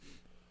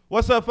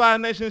What's up, Fire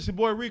Nation? It's your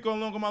boy Rico,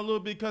 along with my little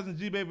big cousin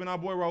G-Baby and our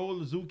boy Raul,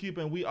 the Zookeeper,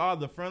 and we are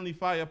the Friendly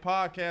Fire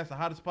Podcast, the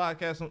hottest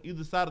podcast on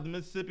either side of the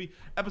Mississippi.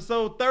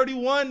 Episode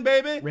 31,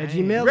 baby.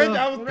 Reggie Miller.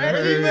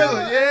 Reggie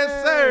Miller.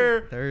 Yes,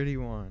 sir.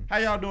 31. How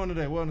y'all doing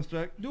today? Wellness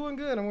check. Doing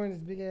good. I'm wearing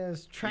this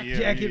big-ass track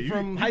jacket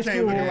from high school.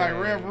 You came looking like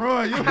Rev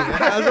Run. That's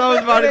what I was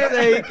about to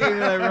say. He came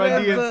like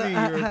Run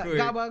DMC real quick.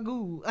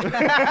 Gabagoo.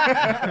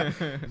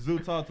 Zoo,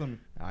 talk to me.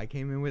 I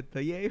came in with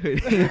the yay.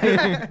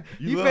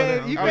 You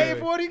paid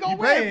for it, you gonna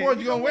wear it. You paid for it,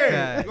 you gonna wear it.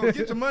 Yeah. You gonna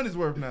get your money's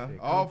worth now.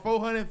 All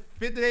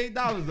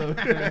 $458 of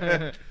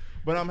it.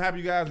 But I'm happy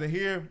you guys are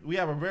here. We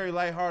have a very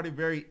lighthearted,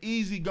 very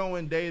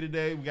easygoing day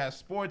today. We got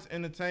sports,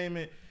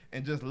 entertainment,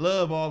 and just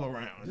love all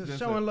around. Just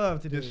showing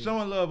love today. Just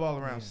showing love all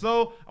around. Yeah.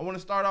 So I want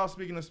to start off,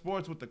 speaking of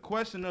sports, with the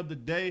question of the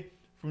day.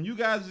 From you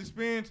guys'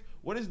 experience,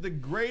 what is the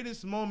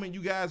greatest moment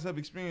you guys have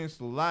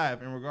experienced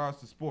live in regards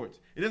to sports?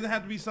 It doesn't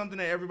have to be something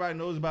that everybody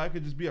knows about. It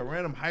could just be a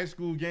random high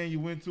school game you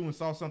went to and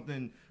saw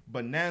something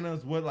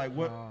bananas. What?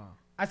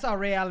 I saw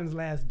Ray Allen's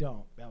last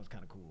dunk. That was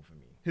kind of cool for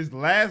me. His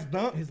last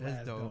dunk? His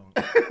last dunk.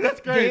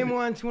 That's crazy. Game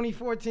 1,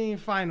 2014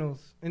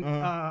 finals. And,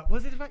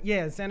 was it?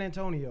 Yeah, San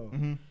Antonio.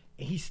 Mm-hmm. And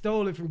he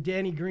stole it from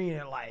Danny Green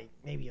at like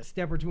maybe a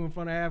step or two in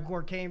front of half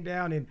court, came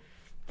down and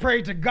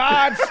prayed to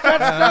God,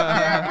 stretched up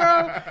there,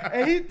 bro.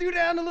 And he threw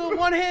down the little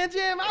one-hand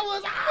jam. I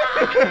was,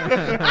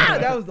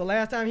 that was the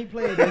last time he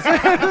played this. The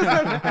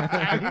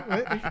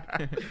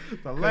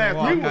last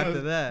one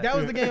after that. That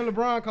was the game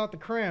LeBron caught the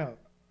cramp.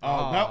 That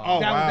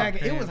was wow.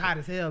 that game. It was hot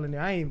as hell in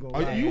there. I ain't even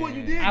gonna lie. You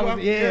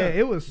did?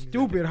 It was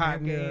stupid hot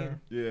in there.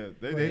 Yeah.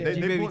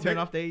 They turned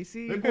off the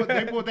AC. They put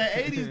that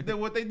 80s,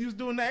 what they used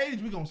to do in the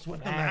 80s, we gonna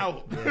sweat them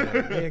out.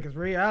 Yeah, because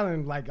Ray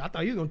Allen, like, I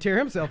thought he was gonna tear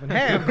himself in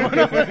half going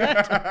over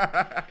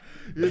that.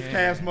 His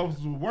cast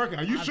muscles was working.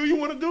 Are you sure you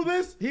want to do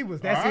this? He was.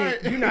 That's all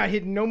it. Right. You're not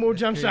hitting no more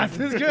jump shots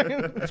this game.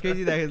 It's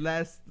crazy that his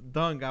last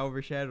dunk got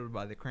overshadowed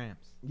by the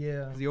cramps.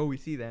 Yeah. Because you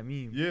always see that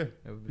meme. Yeah.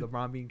 Of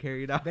LeBron being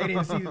carried out. They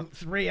didn't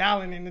see Ray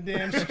Allen in the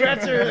damn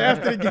stretcher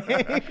after the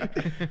game.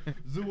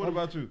 Zoo, what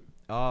about you?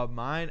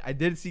 Mine, I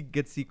did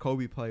get to see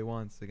Kobe play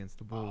once against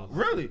the Bulls.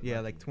 Really? Yeah,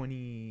 like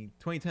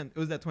 2010. It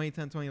was that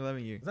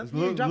 2010-2011 year. That's a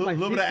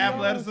little bit of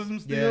athleticism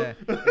still.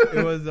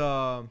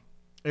 Yeah.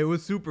 It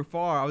was super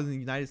far. I was in the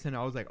United Center.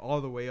 I was like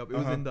all the way up. It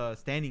was in the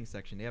standing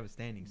section. They have a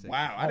standing section.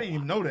 Wow, I didn't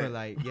even know that.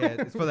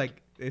 It's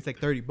like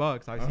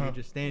 $30. Obviously, you're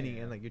just standing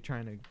and like you're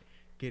trying to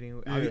get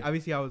in. Yeah.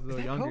 Obviously, I was a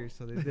little younger,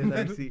 so they did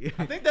let me see.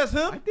 I think that's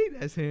him. I think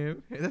that's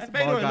him. That's that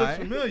guy looks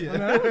familiar.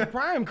 That was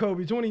prime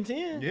Kobe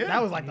 2010. Yeah,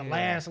 that was like the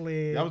last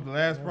leg. That was the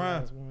last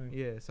prime.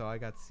 Yeah, so I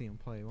got to see him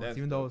play once,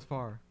 even though it was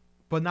far.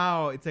 But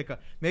now it's like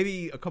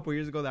maybe a couple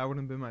years ago that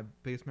wouldn't have been my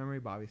biggest memory,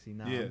 but obviously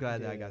now I'm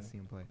glad that I got to see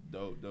him play.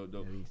 Dope.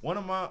 One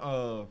of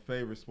my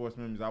favorite sports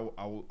memories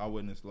I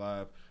witnessed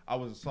live. I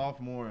was a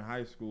sophomore in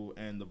high school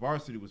and the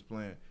varsity was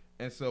playing,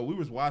 and so we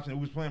was watching.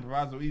 We was playing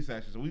Proviso East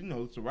actually, so we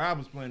so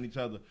rivals playing each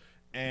other,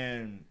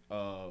 and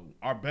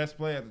our best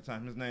player at the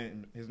time, his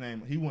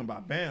name he went by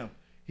Bam.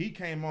 He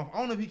came off. I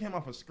don't know if he came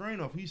off a screen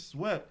or if he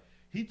swept.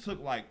 He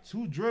took like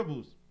 2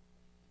 dribbles,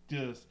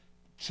 just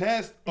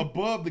chest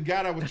above the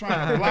guy that was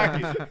trying to block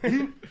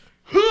it.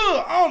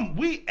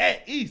 We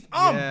at East.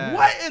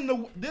 What in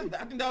the?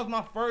 I think that was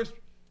my first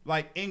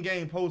like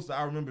in-game poster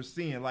I remember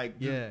seeing like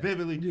just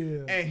vividly.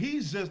 Yeah. And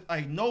he's just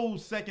like no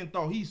second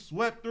thought. He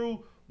swept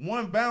through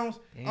one bounce.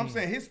 Damn. I'm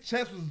saying his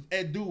chest was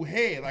at dude's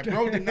head. Like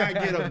bro did not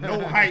get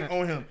no height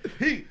on him.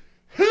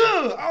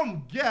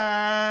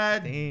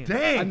 God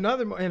damn.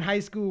 Another in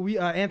high school, we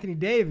Anthony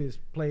Davis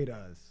played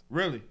us.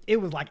 Really? It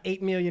was like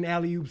 8 million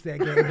alley-oops that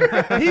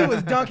game. He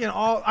was dunking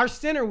all. Our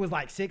center was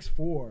like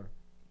 6'4".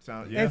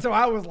 And so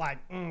I was like,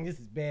 this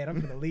is bad. I'm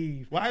going to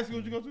leave. What high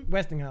school did you go to?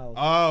 Westinghouse.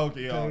 Oh,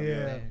 okay. So,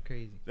 yeah. Man,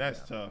 crazy. That's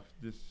tough.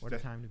 What a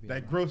time to be.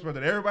 That gross brother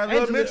that everybody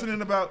loves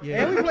mentioning about.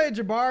 Yeah. And we played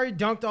Jabari,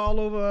 dunked all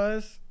over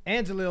us.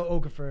 And Jaleel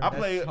Okafor.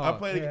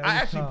 I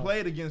actually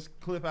played against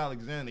Cliff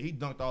Alexander. He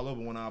dunked all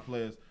over one of our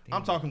players. Damn.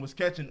 I'm talking was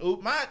catching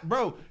oop.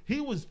 Bro, he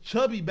was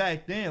chubby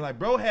back then. Like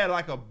bro had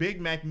like a Big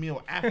Mac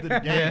meal after the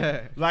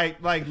game. Like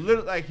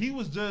literally, like he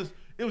was just.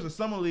 It was a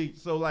summer league,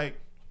 so like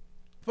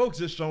folks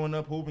just showing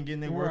up, hooping,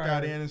 getting their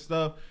workout in and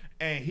stuff.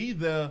 And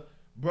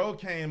bro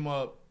came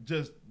up,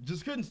 just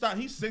couldn't stop.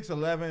 He's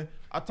 6'11".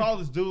 Our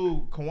tallest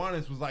dude,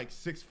 Kiwanis, was like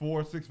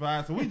 6'4",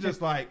 6'5". So we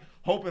just like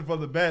hoping for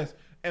the best.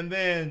 And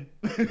then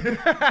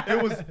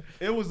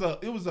it was a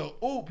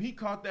oop. He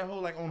caught that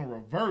hole like on a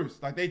reverse.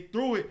 Like they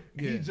threw it.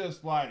 And he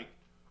just like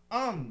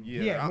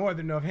he had more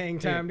than enough hang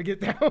time to get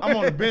that one. I'm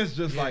on the bench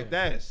just like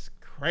that's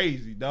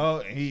crazy,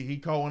 dog. And he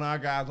called one of our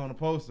guys on the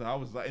poster. I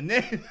was like, and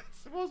then it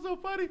was so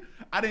funny.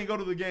 I didn't go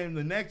to the game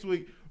the next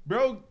week.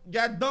 Bro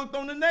got dunked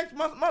on the next.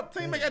 My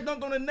teammate got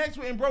dunked on the next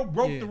week, and bro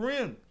broke the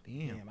rim.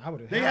 Damn, I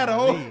would have. They had a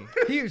whole.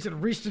 He should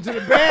have reached into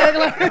the bag.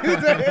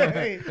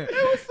 It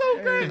was so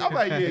crazy. I'm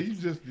like, yeah, you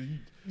just.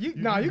 You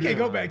can't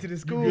go back to the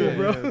school,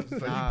 bro. Yeah, so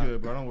you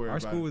good, bro. Don't worry. Our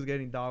school was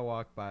getting dog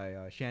walked by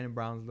Shannon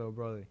Brown's little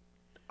brother.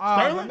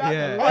 Sterling?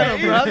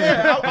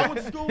 Yeah. I went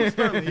to school with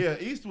Sterling. Yeah,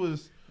 East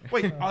was.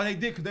 Wait, they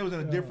did because they was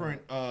in a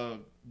different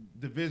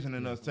division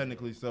than us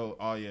technically. So,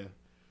 yeah.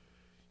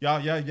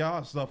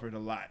 Y'all suffered a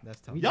lot. That's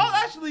tough. Y'all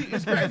actually,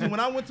 it's crazy. When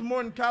I went to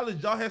Morton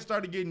College, y'all had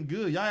started getting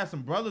good. Y'all had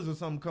some brothers or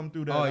something come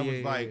through that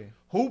was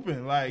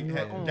hooping,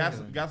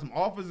 got some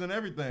offers and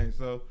everything.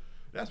 So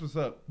that's what's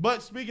up.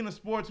 But speaking of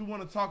sports, we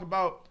want to talk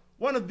about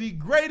one of the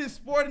greatest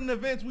sporting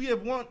events we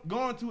have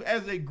gone to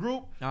as a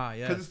group.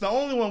 Because it's the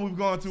only one we've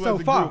gone to as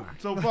a group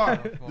so far.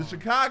 The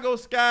Chicago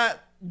Sky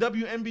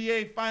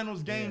WNBA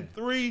Finals Game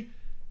 3.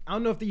 I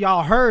don't know if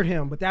y'all heard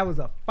him, but that was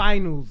a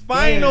finals.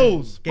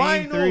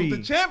 Game 3.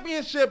 The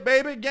championship,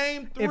 baby.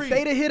 Game 3. If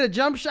they'd have hit a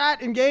jump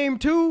shot in game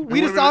 2,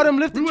 we'd have saw them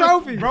lift the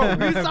trophy. Bro,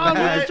 we saw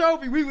them lift the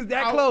trophy. We was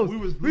that close.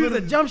 We was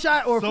a jump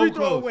shot or a free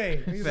throw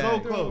away. So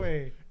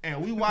close.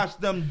 And we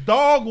watched them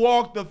dog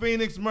walk the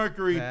Phoenix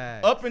Mercury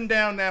up and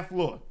down that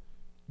floor.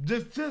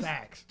 Just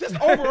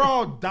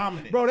overall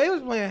dominant. Bro, they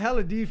was playing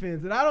hella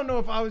defense, and I don't know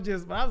if I was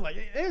like,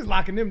 they was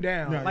locking them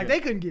down.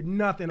 They couldn't get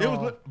nothing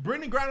off.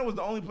 Brittany Griner was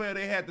the only player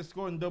they had that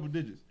scored in double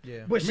digits.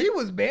 Yeah. But she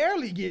was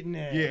barely getting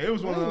that. Yeah, it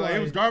was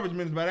it was garbage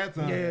minutes by that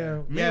time.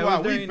 Yeah.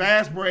 Meanwhile, we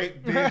fast break.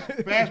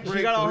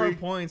 She got all her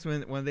points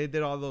when they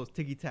did all those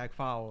ticky-tack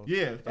fouls.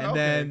 Yeah. And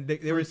then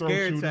they were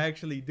scared to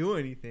actually do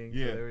anything.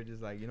 Yeah. So they were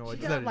just like, you know what?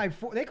 She got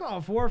they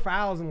called 4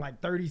 fouls in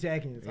like 30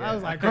 seconds. Yeah. I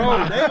was like,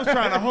 bro, they was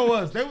trying to hold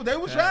us. They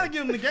were trying to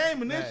give them the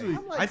game initially.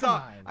 Like,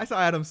 I saw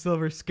Adam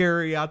Silver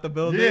scary out the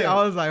building. Yeah.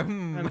 I was like, I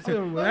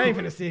ain't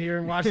gonna sit here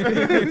and watch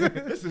this.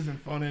 This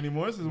isn't fun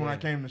anymore. This is when I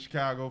came to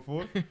Chicago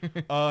for.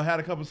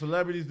 Had a couple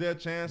celebrities there.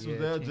 Chance was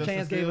there.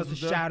 Chance gave us a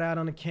shout out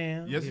on the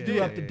cam. Yes, he did.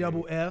 Threw up the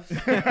double Fs. You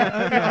know what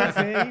I'm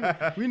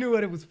saying? We knew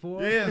what it was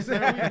for. Yeah,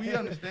 sir, we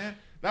understand.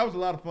 That was a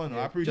lot of fun, though.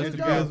 I appreciate it.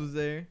 Justin Fields was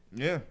there.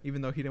 Yeah.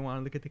 Even though he didn't want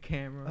to look at the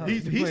camera.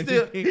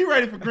 He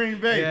ready for Green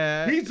Bay.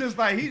 Yeah. He's just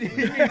like, he needs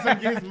to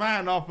get his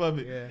mind off of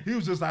it. Yeah. He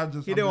was just,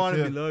 he didn't want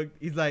to be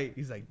looked. He's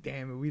like,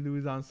 damn it, we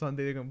lose on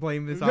Sunday. They're going to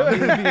blame this on me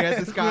being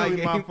at the Sky really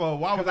game. My fault.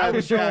 Why was I at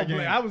the Sky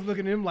game? I was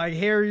looking at him like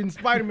Harry and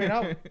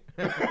Spider-Man.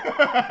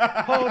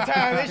 Whole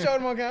time they showed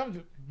him on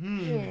camera.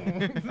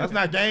 That's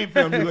not game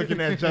film you're looking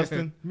at,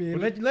 Justin. Man,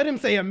 let him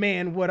say a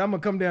man what. I'm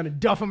going to come down and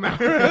duff him out.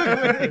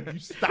 You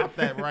stop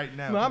that right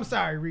now. No, I'm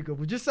sorry, Rico,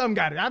 but just something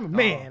got it. I'm a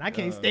man. I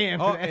can't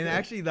stand for that. And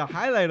actually the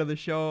highlight of the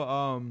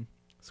show,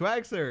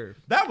 Swag Surf.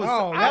 That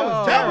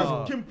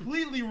was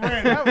completely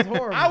random. That was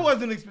horrible. I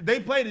wasn't they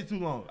played it too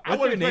long. I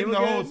wasn't expecting the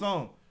whole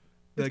song.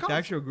 The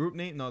actual group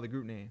name? No, the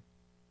group name.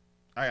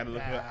 I gotta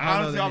look it up.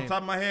 Honestly, off the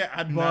top of my head,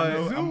 I did not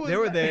know. They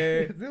were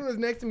there. Zoo was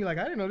next to me like,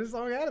 I didn't know this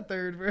song had a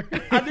third verse.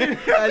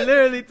 I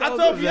literally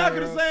told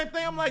Bianca the same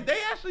thing. I'm like, they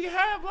actually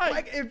have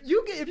like if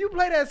you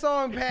play that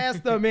song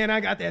past the man, I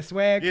got that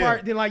swag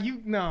part, then like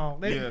you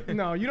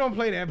don't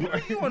play that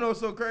part. You wanna know what's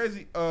so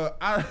crazy?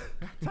 I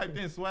typed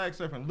in Swag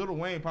Surf and Lil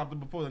Wayne popped up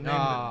before the name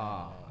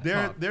of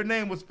it. Their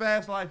name was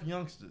Fast Life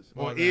Youngsters.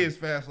 Is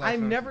Fast Life I've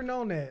Youngsters. never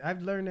known that.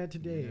 I've learned that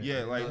today.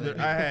 Yeah, like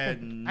I had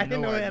I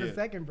didn't know they had a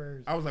second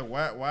verse. I was like,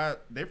 why?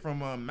 They from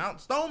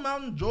Stone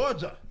Mountain,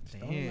 Georgia.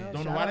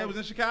 Don't know why they was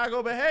in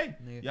Chicago, but hey,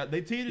 they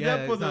teed it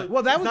up for the.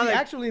 Well, that was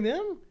actually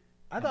them.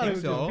 I thought it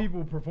was just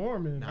people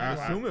performing. I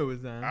assume it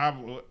was them.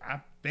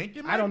 I think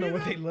it might I don't know be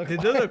what they look like. They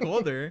did look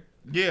older.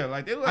 Yeah,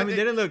 like they look. I mean,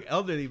 they didn't look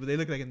elderly, but they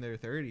look like in their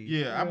 30s.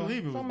 Yeah, I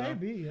believe it was.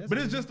 Maybe. But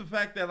it's just the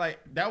fact that like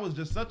that was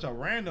just such a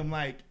random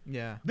like.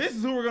 Yeah. This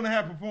is who we're gonna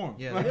have perform.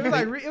 Yeah. It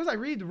was like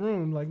read the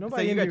room. Like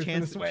nobody. So you got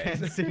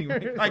Chance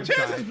anyway. Like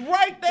Chance is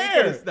right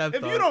there.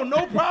 If you don't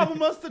know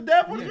problem us to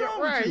death, what's wrong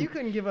with you? You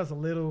couldn't give us a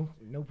little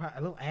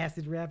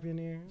acid rap in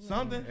there.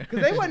 Something. Because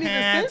they wasn't even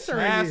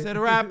censoring it. Acid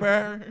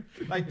rapper.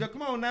 Like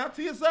come on now,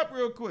 tee us up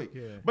real quick.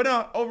 Yeah. But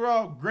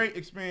overall, great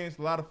experience,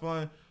 a lot of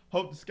fun.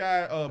 Hope the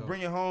Sky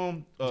bring it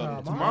home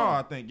tomorrow,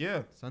 I think.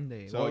 Yeah.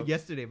 Sunday. So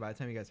yesterday by the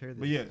time you guys heard this.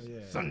 But yes,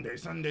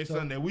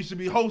 Sunday. We should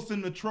be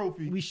hosting the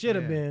trophy. We should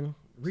have been.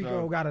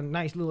 Rico got a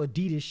nice little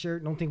Adidas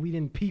shirt. Don't think we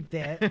didn't peep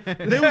that.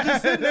 They were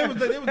just sitting there.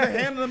 They was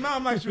handing them out.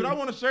 I'm like, shoot, I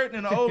want a shirt.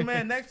 And the old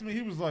man next to me,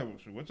 he was like, well,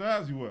 shoot, what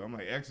size you wear? I'm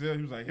like, XL.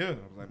 He was like, here. I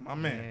was like, my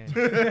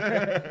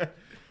man.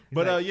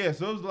 But so it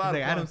was a lot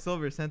of fun. Adam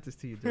Silver sent this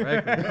to you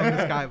directly from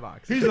the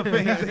Skybox.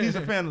 He's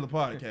a fan of the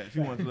podcast. He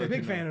wants to let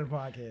big fan of the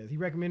podcast. He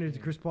recommended it to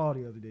Chris Paul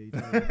the other day.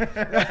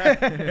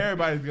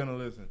 Everybody's gonna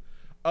listen.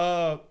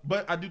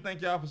 But I do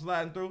thank y'all for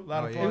sliding through. A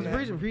lot of fun. It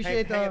was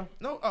appreciate that.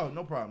 No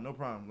problem.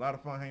 A lot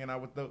of fun hanging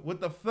out with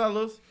the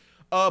fellas.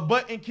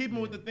 But in keeping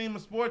with the theme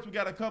of sports, we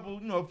got a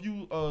couple, a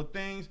few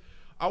things.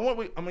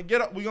 We're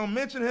gonna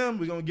mention him.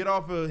 We're gonna get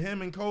off of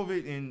him and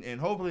COVID, and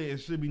hopefully it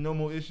should be no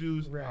more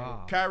issues.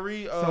 Right.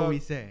 Kyrie. So we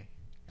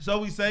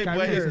say,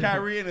 but it's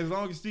Kyrie, and as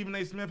long as Stephen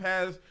A. Smith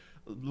has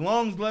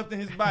lungs left in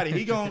his body,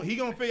 he gonna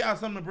figure out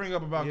something to bring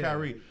up about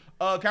Kyrie.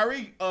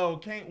 Kyrie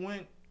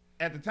went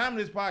at the time of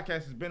this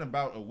podcast. It's been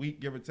about a week,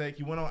 give or take.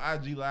 He went on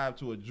IG Live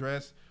to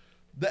address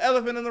the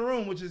elephant in the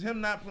room, which is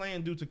him not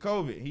playing due to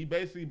COVID. He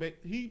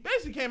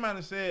basically came out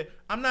and said,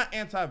 "I'm not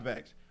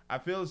anti-vax. I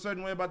feel a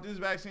certain way about this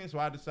vaccine, so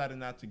I decided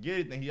not to get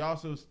it." And he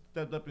also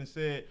stepped up and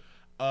said,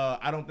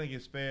 I don't think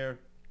it's fair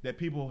that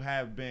people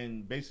have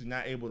been basically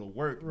not able to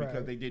work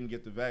because they didn't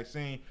get the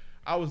vaccine.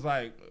 I was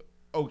like,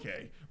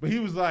 okay. But he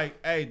was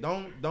like, hey,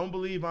 don't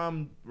believe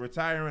I'm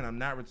retiring. I'm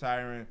not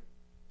retiring.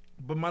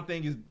 But my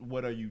thing is,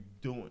 what are you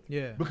doing?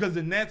 Yeah. Because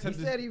the Nets He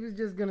said he was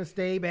just gonna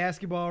stay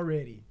basketball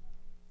ready.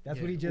 That's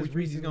what he just. Which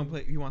means he's gonna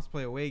play. He wants to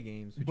play away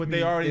games. But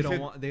they already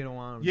They don't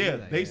want him. Yeah, to do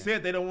that. they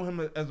said they don't want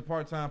him as a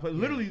part-time player. Yeah.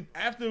 Literally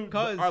after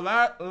our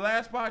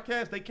last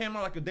podcast, they came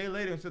out like a day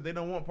later and said they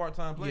don't want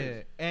part-time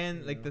players. Yeah,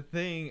 and like the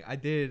thing I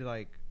did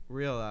like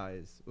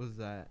realize was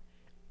that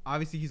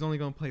obviously he's only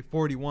gonna play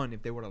 41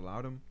 if they would have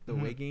allowed him the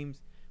away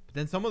games. But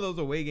then some of those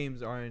away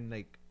games are in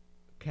like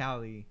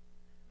Cali,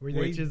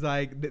 which is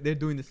like they're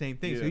doing the same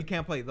thing, so he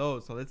can't play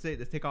those. So let's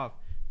take off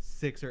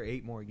 6 or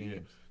 8 more games. Yeah.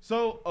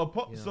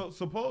 So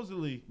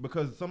supposedly,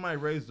 because somebody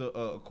raised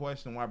a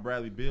question why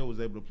Bradley Beal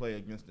was able to play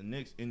against the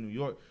Knicks in New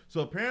York.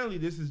 So apparently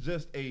this is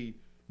just a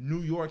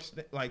New York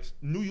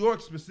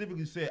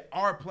specifically said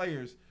our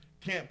players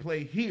can't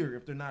play here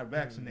if they're not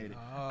vaccinated.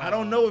 I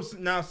don't know if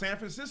now San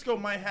Francisco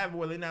might have it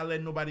where they're not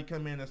letting nobody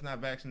come in that's not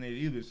vaccinated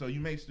either. So you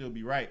may still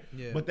be right.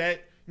 Yeah. But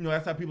that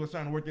that's how people are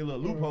starting to work their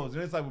little loopholes.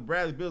 And it's like with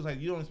Bradley Beal, it's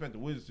like you don't expect the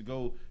Wizards to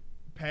go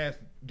past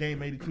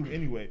game 82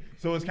 anyway.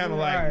 So it's kind of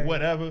like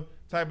whatever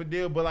type of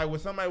deal. But like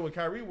with somebody with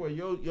Kyrie, where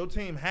your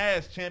team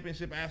has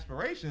championship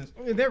aspirations.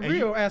 They're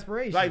real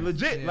aspirations. Like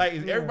legit. Yeah. Like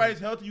if everybody's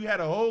healthy, you had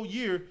a whole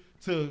year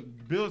to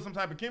build some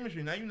type of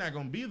chemistry. Now you're not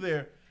going to be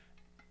there.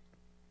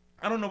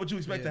 I don't know what you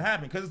expect to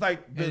happen because it's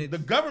like the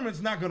government's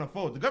not going to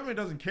fold. The government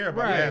doesn't care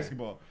about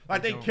basketball.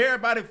 Like they care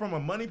about it from a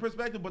money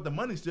perspective, but the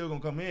money's still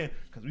going to come in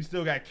because we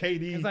still got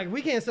KD. It's like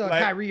we can't sell a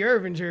Kyrie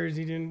Irving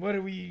jersey. Then what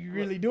are we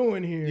really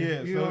doing here?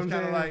 Yeah, so it's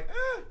kind of like,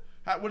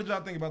 what did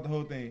y'all think about the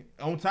whole thing?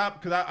 On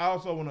top, because I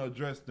also want to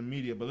address the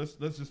media, but let's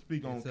just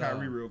speak on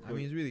Kyrie real quick. I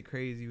mean, it's really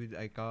crazy. With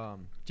like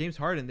James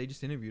Harden, they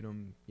just interviewed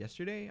him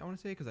yesterday. I want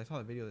to say because I saw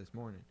the video this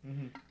morning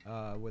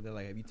where they're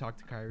like, "Have you talked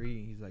to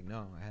Kyrie?" He's like,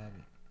 "No, I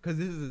haven't." Because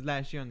this is his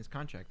last year on his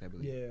contract, I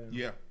believe.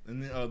 Yeah.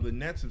 And the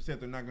Nets have said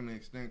they're not going to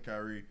extend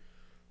Kyrie,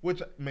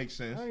 which makes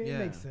sense. I mean, it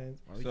makes sense.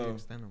 Why would you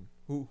extend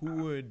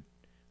him?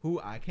 Who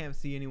I can't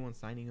see anyone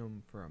signing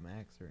him for a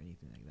max or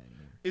anything like that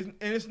anymore.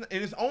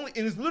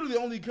 It's literally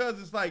only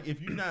because it's like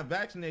if you're not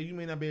vaccinated, you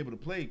may not be able to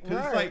play.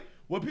 Because it's like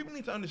what people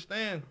need to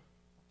understand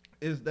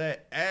is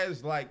that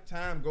as like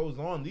time goes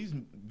on, these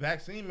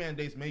vaccine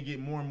mandates may get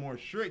more and more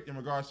strict in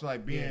regards to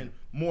like being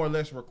more or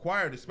less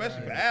required,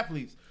 especially for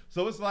athletes.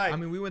 So it's like, I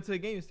mean, we went to the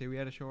game yesterday. We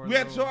had to show our.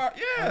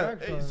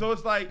 So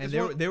it's like, and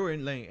they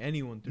weren't letting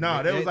anyone through.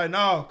 No, they was like,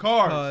 no,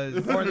 cards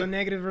or the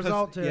negative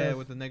result test. Yeah,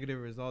 with the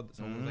negative result,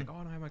 someone was like, "Oh,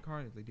 I don't have my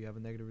card." Like, do you have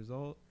a negative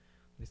result?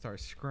 They start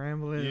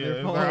scrambling.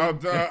 Yeah,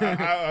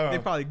 they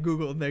probably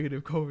Googled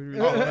negative COVID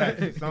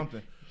result.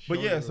 Something. But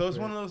yeah, so it's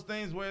one of those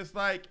things where it's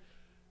like.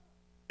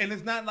 And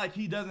it's not like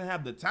he doesn't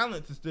have the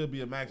talent to still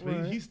be a max,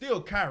 but he's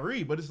still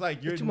Kyrie. But it's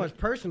like you're too much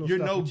personal. You're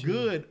no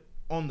good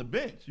on the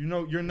bench.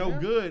 You're no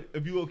good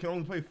if you can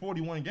only play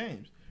 41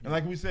 games. And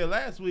like we said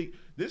last week,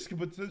 this could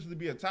potentially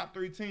be a top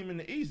 3 team in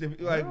the East. If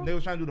like they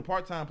were trying to do the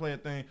part-time player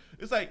thing,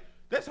 it's like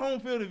that's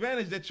home field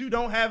advantage that you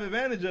don't have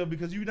advantage of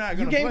because you're not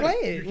gonna play. You can't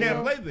play it. You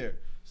can't play there.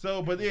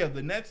 So, but yeah,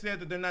 the Nets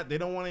said that they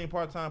don't want any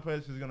part-time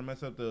players because it's gonna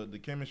mess up the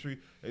chemistry.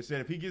 They said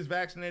if he gets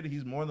vaccinated,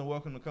 he's more than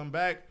welcome to come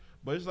back.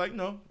 But it's like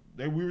no.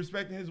 We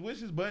respecting his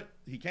wishes, but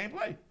he can't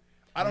play.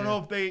 I don't know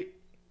if they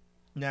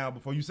now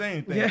before you say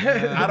anything.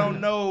 I don't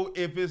know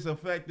if it's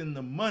affecting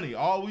the money.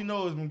 All we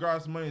know is in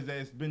regards to money is that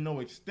it's been no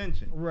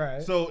extension.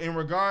 Right. So in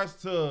regards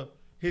to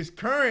his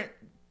current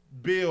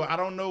bill, I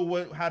don't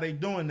know how they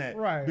doing that.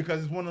 Right.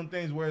 Because it's one of them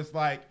things where it's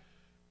like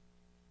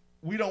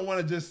we don't want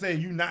to just say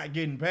you not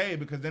getting paid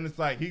because then it's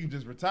like he can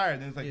just retire.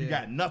 Then it's like you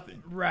got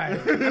nothing. Right.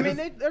 I mean,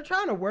 they're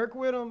trying to work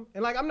with him,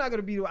 and like I'm not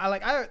gonna be.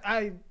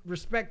 I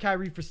respect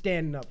Kyrie for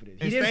standing up for this.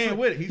 He didn't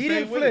flip.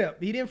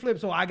 He didn't flip.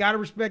 So I gotta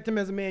respect him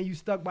as a man. You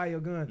stuck by your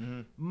gun.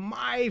 Mm-hmm.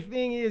 My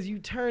thing is, you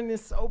turn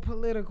this so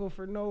political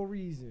for no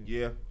reason.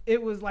 Yeah.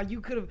 It was like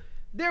you could have.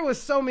 There was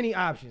so many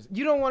options.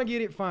 You don't want to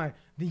get it, fine.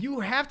 Then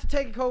you have to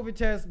take a COVID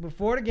test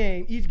before the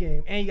game, each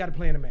game, and you got to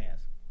play in a mask.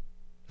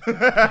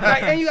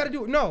 And you got to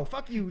do it. No,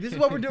 fuck you. This is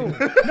what we're doing.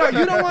 No,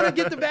 you don't want to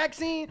get the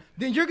vaccine,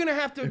 then you're gonna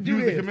have to do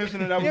this. The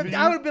commissioner, that would be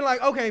I would have been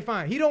like, okay,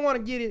 fine. He don't want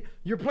to get it.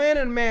 You're playing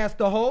in a mask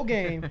the whole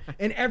game,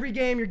 and every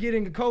game you're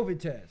getting a COVID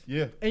test.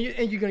 Yeah. And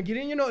you're gonna get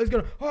in. It's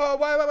gonna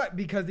why?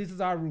 Because this is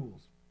our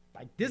rules.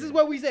 Like this is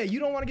what we say. You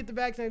don't want to get the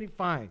vaccine,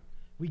 fine.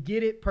 We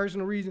get it,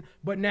 personal reason.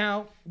 But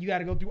now you got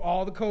to go through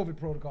all the COVID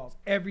protocols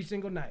every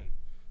single night.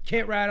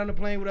 Can't ride on the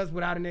plane with us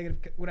without a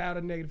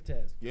negative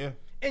test. Yeah.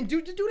 And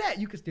do that.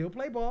 You can still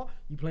play ball.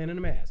 You playing in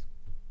a mask.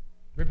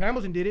 Rip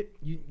Hamilton did it.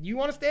 You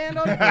want to stand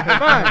on it?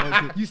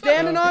 Fine. You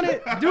standing on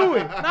it? Do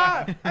it.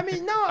 Nah. I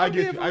mean, no. I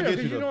get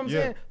you. You know what I'm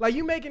saying? Like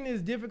you making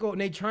this difficult,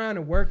 and they trying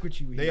to work with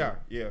you. Here. They are.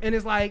 Yeah. And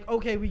it's like,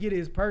 okay, we get it.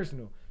 It's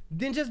personal.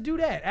 Then just do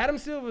that. Adam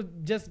Silver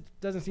just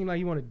doesn't seem like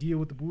he want to deal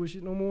with the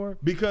bullshit no more.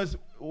 Because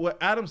what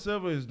Adam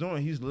Silver is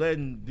doing, he's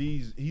letting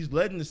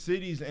the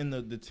cities and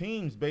the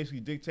teams basically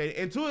dictate.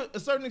 And to a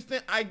certain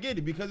extent, I get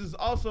it because it's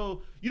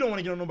also you don't want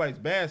to get on nobody's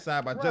bad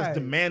side by just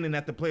demanding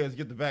that the players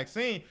get the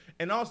vaccine.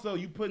 And also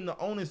you putting the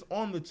onus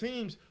on the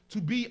teams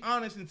to be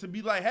honest and to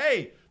be like,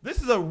 hey,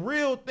 this is a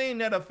real thing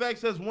that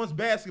affects us once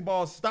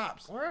basketball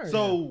stops. Right.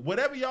 So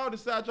whatever y'all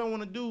decide y'all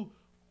want to do,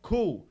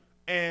 Cool.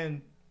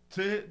 And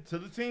to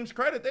the team's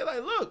credit, they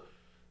like, look,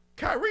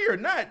 Kyrie or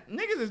not,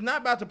 niggas is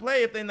not about to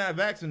play if they're not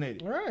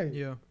vaccinated. Right.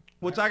 Yeah.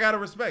 Which I gotta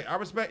respect. I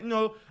respect,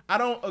 I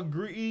don't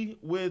agree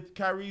with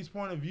Kyrie's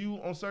point of view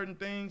on certain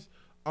things.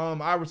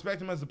 I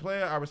respect him as a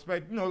player. I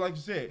respect, like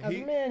you said,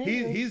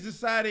 he's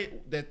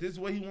decided that this is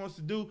what he wants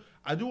to do.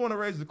 I do want to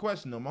raise the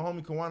question though. My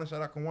homie Kawana,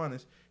 shout out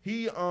Kawanis.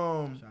 We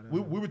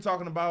were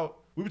talking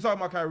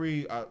about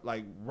Kyrie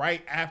like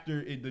right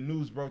after the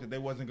news broke that they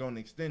wasn't going to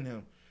extend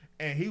him,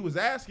 and he was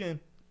asking,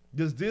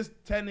 does this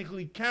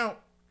technically count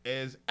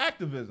as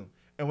activism?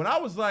 And when I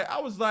was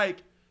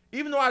like,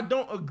 even though I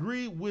don't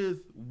agree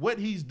with what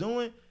he's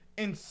doing,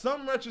 in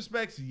some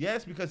retrospects,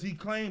 yes, because he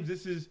claims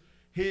this is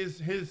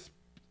his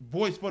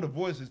voice for the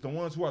voices, the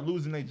ones who are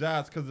losing their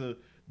jobs because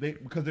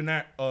they're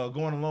not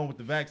going along with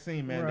the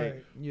vaccine mandate.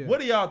 Right. Yeah. What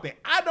do y'all think?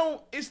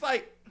 It's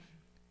like,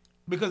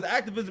 because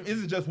activism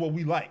isn't just what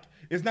we like.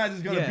 It's not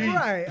just gonna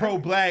be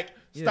pro-black,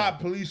 stop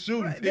police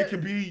shootings. Right. It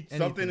could be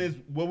something is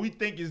what we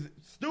think is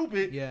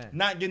stupid,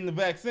 not getting the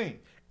vaccine.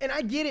 And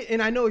I get it,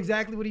 and I know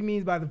exactly what he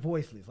means by the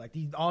voiceless. Like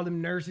all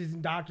them nurses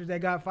and doctors that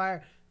got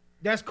fired.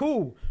 That's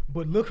cool,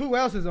 but look who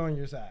else is on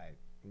your side.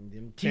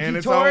 Them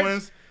Tiki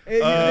Torch,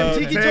 them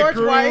Tiki Torch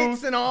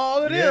Whites and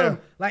all of them.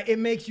 Like, it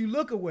makes you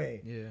look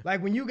away. Yeah.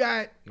 Like when you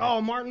got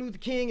Martin Luther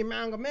King and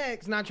Malcolm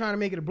X not trying to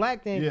make it a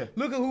black thing. Yeah.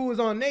 Look at who was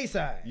on their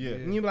side. Yeah.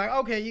 And you be like,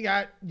 okay, you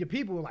got your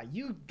people. Like,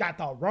 you got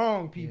the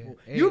wrong people.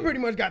 Yeah. You pretty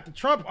much got the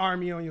Trump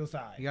army on your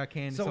side. You got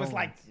Candace So Owens. it's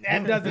like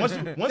that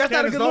doesn't. Once that's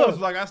not a good look. look.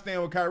 Like, I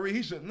stand with Kyrie.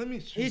 He should.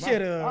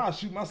 I'll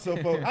shoot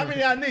myself up. How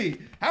many I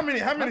need? How many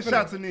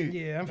shots I need?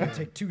 Yeah, I'm gonna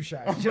take 2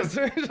 shots. Just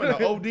for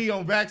the OD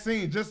on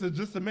vaccine, just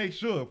to make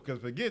sure. Because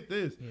forget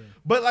this. Yeah.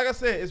 But like I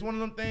said, it's one of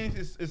them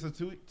things. It's a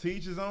to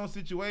each his own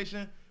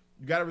situation.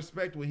 You gotta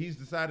respect what he's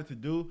decided to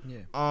do. Yeah.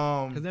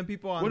 Because then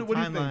people on the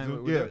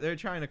timeline, they're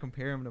trying to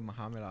compare him to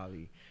Muhammad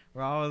Ali.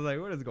 Where I was like,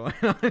 what is going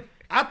on?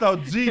 I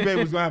thought G-Babe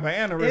was gonna have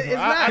an aneurysm.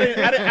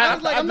 I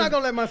was like, I'm not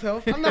gonna let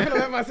myself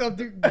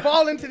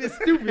fall into this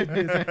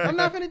stupidness. I'm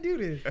not gonna do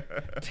this.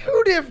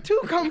 Two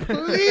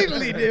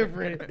completely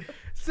different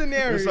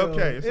scenarios. It's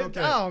okay. It's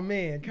okay. Oh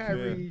man,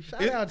 Kyrie,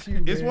 shout out to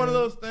you. It's man. one of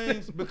those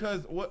things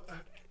because what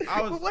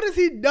has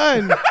he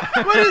done?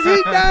 What has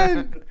he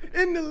done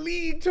in the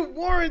league to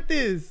warrant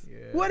this? Yeah.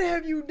 What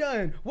have you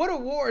done? What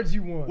awards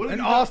you won? An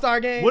All-Star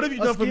game? What have you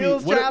done for me?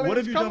 What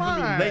have you done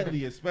for me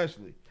lately,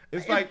 especially?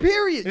 It's like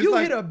period. You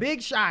hit a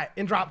big shot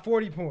and dropped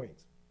 40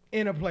 points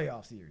in a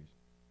playoff series.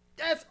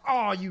 That's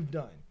all you've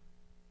done.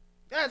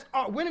 That's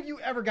all. When have you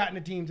ever gotten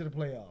a team to the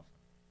playoffs?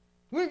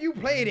 When have you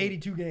played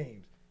 82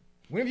 games?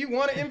 When have you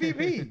won an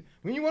MVP?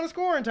 When you won a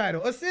scoring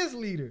title, assist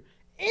leader?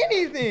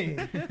 Anything.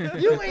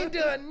 You ain't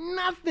done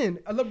nothing.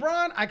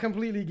 LeBron, I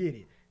completely get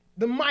it.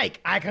 The Mike,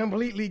 I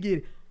completely get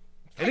it.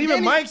 And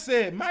even Mike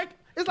said,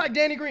 it's like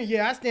Danny Green.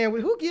 Yeah, I stand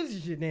with. Who gives a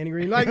shit, Danny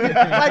Green? Like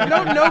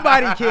don't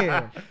nobody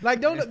care.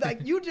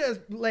 You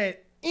just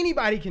let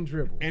anybody can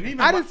dribble. And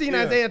even I didn't see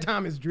Isaiah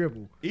Thomas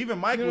dribble. Even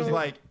Mike was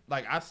like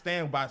I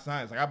stand by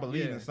science. Like I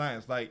believe in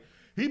science. Like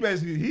he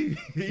basically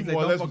he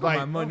more or less was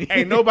like,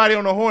 ain't nobody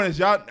on the Hornets.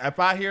 Y'all, if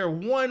I hear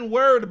one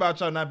word about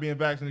y'all not being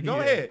vaccinated, go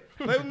ahead,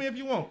 play with me if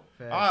you want.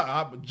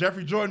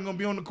 Jeffrey Jordan gonna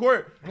be on the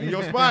court in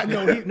your spot.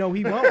 No,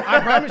 he won't. I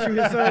promise you,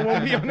 his son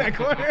won't be on that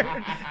court.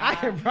 I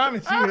can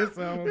promise you, his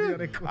son won't be on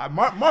that court.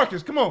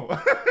 Marcus, come on.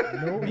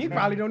 No, he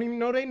probably don't even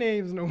know their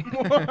names no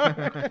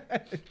more.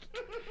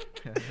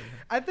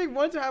 I think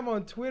one time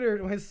on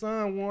Twitter, his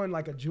son won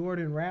like a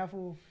Jordan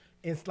raffle.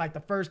 It's like the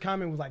first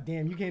comment was like,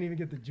 "Damn, you can't even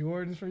get the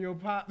Jordans from your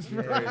pops."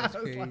 Yeah, it's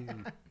crazy.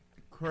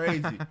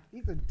 Crazy.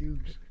 He's a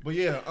douche. But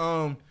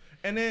yeah,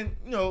 and then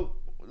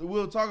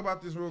we'll talk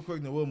about this real quick,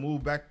 and then we'll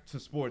move back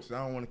to sports.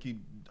 I don't want to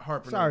keep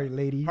harping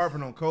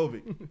on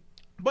COVID.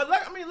 But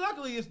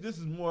luckily, this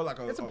is more like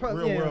a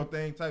real world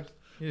thing type.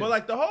 Yeah. But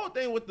like the whole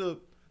thing with the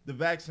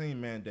vaccine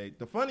mandate,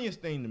 the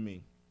funniest thing to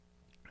me,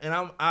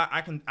 and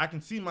I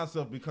can see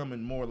myself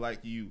becoming more like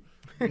you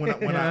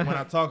when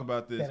I talk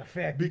about this. That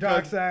effect,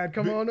 dark side,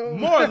 come on over.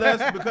 More or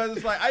less, because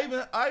it's like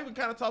I even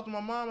kind of talked to my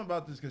mom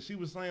about this because she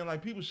was saying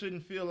like people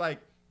shouldn't feel like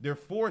they're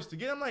forced to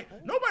get. I'm like,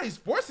 nobody's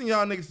forcing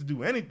y'all niggas to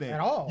do anything at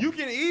all. You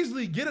can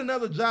easily get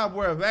another job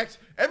where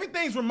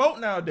everything's remote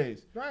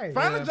nowadays. Right.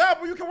 Find a job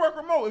where you can work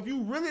remote if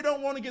you really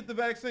don't want to get the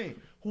vaccine.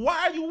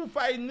 Why are you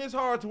fighting this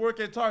hard to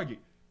work at Target?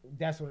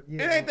 That's what.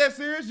 Yeah. It ain't that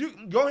serious.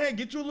 You go ahead and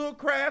get you a little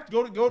craft.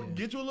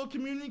 Get you a little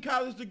community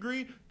college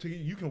degree.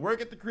 You can work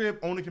at the crib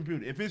on the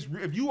computer.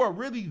 If you are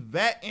really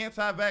that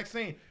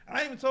anti-vaccine,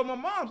 I even told my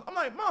mom. I'm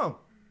like, Mom,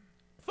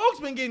 folks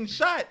been getting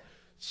shot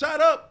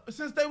up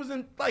since they was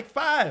in like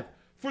 5.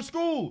 For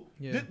school.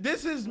 Yeah.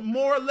 This is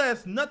more or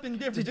less nothing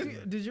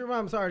different. Did your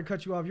mom, sorry to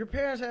cut you off, your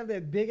parents have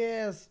that big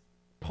ass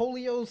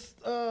polio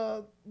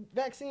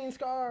vaccine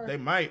scar? They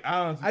might.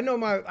 I know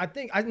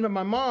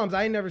my mom's,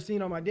 I ain't never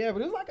seen on my dad,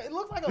 but it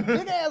looks like a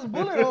big ass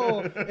bullet hole.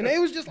 And they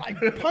was just like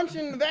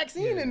punching the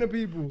vaccine into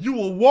people. You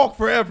will walk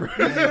forever.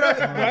 You see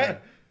what I mean? Right?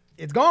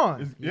 It's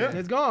gone.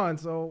 It's gone.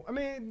 So, I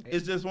mean.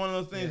 It's just one of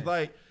those things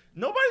like,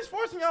 Nobody's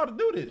forcing y'all to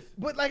do this.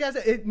 But like I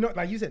said,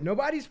 like you said,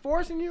 nobody's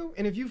forcing you.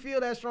 And if you feel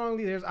that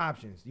strongly, there's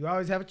options. You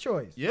always have a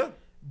choice. Yeah.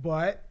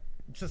 But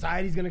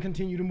society's going to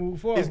continue to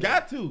move forward. It's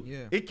got to.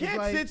 Yeah. It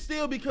can't sit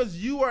still because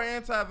you are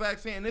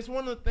anti-vaccine. And it's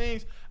one of the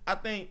things I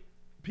think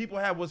people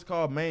have what's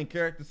called main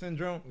character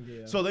syndrome.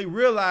 Yeah. So they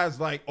realize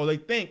or they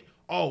think,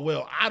 oh,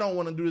 well, I don't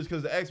want to do this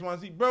because of X, Y,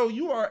 and Z. Bro,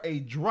 you are a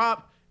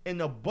drop in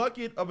the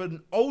bucket of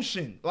an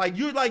ocean.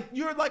 You're like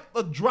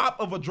a drop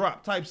of a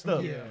drop type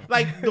stuff. Yeah.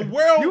 Like the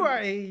world. You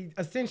are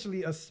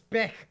essentially a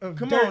speck of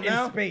dirt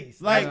in space.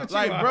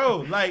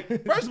 Bro,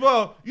 first of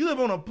all, you live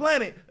on a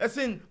planet that's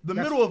in the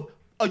middle of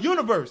a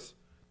universe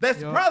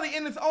that's probably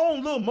in its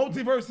own little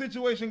multiverse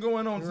situation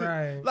going on.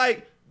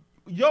 Right.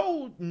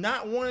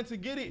 Not wanting to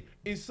get it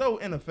is so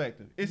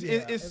ineffective.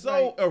 It's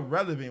so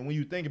irrelevant when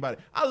you think about it.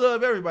 I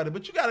love everybody,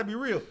 but you got to be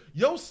real.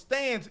 Your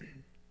stance,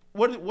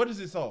 what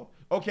does it solve?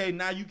 Okay,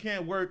 now you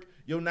can't work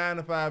your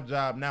 9-to-5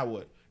 job. Now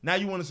what? Now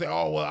you want to say,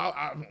 oh, well,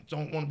 I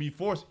don't want to be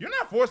forced. You're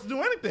not forced to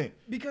do anything.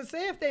 Because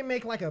say if they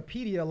make like a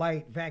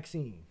Pedialyte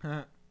vaccine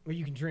where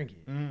you can drink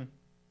it,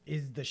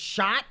 is the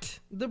shot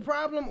the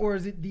problem or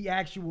is it the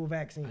actual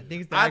vaccine? I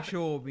think it's the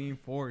actual being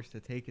forced to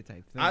take it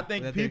type thing. I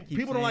think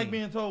people don't like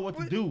being told what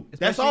to do.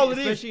 That's all it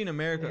is. Especially in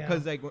America,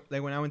 because like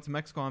when I went to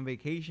Mexico on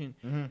vacation,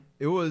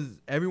 it was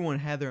everyone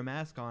had their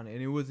mask on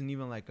and it wasn't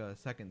even like a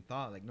second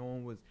thought. Like no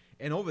one was.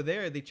 And over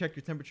there, they check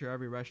your temperature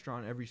every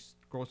restaurant, every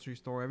grocery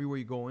store, everywhere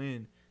you go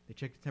in. They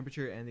check the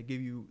temperature and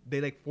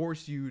they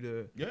force you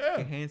to get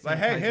hand sanitizer. Like,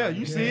 hey,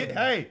 you see it?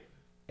 Hey,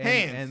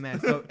 hands. And man,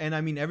 so, and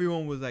I mean,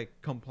 everyone was like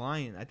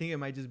compliant. I think it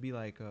might just be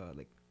like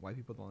white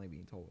people don't like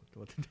being told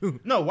what to do.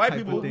 No, white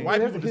people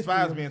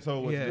despise being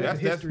told what to do. That's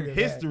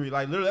history.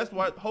 Like literally, that's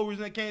the whole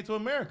reason they came to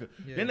America.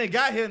 Yeah. Then they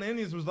got here and the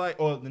Indians was like,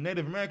 or the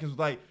Native Americans was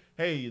like,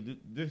 hey,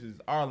 this is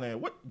our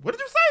land. What did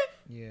you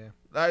say? Yeah.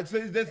 Like so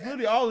that's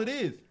literally all it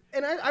is.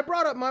 And I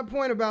brought up my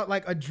point about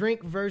like a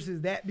drink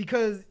versus that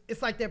because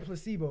it's like that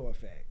placebo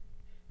effect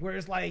where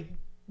it's like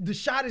the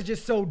shot is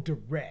just so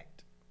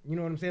direct. You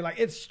know what I'm saying?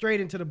 Like it's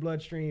straight into the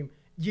bloodstream.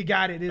 You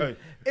got it.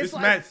 It's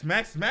like,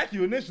 smack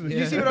you initially.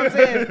 You see what I'm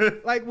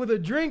saying? Like with a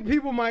drink,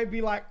 people might be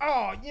like,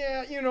 oh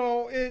yeah,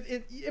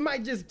 it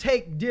might just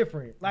take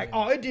different. Like,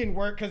 oh, it didn't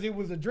work because it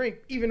was a drink,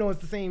 even though it's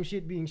the same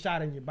shit being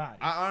shot in your body.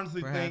 I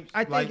honestly think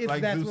that's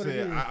what it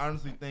is. I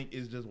honestly think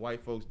it's just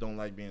white folks don't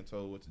like being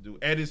told what to do.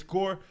 At its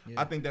core,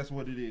 I think that's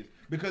what it is.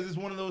 Because it's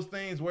one of those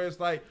things where it's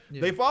like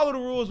they follow the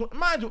rules.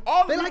 Mind you,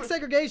 they like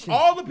segregation.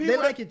 All the people they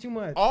like it too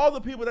much. All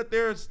the people that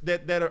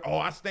are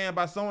I stand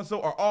by so and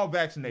so are all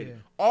vaccinated.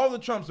 Yeah. All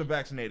the Trumps are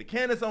vaccinated.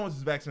 Candace Owens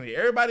is vaccinated.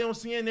 Everybody on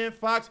CNN,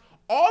 Fox,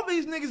 all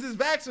these niggas is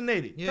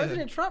vaccinated. Yeah.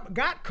 President Trump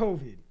got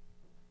COVID.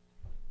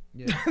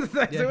 Yeah. So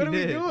what are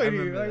we doing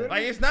here?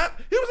 Like it's not.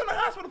 He was in the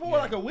hospital for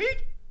like a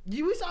week.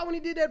 We saw when he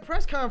did that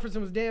press conference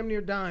and was damn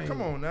near dying.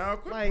 Come on now,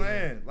 quit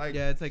playing.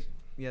 It's like.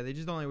 Yeah, they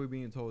just don't like what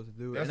being told to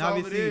do. That's and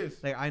obviously, all it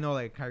is. Like I know,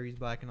 like Kyrie's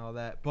black and all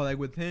that, but like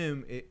with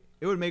him, it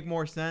would make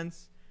more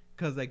sense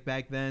because like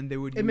back then they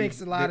would.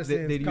 Makes a lot of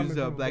sense. They'd use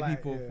black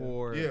people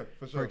for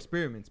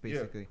experiments,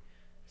 basically. Yeah.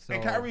 So,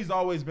 and Kyrie's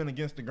always been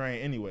against the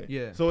grain anyway.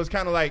 Yeah. So it's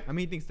kind of like. I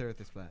mean, he thinks the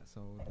Earth is flat,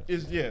 so.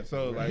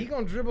 So like he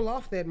gonna dribble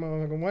off that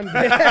motherfucker one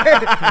day.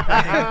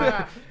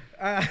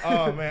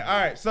 Oh man! All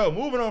right. So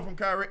moving on from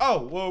Kyrie.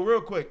 Oh well,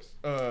 real quick.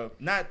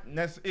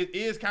 It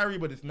is Kyrie,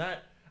 but it's not.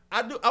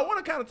 I want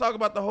to kind of talk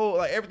about the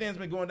whole everything that's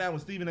been going down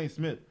with Stephen A.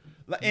 Smith,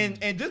 and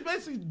just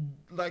basically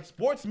like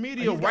sports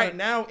media right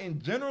now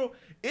in general.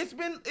 It's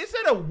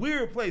at a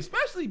weird place,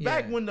 especially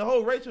back when the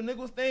whole Rachel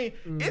Nichols thing.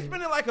 It's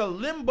been in like a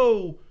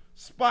limbo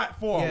spot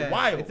for a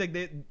while. It's like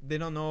they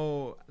don't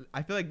know.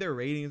 I feel like their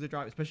ratings are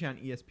dropping, especially on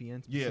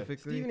ESPN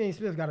specifically. Stephen A.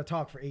 Smith got to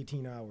talk for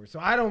 18 hours,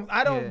 so I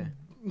don't.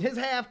 His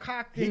half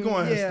cocked. He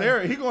going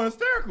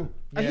hysterical.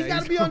 He's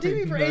got to be on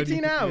TV for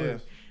 18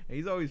 hours. Yeah.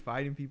 He's always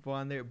fighting people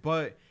on there,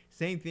 but.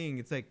 Same thing.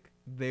 It's like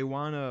they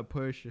want to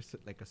push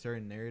like a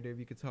certain narrative,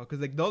 you could tell. Because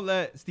like they'll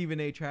let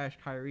Stephen A. trash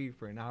Kyrie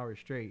for an hour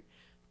straight.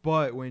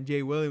 But when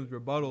Jay Williams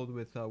rebutted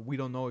with we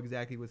don't know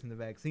exactly what's in the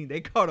vaccine,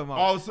 they cut him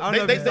off. I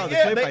don't know if you saw the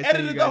clip. They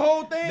edited the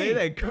whole thing.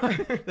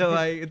 They're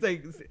like, it's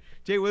like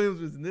Jay Williams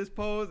was in this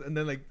pose, and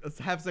then like a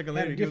half second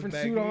later, had a different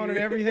suit on and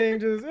everything.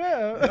 Just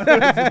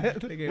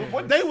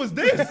what day was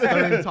this?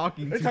 They're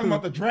talking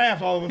about the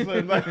draft all of a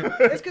sudden.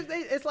 It's because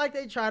it's like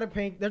they try to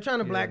paint. They're trying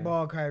to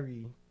blackball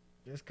Kyrie.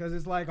 Just because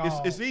it's like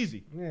it's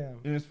easy, and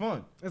it's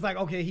fun. It's like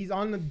okay, he's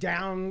on the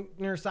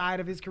downer side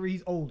of his career.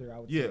 He's older, I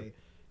would say.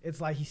 It's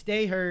like he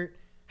stay hurt.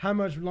 How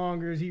much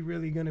longer is he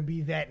really gonna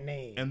be that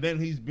name? And then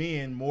he's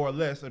being more or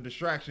less a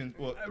distraction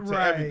to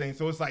everything.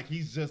 So it's like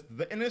he's just,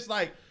 and it's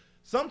like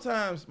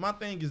sometimes my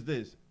thing is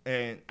this,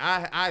 and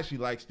I actually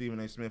like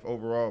Stephen A. Smith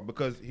overall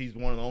because he's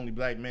one of the only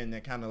black men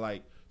that kind of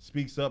like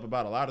speaks up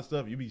about a lot of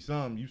stuff. You've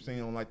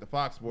seen on like the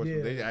Fox Sports,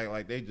 but they act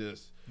like they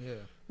just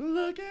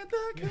look at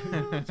the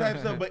cool type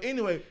stuff. But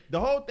anyway, the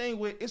whole thing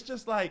with it's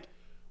just like,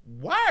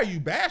 why are you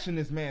bashing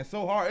this man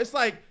so hard? It's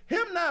like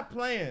him not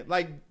playing.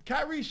 Like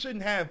Kyrie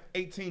shouldn't have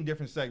 18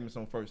 different segments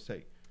on First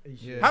Take.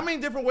 Yeah. How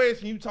many different ways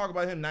can you talk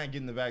about him not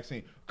getting the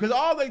vaccine? Because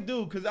all they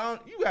do,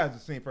 you guys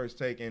have seen First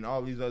Take and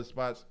all these other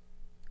spots,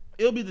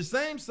 it'll be the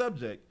same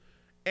subject,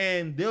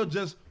 and they'll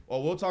just,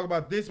 we'll talk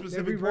about this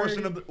specific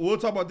portion of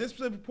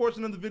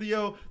the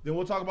video, then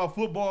we'll talk about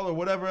football or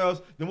whatever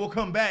else, then we'll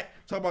come back,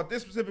 talk about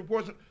this specific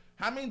portion.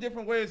 How many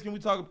different ways can we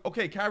talk?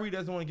 Okay, Kyrie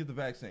doesn't want to get the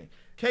vaccine.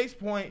 Case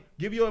point,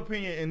 give your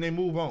opinion, and then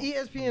move on.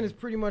 ESPN is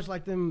pretty much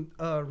like them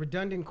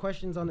redundant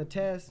questions on the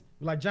test.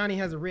 Like Johnny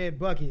has a red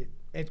bucket.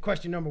 It's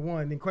question number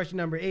 1. Then question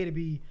number 8 would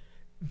be,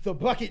 the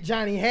bucket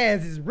Johnny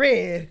has is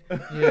red.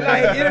 Yeah.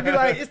 Like it'd be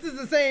like, it's just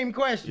the same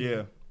question.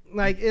 Yeah.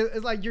 Like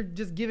it's like you're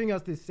just giving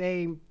us the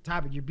same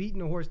topic. You're beating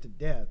the horse to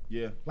death.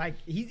 Yeah. Like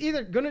he's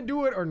either gonna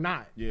do it or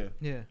not. Yeah.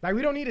 Yeah. Like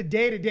we don't need a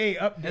day-to-day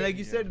update. And like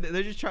you said,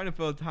 they're just trying to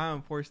fill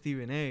time for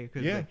Stephen A.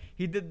 Because like,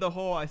 he did the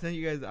whole, I sent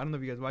you guys, I don't know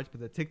if you guys watched,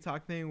 but the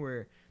TikTok thing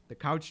where the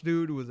couch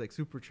dude was like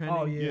super trending.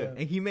 Oh yeah.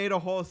 And he made a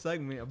whole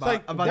segment about,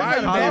 Like, about why these are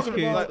you college talking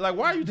kids. about,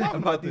 why are you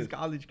talking about these this?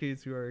 college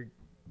kids who are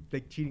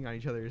like cheating on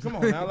each other. Come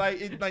on now, like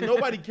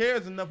nobody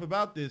cares enough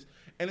about this,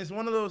 and it's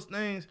one of those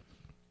things.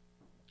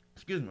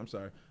 Excuse me, I'm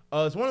sorry.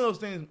 It's one of those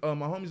things.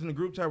 My homies in the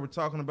group chat were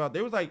talking about.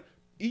 They was like,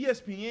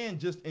 ESPN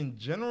just in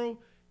general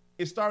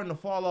is starting to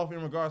fall off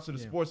in regards to the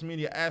sports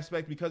media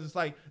aspect, because it's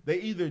like they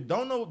either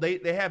don't know,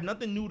 they have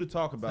nothing new to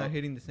talk about. It's not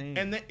hitting the same.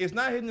 And it's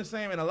not hitting the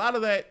same, and a lot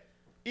of that,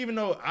 even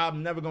though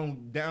I'm never going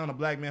to down a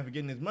black man for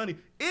getting his money,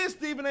 is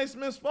Stephen A.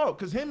 Smith's fault,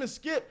 because him and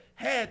Skip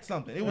had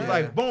something. It was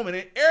like boom,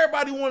 and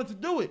everybody wanted to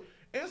do it.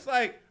 And it's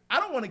like, I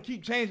don't want to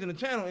keep changing the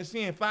channel and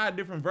seeing 5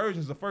 different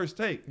versions of First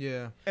Take.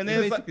 Yeah. And then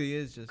it it's basically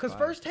is just Because 5.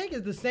 First Take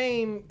is the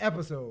same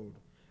episode.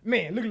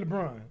 Man, look at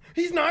LeBron.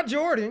 He's not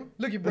Jordan.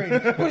 Look at Brady.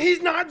 But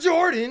he's not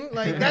Jordan.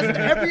 Like, that's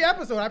every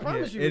episode. I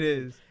promise you. It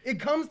is.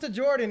 It comes to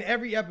Jordan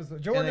every episode.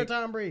 Jordan like, or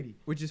Tom Brady.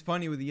 Which is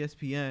funny with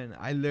ESPN.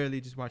 I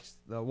literally just watched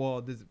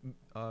this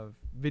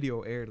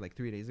video aired like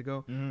 3 days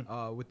ago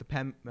with the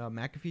Pat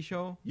McAfee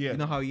show. Yeah. You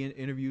know how he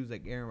interviews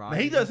like Aaron Rodgers.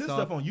 Now, he does his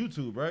stuff on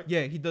YouTube, right?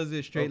 Yeah, he does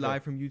it straight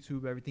live from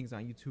YouTube. Everything's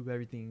on YouTube.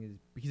 Everything is,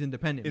 he's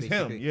independent. It's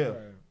basically. him, yeah. Right.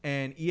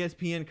 And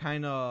ESPN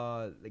kind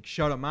of like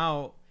shut him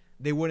out.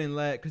 They wouldn't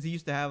let, because he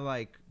used to have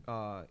like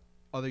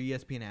other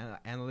ESPN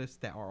analysts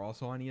that are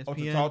also on ESPN.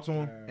 To talk to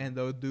him. And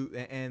they'll do,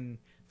 and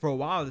for a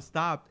while it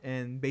stopped.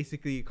 And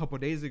basically a couple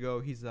of days ago,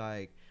 he's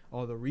like,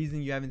 "Oh, the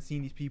reason you haven't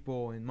seen these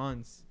people in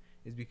months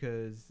is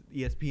because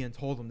ESPN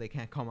told them they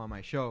can't come on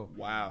my show."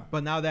 Wow.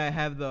 But now that I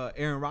have the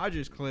Aaron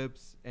Rodgers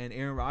clips, and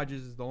Aaron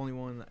Rodgers is the only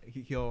one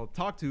he'll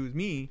talk to is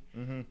me,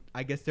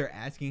 I guess they're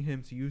asking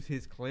him to use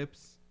his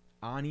clips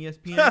on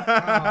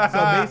ESPN.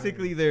 So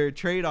basically their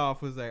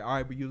trade-off was like, all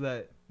right, but you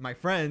let my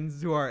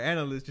friends who are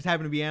analysts, just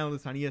happen to be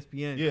analysts on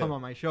ESPN, come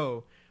on my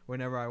show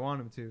whenever I want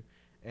them to.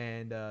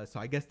 And so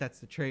I guess that's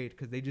the trade,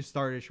 because they just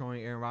started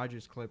showing Aaron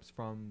Rodgers clips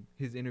from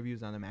his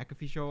interviews on the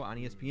McAfee show on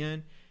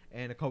ESPN.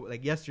 And a couple,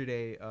 like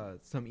yesterday,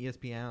 some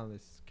ESPN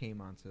analysts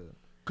came on to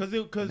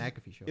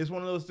McAfee show. It's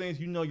one of those things,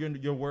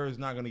 your word is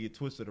not going to get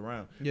twisted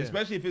around. Yeah.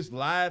 Especially if it's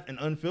live and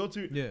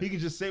unfiltered. Yeah. He can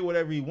just say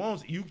whatever he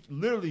wants.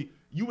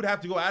 You would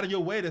have to go out of your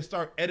way to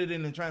start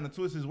editing and trying to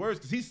twist his words,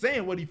 because he's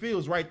saying what he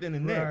feels right then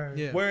and there. Right.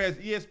 Yeah. Whereas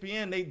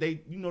ESPN,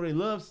 they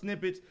love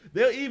snippets.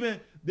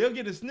 They'll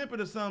get a snippet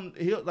of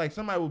something. Like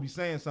somebody will be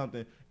saying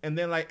something, and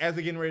then like as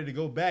they're getting ready to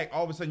go back,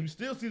 all of a sudden you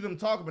still see them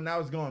talking, but now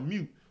it's going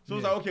mute. So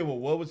it's like, okay, well,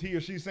 what was he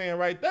or she saying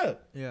right there?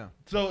 Yeah.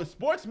 So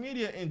sports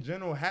media in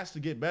general has to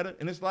get better,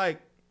 and it's like,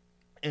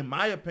 in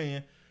my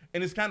opinion,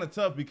 and it's kind of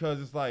tough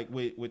because it's like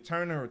with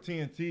Turner or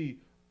TNT.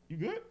 You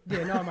good?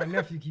 Yeah, no, my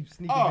nephew keeps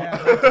sneaking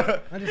down.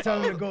 I just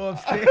tell him to go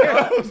upstairs.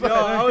 I was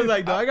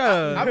like, no, I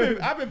gotta.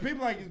 I've been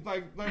people like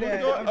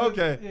Yeah,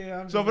 okay.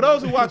 yeah, So for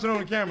those who watching on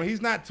the camera,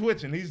 he's not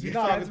twitching. He's No,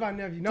 talking. that's my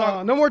nephew.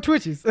 No more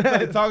twitches. Talking to I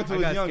his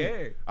got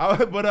youngin.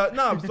 scared.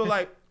 No. So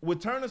like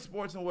with Turner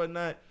Sports and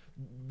whatnot,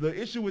 the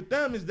issue with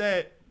them is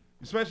that,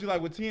 especially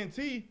like with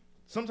TNT,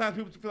 sometimes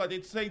people feel like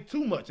they say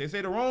too much. They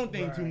say the wrong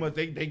thing too much.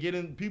 They get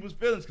in people's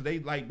feelings because they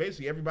like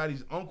basically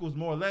everybody's uncles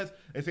more or less.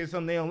 They say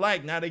something they don't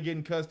like. Now they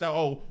getting cussed out.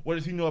 Oh, what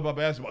does he know about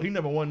basketball? He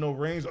never won no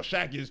rings, or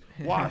Shaq is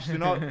washed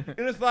and all. And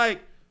it's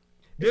like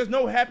there's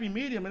no happy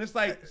medium. And it's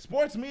like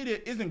sports media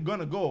isn't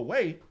gonna go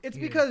away. It's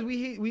because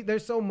we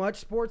there's so much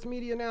sports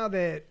media now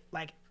that,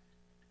 like,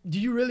 do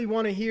you really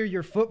want to hear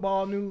your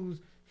football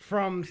news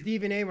from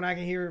Stephen A. when I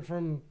can hear it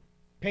from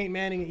Peyton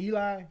Manning and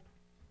Eli?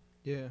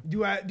 Yeah.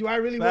 Do I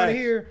really want to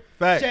hear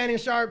Shannon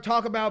Sharp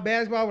talk about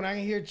basketball when I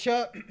can hear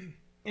Chuck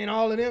and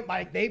all of them?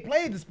 Like, they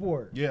played the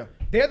sport. Yeah.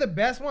 They're the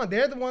best ones.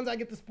 They're the ones I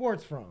get the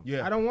sports from.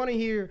 Yeah. I don't want to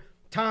hear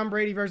Tom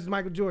Brady versus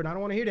Michael Jordan. I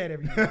don't want to hear that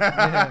every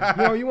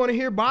day. You want to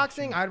hear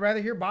boxing? I'd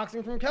rather hear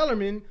boxing from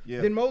Kellerman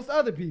than most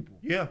other people.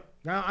 Yeah.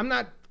 Now, I'm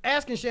not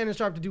asking Shannon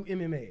Sharp to do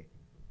MMA.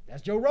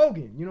 That's Joe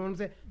Rogan. You know what I'm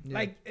saying? Yeah.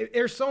 Like,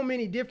 there's so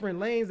many different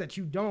lanes that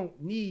you don't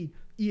need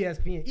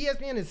ESPN.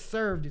 ESPN has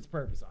served its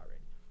purpose already.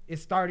 It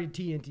started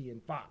TNT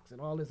and Fox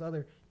and all this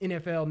other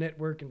NFL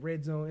network and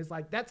Red Zone. It's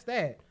like, that's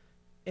that.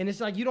 And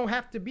it's like, you don't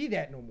have to be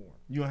that no more.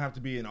 You don't have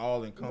to be an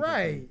all-encompassing.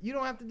 Right. You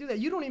don't have to do that.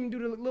 You don't even do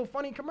the little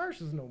funny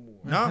commercials no more.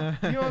 No.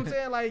 You know what I'm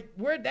saying? Like,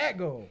 where'd that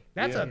go?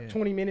 That's Yeah.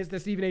 20 minutes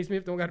that Stephen A.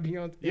 Smith don't got to be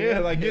on. Yeah,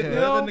 like let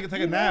that nigga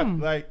take a nap.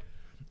 Mm. Like,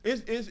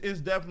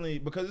 it's definitely,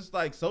 because it's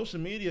like social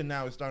media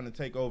now is starting to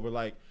take over,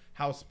 like,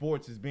 how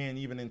sports is being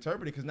even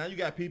interpreted, because now you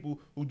got people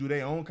who do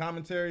their own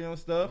commentary on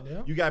stuff.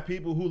 Yeah. You got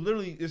people who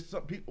literally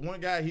one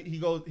guy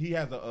he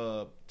has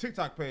a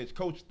TikTok page,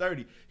 Coach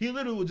 30. He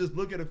literally will just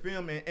look at a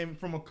film and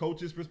from a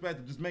coach's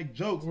perspective just make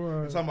jokes.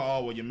 Right. And talking about,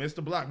 oh well, you missed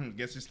the block,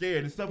 guess you're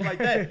scared and stuff like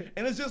that.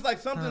 And it's just like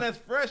something that's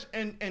fresh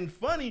and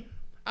funny.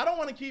 I don't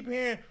want to keep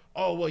hearing,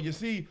 oh well, you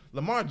see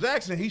Lamar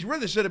Jackson, he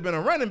really should have been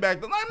a running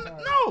back.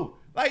 No,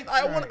 like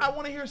I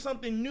want to hear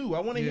something new. I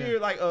want to hear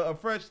like a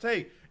fresh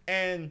take.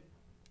 And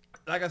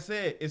like I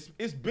said,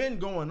 it's been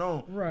going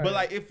on, right. But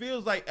like it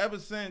feels like ever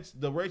since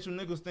the Rachel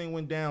Nichols thing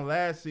went down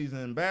last season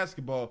in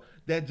basketball,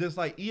 that just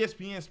like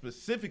ESPN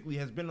specifically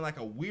has been in like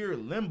a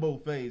weird limbo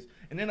phase.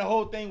 And then the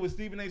whole thing with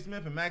Stephen A.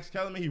 Smith and Max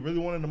Kellerman, he really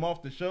wanted them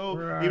off the show,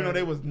 right. even though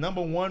they was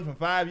 #1 for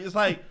 5 years.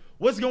 Like,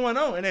 what's going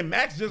on? And then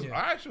Max just, all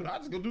right, shoot, I'll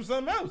just go do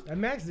something else.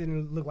 And Max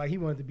didn't look like he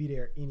wanted to be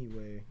there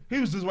anyway. He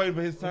was just waiting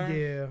for his turn.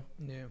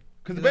 Yeah.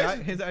 Because I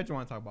just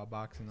want to talk about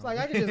boxing. It's like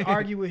I could just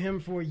argue with him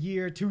for a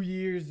year, 2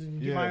 years, and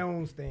do my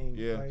own thing.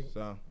 Yeah. Like,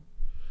 so,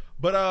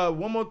 but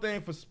one more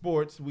thing for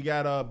sports, we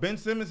got Ben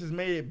Simmons has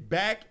made it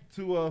back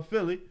to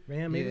Philly.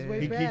 Man, made his way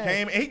He back.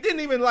 came. He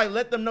didn't even like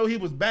let them know he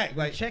was back.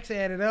 Like checks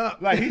added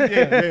up. Like he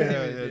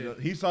did.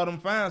 He saw them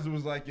fines and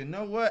was like, you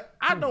know what?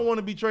 I don't want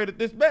to be traded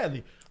this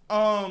badly.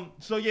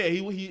 So yeah,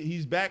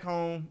 he's back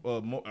home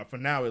for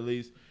now at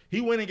least.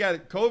 He went and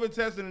got COVID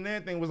tested and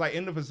everything. Was like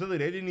in the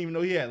facility. They didn't even know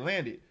he had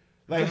landed.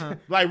 Like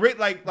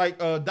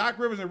Doc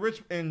Rivers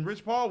and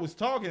Rich Paul was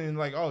talking and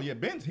like, oh yeah,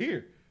 Ben's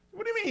here.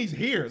 What do you mean he's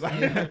here?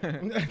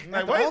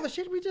 Like all the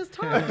shit we just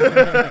talked.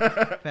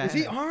 Is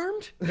he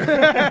armed?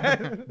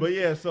 But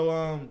yeah,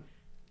 so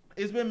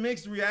it's been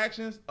mixed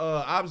reactions.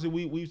 Obviously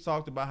we've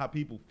talked about how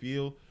people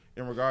feel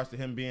in regards to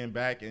him being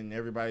back, and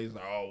everybody's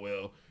like, oh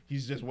well,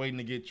 he's just waiting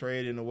to get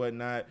traded and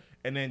whatnot.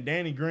 And then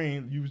Danny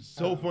Green, you was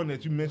so funny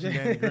that you mentioned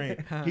Danny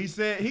Green. He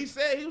said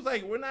he was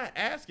like, we're not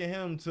asking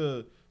him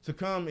to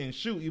come and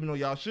shoot, even though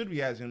y'all should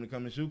be asking him to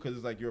come and shoot because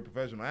it's like you're a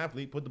professional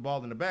athlete. Put the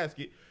ball in the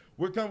basket.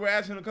 We're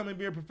asking him to come and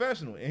be a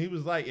professional. And he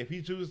was like, if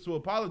he chooses to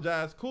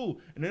apologize, cool.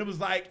 And then it was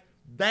like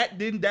that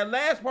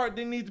last part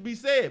didn't need to be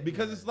said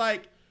because it's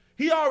like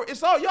y'all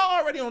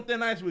already on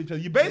thin ice with each other.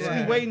 You're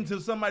basically waiting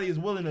until somebody is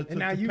willing to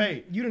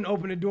pay. You didn't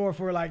open the door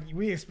for like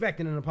we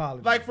expecting an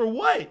apology. Like for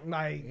what?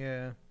 Like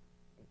yeah.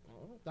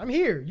 I'm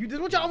here. You did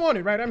what y'all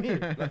wanted, right? I'm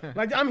here.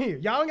 Like I'm here.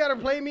 Y'all don't gotta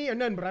play me or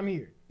nothing, but I'm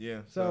here.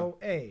 Yeah. So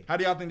hey, how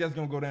do y'all think that's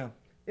gonna go down?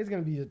 It's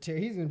gonna be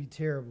he's gonna be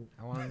terrible.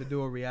 I want him to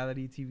do a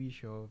reality TV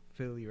show of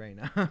Philly right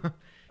now.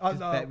 Just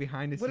that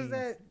behind the scenes. What is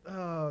that?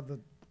 The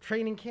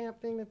training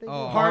camp thing that they do?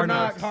 Hard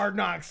Knocks. Hard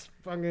Knocks.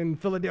 Fucking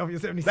Philadelphia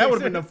 76ers. That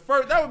would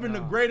have been the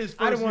greatest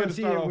first I didn't want to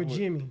see it with with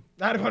Jimmy.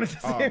 I didn't want to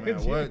see it with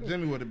Jimmy. What?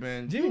 Jimmy would have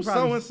been. Jimmy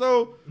so and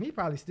so. He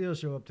probably still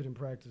show up to them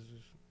practices.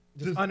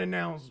 Just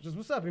unannounced. Just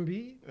what's up,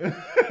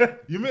 Embiid?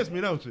 You miss me,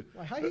 don't you?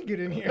 Like, how you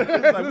get in here?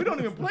 Like, we don't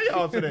even play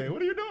y'all today.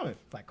 What are you doing?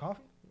 It's like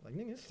coffee. Like,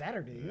 nigga, it's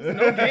Saturday. It's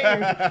no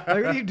game. Like, what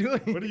are you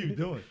doing? What are you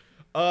doing?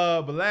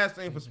 But last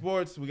thing for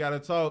sports, we gotta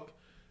talk.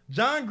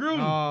 John Gruden.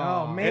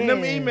 Oh man. And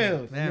them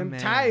emails. Them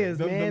tires,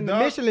 man. The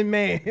dog- Michelin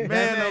man.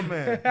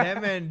 Man.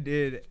 That man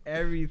did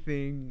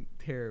everything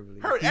terribly.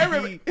 Hurt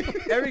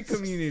every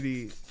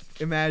community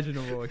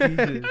imaginable. He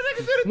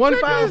just One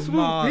foul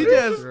swoop. He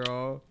just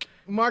bro.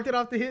 marked it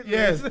off the hit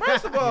Yes. list.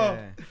 First of all,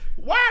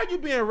 why are you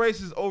being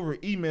racist over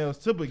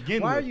emails to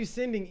begin Why with? are you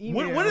sending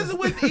emails? What is it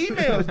with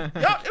emails?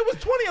 Y'all, it was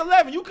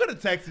 2011. You could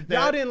have texted that.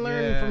 Y'all didn't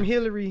learn from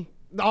Hillary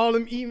all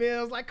them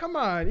emails. Like, come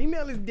on.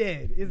 Email is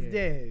dead. It's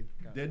dead.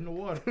 Dead in the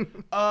water.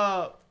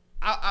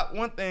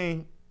 One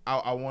thing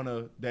I want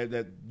to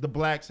that the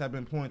blacks have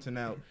been pointing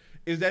out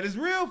is that it's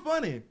real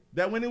funny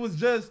that when it was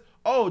just,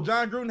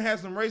 John Gruden had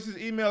some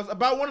racist emails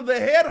about one of the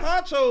head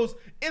honchos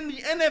in the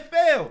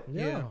NFL.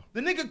 Yeah.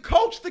 The nigga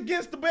coached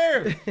against the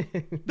Bears.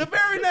 The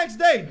very next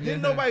day,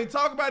 didn't nobody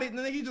talk about it, and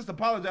then he just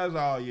apologized.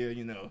 Oh yeah,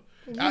 you know.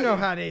 You know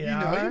how they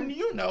are.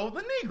 You know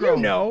the Negro.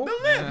 You know.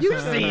 The lips.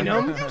 You've seen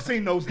them. You've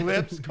seen those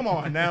lips. Come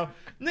on now.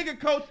 Nigga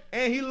coach,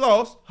 and he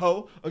lost,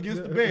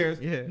 against the Bears.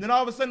 Yeah. And then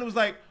all of a sudden it was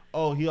like,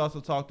 he also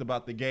talked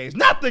about the gays.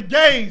 Not the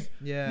gays!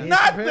 Yeah.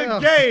 Not the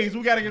gays!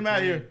 We got to get him out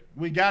of here.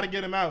 We got to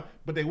get him out.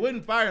 But they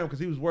wouldn't fire him because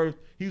he was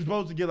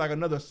supposed to get like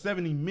another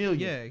 $70 million.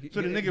 Yeah.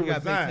 So the nigga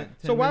resigned.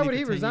 So why would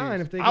he resign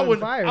if they couldn't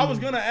fire him? I was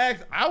going to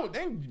ask,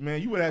 man,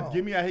 you would have to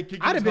get me out here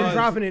kicking I'd have been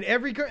dropping it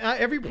every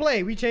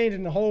play. We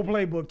changing the whole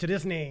playbook to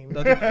this name.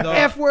 The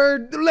F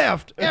word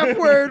left, F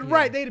word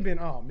right. They'd have been,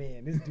 oh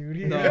man, this dude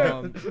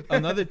here.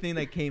 Another thing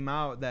that came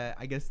out that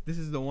I guess this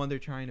is the one they're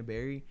trying to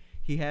bury.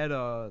 He had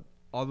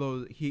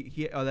although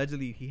he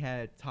allegedly he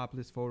had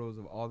topless photos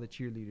of all the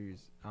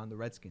cheerleaders on the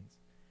Redskins.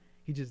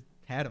 He just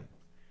had them.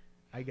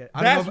 I get.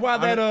 That's why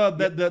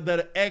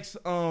that ex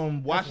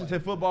Washington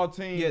football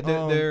team. Yeah,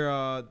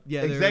 they're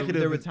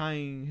executive they're is-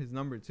 retiring his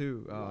number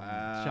too.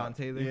 Wow. Sean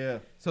Taylor. Yeah.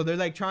 So they're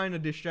like trying to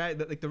distract.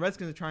 Like the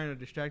Redskins are trying to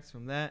distract us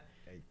from that.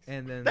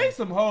 And then They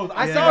some hoes.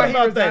 I Yeah. thought He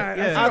about resigned.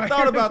 that. Yeah. I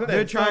thought about that.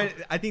 they're So- trying.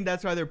 I think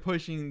that's why they're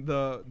pushing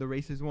the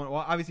racist one.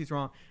 Well, obviously it's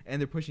wrong, and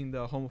they're pushing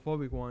the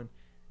homophobic one.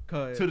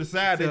 Cause to the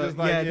side. They just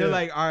like they're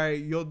like, all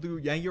right, you'll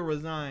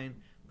resign,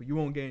 but you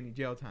won't get any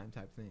jail time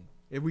type thing.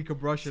 If we could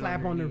brush it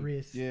Slap on the underneath.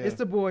 wrist. Yeah. It's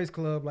the boys'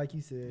 club, like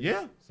you said.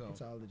 yeah. So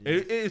That's all it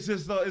is. It's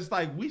just it's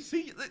like we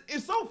see.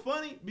 It's so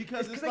funny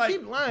because It's it's 'cause they like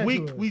keep lying we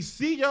to us. we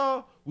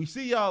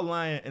see y'all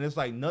lying, and it's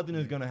like nothing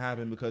is gonna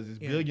happen because it's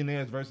Yeah.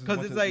 billionaires versus 'Cause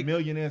bunch it's of like-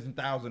 millionaires and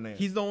thousandaires.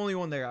 he's the only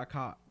one that got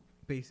caught,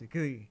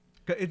 basically.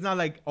 'Cause it's not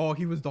like, oh,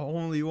 he was the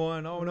only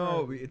one. Oh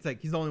no, Right. it's like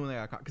he's the only one that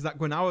got caught. Because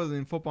when I was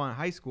in football in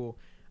high school,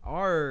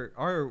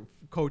 our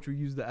coach would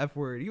use the F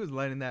word. He was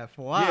letting that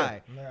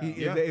fly. Yeah.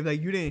 If, if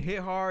like you didn't hit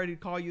hard, he'd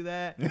call you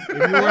that. If you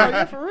Yeah,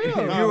 weren't, for real. if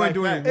No, you like weren't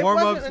doing that. It warm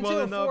ups wasn't well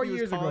until enough, 4 he was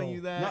years calling ago.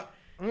 you that.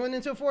 And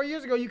until 4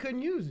 years ago, you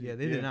couldn't use it. Yeah,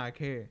 they Yeah. did not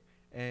care.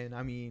 And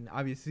I mean,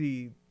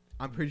 obviously,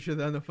 I'm pretty sure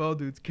the NFL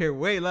dudes care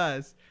way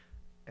less.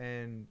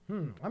 And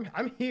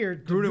I'm here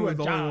to Gruden do a was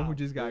the only one job. who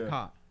just got Yeah.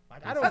 caught.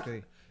 Like, I don't.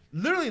 basically.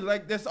 Literally,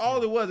 like that's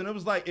all it was, and it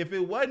was like if it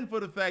wasn't for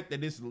the fact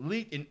that this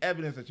leaked in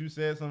evidence that you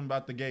said something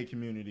about the gay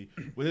community,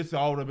 well, this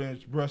all would have been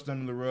brushed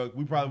under the rug.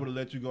 We probably would have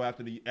let you go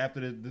after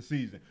the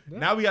season. Yeah.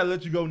 Now we gotta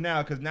let you go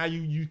now because now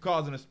you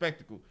causing a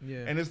spectacle.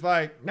 Yeah. And it's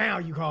like Now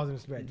you causing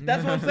respect.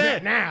 that's what I'm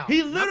saying. Now.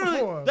 He Not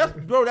literally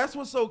before. that's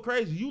what's so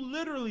crazy. You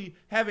literally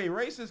have a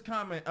racist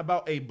comment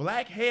about a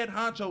black head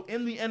honcho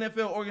in the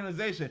NFL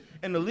organization,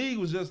 and the league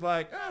was just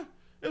like,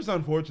 it was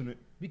unfortunate.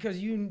 Because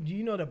you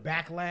know the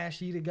backlash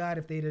he'd have got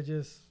if they'd have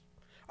just,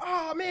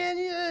 oh man,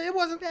 yeah, it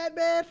wasn't that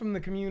bad from the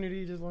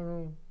community. Just like,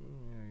 oh,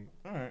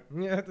 All right.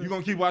 yeah, You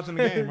gonna keep watching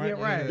the game, right?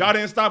 Yeah, right. Y'all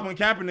didn't stop when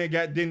Kaepernick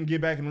didn't get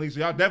back in the league,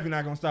 so y'all definitely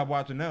not gonna stop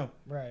watching now.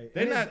 right.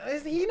 They And not-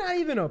 he's not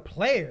even a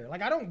player.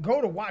 Like I don't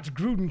go to watch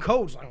Gruden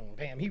coach. Like, oh,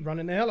 damn, he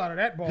running the hell out of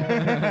that ball.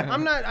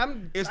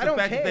 It's I the don't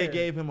fact that they care.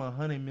 gave him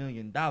 $100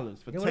 million for Yeah,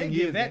 10 well, they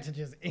years. give that to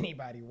just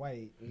anybody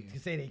white to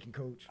say they can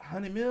coach.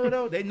 $100 million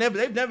though. They've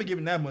never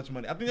given that much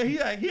money. I think he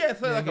had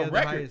said like he a had the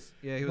record. highest-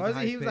 yeah, he was, Was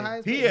the he? He was the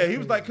highest highest. paid. He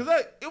was like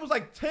because it was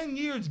like 10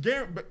 years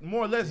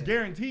more or less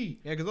guaranteed.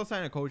 Yeah, because they'll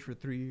sign a coach for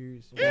 3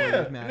 years. 4 Yeah, years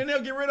and max. then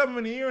they'll get rid of him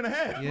in a year and a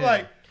half. Yeah.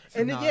 Like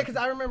And then, Nah, yeah, because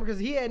I remember because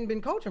he hadn't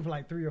been coaching for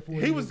like 3 or 4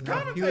 years. He was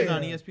now. commentating. He was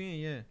on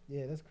ESPN, yeah.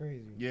 Yeah, that's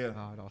crazy. yeah,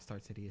 Oh, it all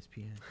starts at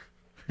ESPN.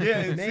 yeah.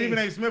 And Nate. Stephen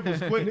A. Smith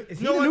was quick. Is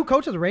he You know the new what?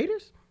 coach of the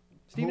Raiders?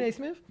 Stephen Who? A.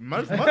 Smith?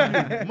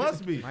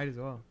 Must be. Might as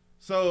well.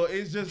 So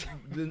it's just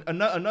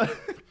another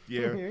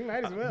yeah. You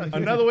might as well.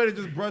 Another way to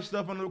just brush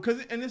stuff under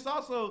because and it's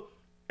also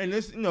and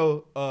this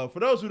for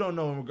those who don't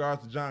know in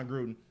regards to John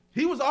Gruden,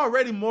 he was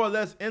already more or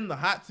less in the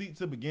hot seat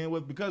to begin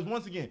with because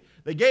once again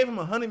they gave him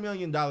 $100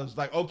 million.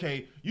 Like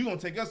okay, you gonna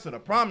take us to the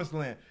promised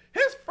land.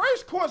 His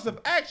first course of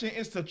action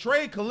is to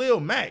trade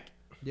Khalil Mack,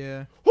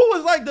 Yeah. who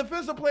was like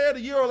defensive player of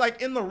the year or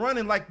like in the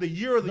running like the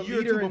year or the year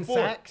or leader two in before.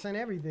 sacks and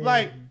everything.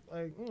 Like,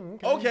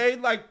 okay. Okay,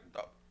 like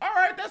all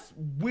right, that's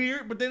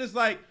weird, but then it's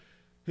like.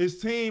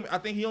 His team, I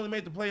think he only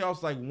made the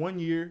playoffs like 1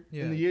 year.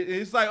 Yeah. In the year.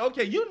 It's like,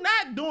 okay, you're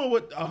not doing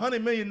what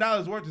 $100 million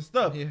worth of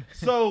stuff. Yeah.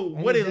 So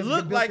what he it just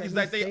looked built like that is new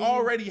like they stadium.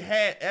 already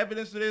had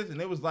evidence of this,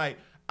 and it was like,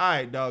 all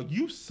right, dog,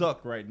 you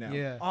suck right now.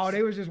 Yeah. Oh,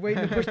 they was just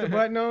waiting to push the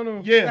button on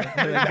him. Yeah,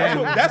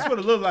 that's what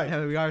it looked like.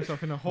 Yeah, we got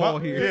ourselves in a hole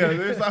here. Yeah,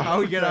 it's like- How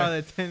we get out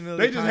of that 10 million?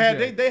 They just had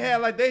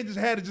contract. they just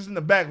had it just in the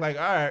back, like,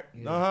 all right,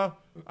 Yeah.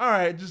 all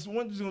right, just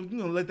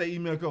gonna let that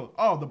email go.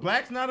 Oh, the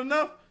blacks not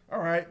enough. All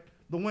right,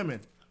 the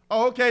women.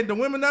 Oh, okay, the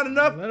women not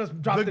enough. Let us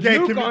drop the gay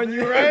nuke community. on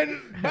you, right?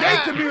 Gay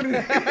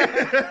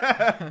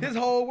community. His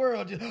whole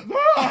world just.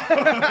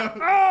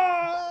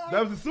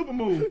 That was a super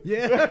move.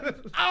 Yeah.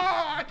 Oh,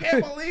 I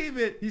can't believe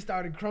it. He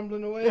started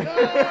crumbling away.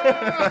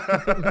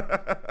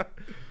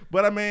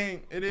 But I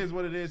mean, it is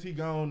what it is. He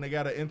gone. They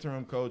got an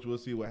interim coach. We'll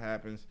see what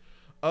happens.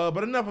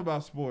 But enough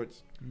about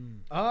sports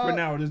for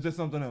now. There's just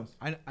something else.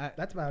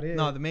 That's about it.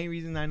 No, the main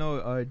reason I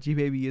know G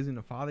Baby isn't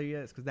a father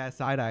yet is because that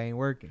side eye ain't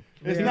working.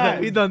 It's Yeah.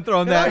 not. He done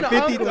thrown Yeah, I'm that the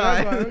 50 uncle,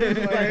 that's why I'm times. just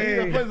like,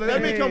 hey,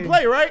 That means come hey.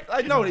 play, right?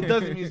 Like, no, it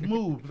doesn't mean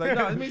move. It's like,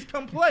 no, it means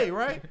come play,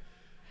 right?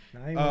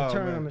 Now he gonna Oh,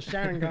 turn man. on the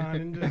Sharingan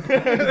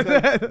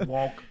and just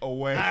Walk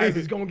away. eyes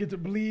is gonna get to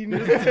bleeding.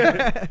 He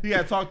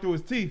got to talk through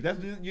his teeth. That's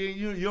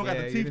you don't got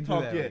Yeah, the you teeth can do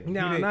talk that. yet.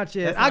 No, He did- not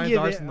yet. that's I Ryan's get it.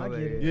 Arsenal I get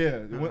there.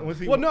 it. Yeah. Once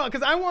he, Well, no,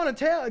 because I want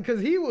to tell,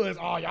 because he was,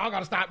 oh, y'all got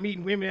to stop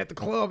meeting women at the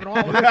club and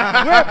all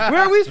that.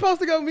 where are we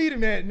supposed to go meet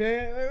him at,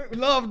 man?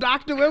 Love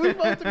doctor, where we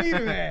supposed to meet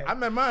him at? I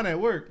met mine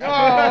at work. Oh,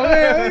 man,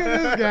 look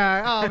at this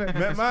guy. Oh, man.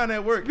 Met mine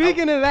at work.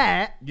 Speaking of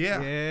that,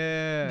 Yeah.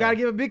 Yeah. got to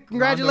give a big Round of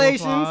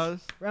congratulations. applause.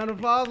 Round of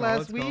applause Call, last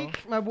let's go. week.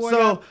 My boy So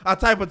got, I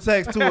type a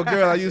text to a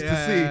girl I used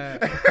to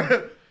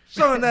see.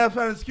 Sean F.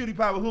 This cutie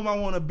pie with whom I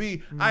want to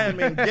be. I am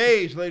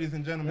engaged, ladies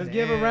and gentlemen. Let's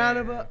give a round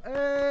of a.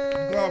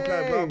 Hey. Glove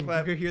clap, glove You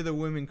clap. could hear the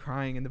women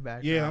crying in the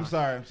background. Yeah, I'm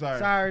sorry.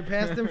 Sorry,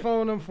 pass them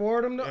phone them,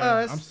 forward them to Yeah,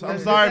 us. I'm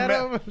Let's sorry, get that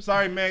over.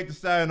 sorry, Meg Thee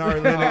Stallion, Ari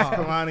Lennox,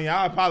 Kalani.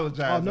 I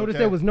apologize. Oh, notice okay?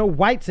 there was no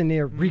whites in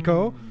there,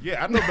 Rico.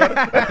 Yeah, I know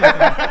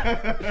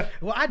better.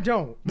 Well, I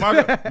don't.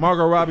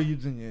 Margot Robbie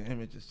using your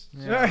images.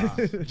 Yeah.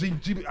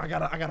 I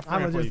got a I'm friend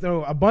gonna for just you.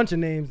 throw a bunch of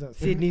names.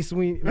 Sydney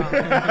Sweeney. No.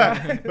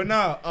 But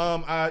no,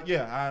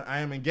 I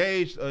am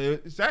engaged.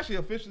 It's actually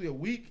officially a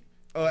week.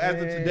 As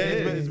of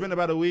today, it's been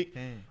about a week.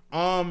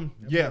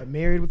 Yeah,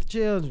 Married with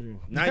children.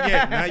 not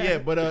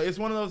yet. But it's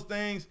one of those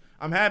things.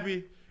 I'm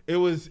happy.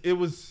 I'm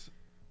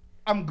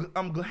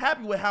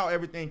happy with how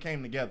everything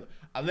came together.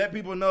 I let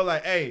people know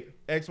like, hey,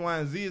 X, Y,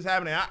 and Z is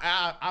happening.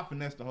 I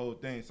finessed the whole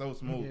thing so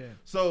smooth. Yeah.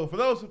 So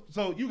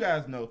you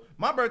guys know,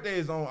 my birthday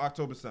is on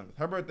October 7th.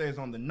 Her birthday is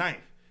on the 9th.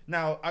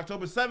 Now,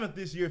 October 7th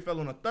this year fell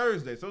on a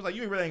Thursday. So it's like,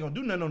 you really ain't gonna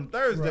do nothing on the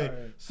Thursday.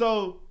 Right.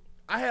 So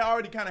I had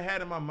already kind of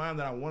had in my mind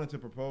that I wanted to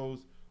propose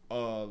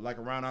like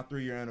around our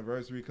 3-year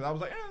anniversary, because I was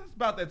like, it's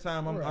about that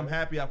time. I'm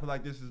happy. I feel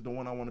like this is the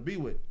one I want to be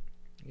with.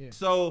 Yeah.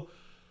 So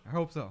I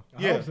hope so.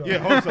 hope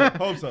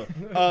so.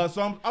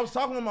 So I was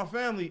talking with my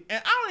family,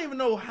 and I don't even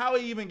know how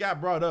it even got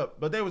brought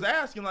up, but they was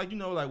asking like,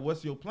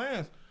 what's your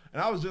plans?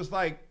 And I was just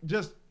like,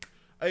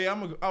 hey, I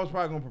was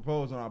probably gonna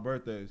propose on our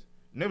birthdays,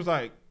 and they was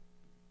like,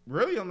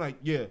 really? I'm like,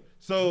 yeah.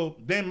 So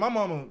then my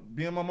mama,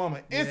 being my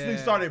mama, instantly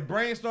started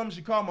brainstorming.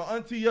 She called my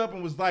auntie up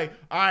and was like,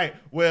 all right,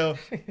 well,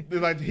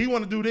 like he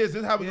want to do this.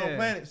 This is how we gonna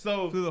plan it.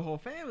 So Flew the whole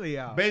family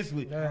out.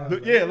 basically, Yeah. like,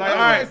 That's all a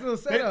right. nice little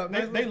setup,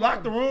 nice They little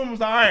locked the room. Was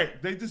like, all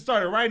right. They just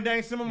started writing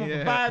down some of them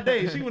for 5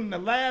 days. She went in the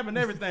lab and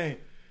everything.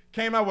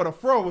 Came out with a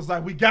fro. Was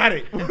like, we got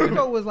it.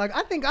 Rico was like,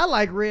 I think I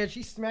like red.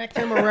 She smacked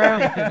him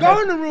around.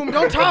 Go in the room.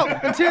 Don't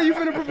talk until you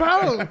finna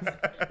propose.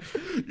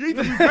 You need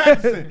to be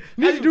practicing.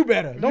 Need to do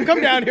better. Don't come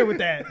down here with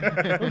that.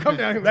 Don't come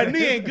down here with That that.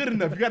 knee ain't good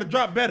enough. You got to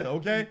drop better,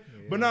 okay?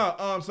 Yeah. But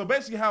no, so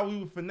basically how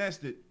we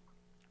finessed it,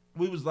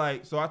 we was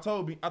like, so I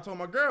told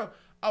my girl,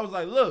 I was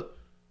like, look,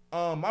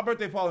 my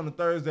birthday fall on a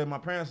Thursday. My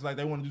parents like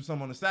they want to do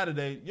something on a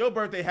Saturday. Your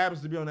birthday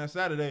happens to be on that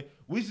Saturday.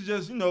 We should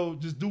just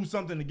just do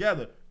something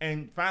together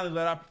and finally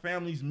let our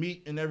families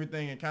meet and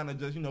everything and kind of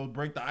just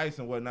break the ice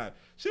and whatnot.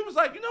 She was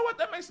like, you know what,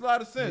 that makes a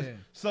lot of sense. Yeah.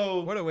 So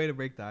What a way to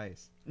break the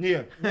ice.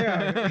 yeah.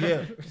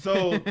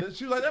 So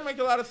she was like, that makes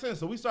a lot of sense.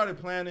 So we started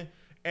planning,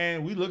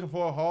 and we looking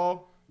for a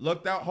hall.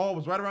 Lucked out hall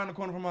was right around the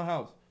corner from my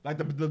house, like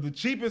the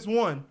cheapest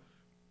one.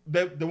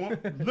 The one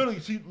literally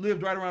she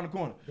lived right around the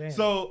corner. Damn.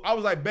 So I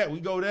was like, bet we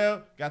go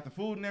there. Got the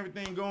food and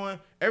everything going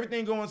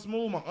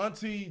smooth. My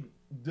auntie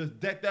just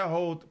decked that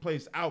whole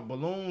place out,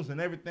 balloons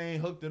and everything,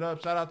 hooked it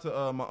up. Shout out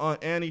to my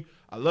aunt Annie.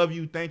 I love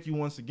you. Thank you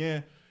once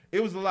again.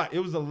 It was a lot. It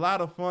was a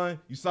lot of fun.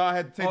 You saw I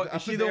had to take.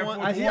 Is she the one?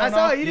 I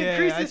saw he didn't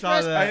crease his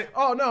fresh.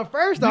 Oh no!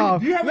 First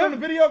off, Do you have it on the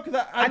video?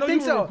 Because I know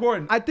think you were so.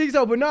 recording. I think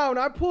so, but no, when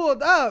I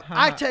pulled up,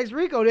 I text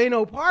Rico, there ain't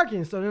no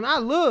parking. So then I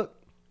look,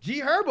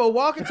 G Herbo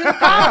walking to the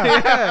car.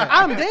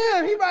 I'm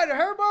damn, he riding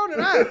Herbo,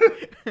 and I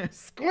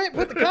squint,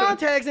 put the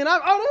contacts in.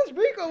 That's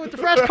Rico with the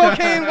fresh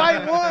cocaine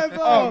white ones.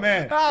 Oh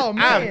man!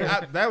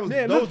 That was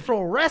man, those looked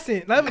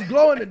fluorescent. That was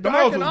glow in the dark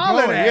those and was all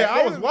of glowing. that. Yeah,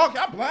 I was walking.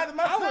 I blinded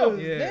myself.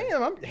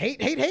 Damn, I'm hate.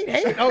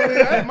 Oh,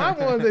 yeah, my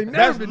ones ain't never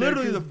That's been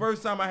literally there. the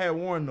first time I had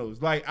worn those.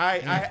 Like I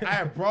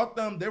had brought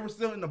them. They were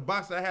still in the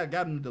box that I had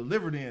gotten them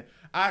delivered in.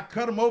 I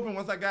cut them open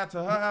once I got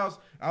to her house.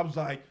 I was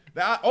like,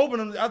 I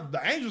opened them.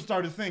 The angels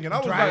started singing. I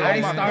was Dry like,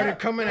 ice oh my started God.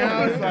 coming It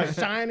out, was like,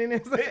 shining.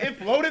 And stuff. it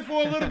floated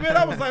for a little bit.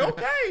 I was like,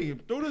 okay.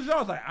 Through this, I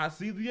was like, I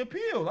see the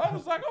appeal. I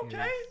was like,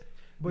 okay.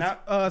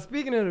 But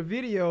speaking of the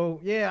video,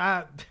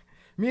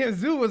 me and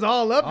Zoo was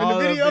all up in All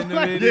the up video. in the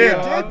like, video.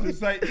 Yeah, I was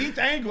just like each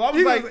angle. I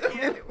was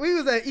like, we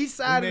was at each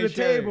side of made the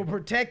sure. table,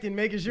 protecting,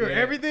 making sure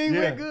everything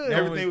went good.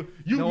 Everything.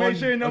 You no made one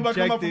sure nobody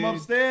come up from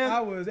objected.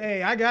 upstairs.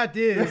 I got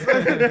this.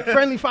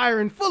 Friendly fire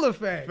in full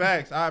effect.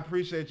 Facts. I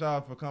appreciate y'all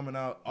for coming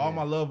out. All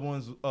my loved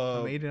ones.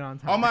 I made it on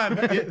time. All my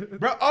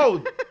bro.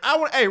 Oh,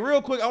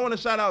 real quick. I want to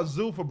shout out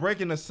Zoo for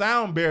breaking the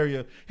sound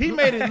barrier. He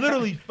made it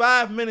literally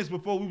 5 minutes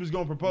before we was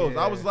gonna propose.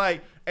 I was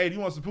like, hey, do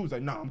you want some food? He's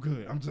like, no, I'm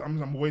good. I'm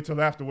gonna wait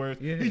till afterwards.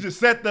 Yeah. He just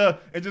sat there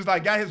and just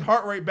like got his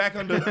heart rate back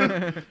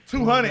under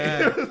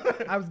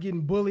 200. I was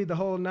getting bullied the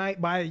whole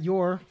night by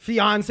your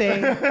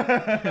fiance.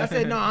 I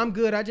said, no, I'm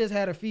good. I just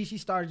had a feast. She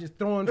started just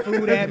throwing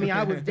food at me.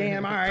 I was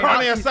damn all right.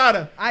 Carne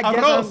asada. I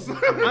guess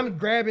I'm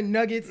grabbing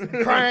nuggets and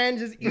crying,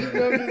 just eating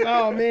them.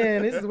 Oh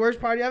man, this is the worst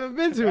party I've ever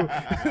been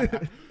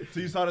to. So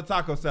you saw the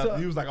taco salad.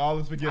 He was like, all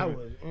is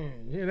forgiven.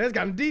 That's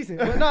kind of decent.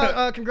 But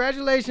no,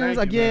 congratulations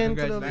again.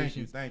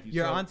 Congratulations. Thank you.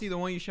 Your auntie, the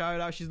one you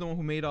shouted out, she's the one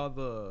who made all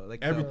the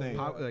everything.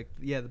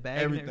 The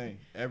bag.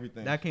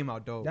 Everything. That came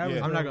out dope.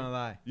 I'm not gonna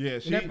lie. Yeah,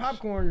 and that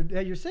popcorn,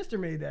 your sister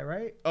made that,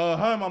 right? Her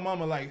and my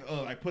mama like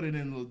put it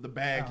in the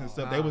bags and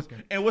stuff.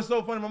 And what's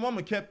so funny, my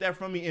mama kept that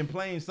from me in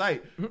plain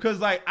sight. Cause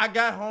like I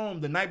got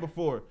home the night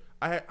before.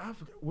 I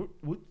forgot.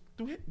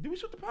 Did we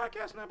shoot the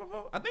podcast the night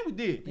before? I think we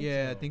did.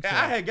 I think so.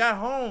 I had got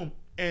home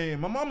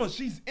And my mama,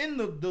 she's in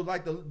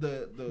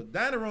the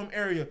dining room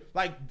area,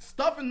 like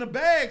stuffing the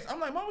bags. I'm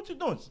like, Mom, what you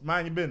doing?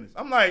 Mind your business.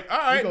 I'm like, all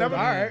right, never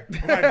mind.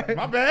 I'm like,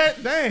 my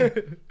bad,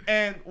 dang.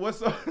 And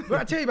what's up? But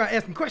I tell you about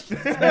asking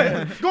questions.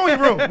 Go in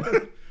your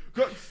room.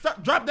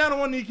 Drop down on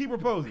one knee, keep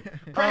reposing.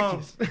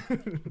 Practice.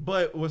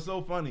 But what's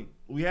so funny?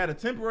 We had a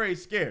temporary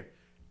scare.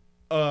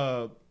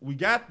 We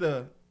got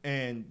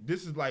and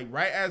this is like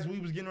right as we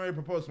was getting ready to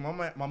propose. So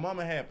my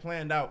mama had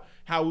planned out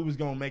how we was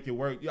gonna make it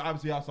work.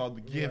 Obviously, I saw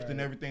the gift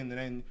and everything. And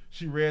then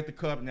she read the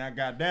cup, and I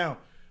got down.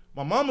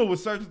 My mama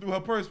was searching through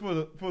her purse for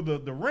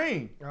the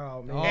ring.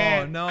 Oh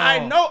man! And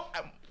I know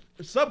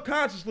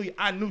subconsciously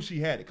I knew she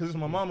had it because it's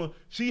my mama.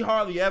 She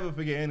hardly ever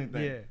forget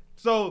anything. Yeah.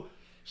 So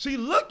she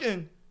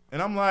looking,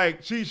 and I'm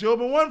like, she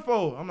opened one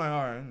fold. I'm like,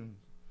 all right,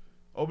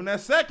 open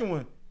that second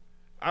one.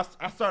 I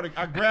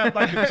grabbed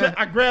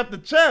I grabbed the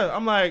chair.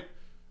 I'm like.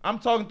 I'm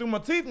talking through my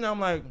teeth now. I'm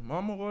like,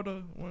 Mama, where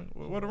the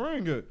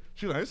ring good?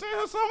 She like, it's in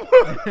here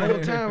somewhere. The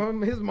whole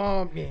time, his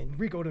mom, man,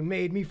 Rico done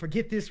made me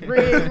forget this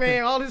ring,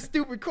 man. All these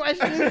stupid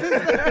questions.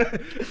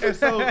 And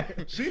so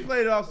she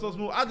played it off so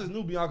smooth. I just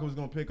knew Bianca was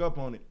gonna pick up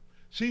on it.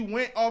 She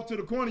went off to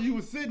the corner you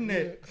was sitting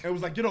there and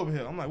was like, get over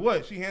here. I'm like,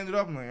 what? She handed it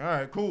up. I'm like, all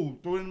right, cool.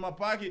 Threw it in my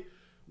pocket.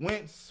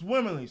 Went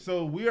swimmingly.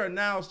 So we are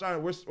now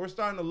starting. We're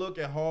starting to look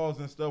at halls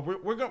and stuff.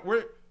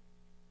 We're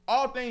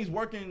all things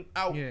working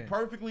out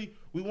perfectly.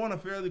 We want a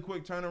fairly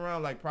quick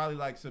turnaround, like probably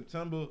like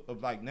September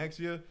of like next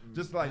year.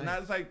 Just like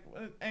not, it's like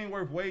it ain't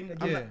worth waiting.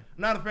 I'm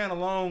not a fan of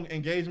long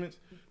engagements,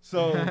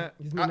 so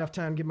gives me enough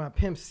time to get my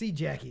Pimp C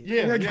jacket.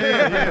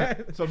 Yeah.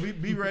 So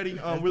be ready.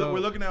 We're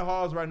looking at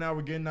halls right now.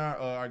 We're getting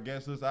our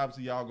guest list.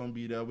 Obviously, y'all gonna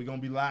be there. We're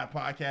gonna be live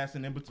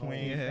podcasting in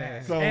between.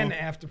 So and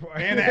the after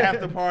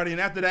party.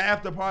 And after the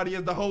after party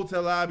is the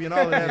hotel lobby and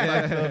all of that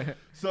type stuff.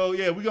 So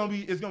yeah, it's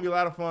gonna be a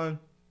lot of fun.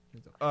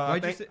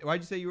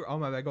 Why'd you say you were? Oh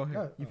my bad. Go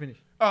ahead. You finish.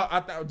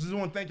 I just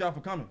want to thank y'all for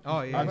coming.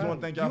 Oh yeah. I just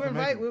want to thank y'all for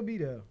making it. We'll be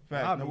there.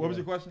 Fact. What was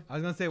your question? I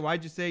was gonna say,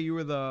 why'd you say you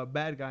were the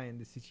bad guy in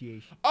this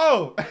situation?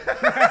 Oh.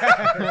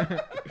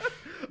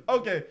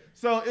 Okay,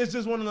 so it's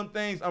just one of them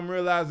things. I'm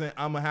realizing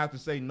I'm gonna have to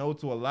say no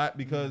to a lot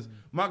because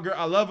my girl,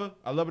 I love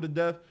her to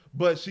death,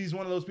 but she's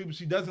one of those people.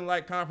 She doesn't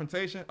like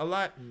confrontation a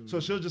lot, so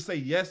she'll just say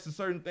yes to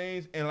certain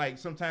things, and like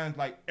sometimes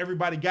like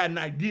everybody got an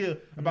idea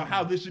about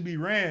how this should be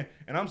ran,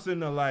 and I'm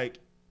sitting there like,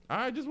 all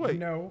right, just wait.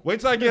 No.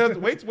 Wait till I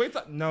get. Wait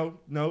till.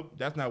 No,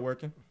 that's not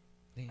working.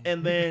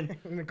 And then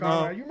in the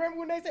car, you remember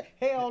when they said,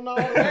 "Hell no"?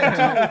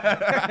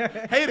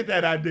 Hated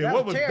that idea.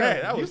 What was terrible.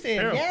 that? That you was said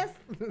terrible. yes.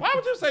 Why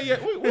would you say yes?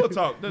 We'll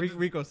talk.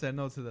 Rico said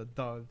no to the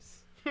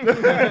doves.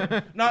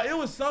 No, it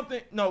was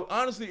something. No,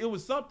 honestly, it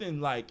was something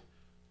like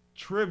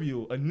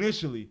trivial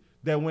initially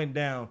that went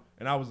down,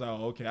 and I was like,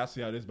 oh, okay, I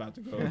see how this is about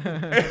to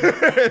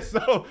go.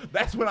 So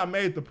that's when I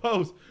made the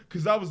post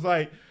because I was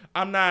like,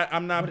 I'm not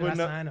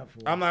putting up with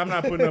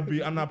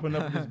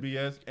this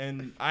BS.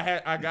 And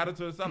I got it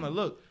to the son like,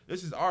 look,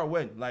 this is our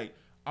wedding. Like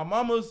our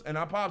mamas and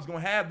our pops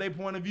gonna have their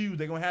point of view,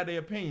 they're gonna have their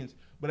opinions.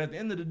 But at the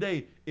end of the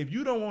day, if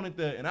you don't want it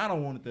there and I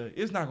don't want it there,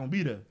 it's not gonna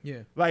be there.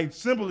 Yeah. Like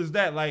simple as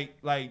that.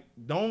 Like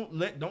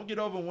don't get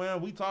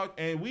overwhelmed. We talk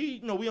and we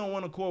don't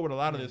want to accord with a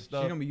lot of this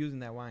stuff. She's gonna be using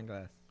that wine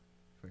glass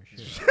for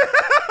sure.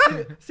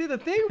 See, the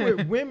thing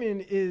with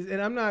women is,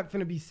 and I'm not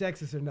gonna be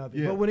sexist or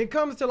nothing, but when it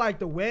comes to like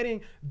the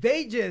wedding,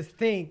 they just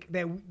think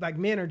that like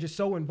men are just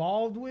so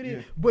involved with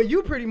it. But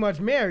you pretty much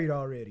married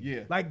already.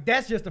 Yeah. Like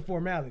that's just a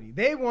formality.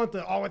 They want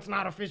it's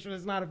not official.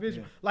 It's not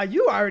official. Yeah. Like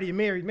you already a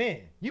married man.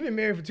 You've been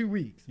married for 2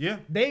 weeks. Yeah.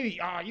 They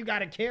you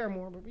gotta care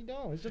more, but we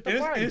don't. It's just a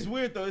party. It's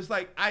weird though. It's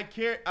like I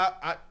care.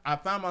 I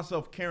found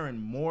myself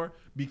caring more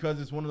because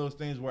it's one of those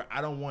things where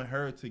I don't want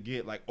her to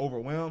get like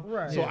overwhelmed.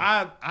 Right. So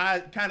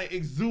I kind of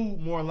exude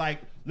more like,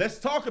 let's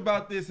talk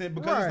about this, and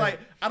because it's like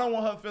I don't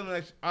want her feeling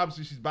like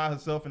obviously she's by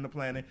herself in the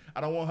planning.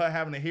 I don't want her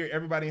having to hear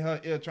everybody in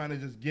her ear trying to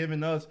just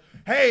giving us,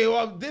 hey,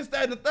 well this,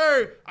 that, and the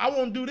third. I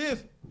want to do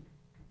this.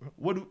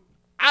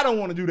 I don't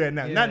want to do that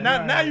now. Yeah,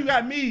 now you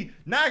got me.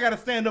 Now I got to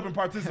stand up and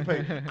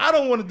participate. I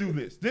don't want to do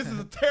this. This is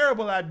a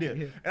terrible idea.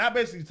 Yeah. And I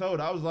basically told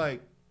her, I was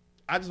like,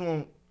 I just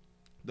want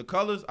the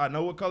colors. I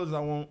know what colors I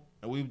want,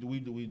 and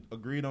we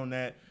agreed on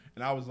that.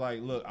 And I was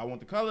like, look, I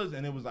want the colors,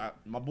 and it was like,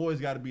 my boys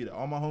got to be there.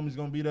 All my homies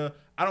going to be there.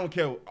 I don't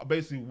care,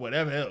 basically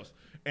whatever else.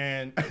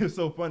 And it's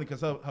so funny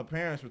because her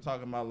parents were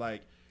talking about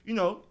like,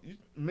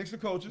 mix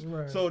of cultures.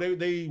 Right. So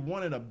they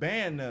wanted a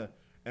band there.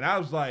 And I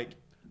was like,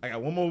 I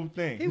got one more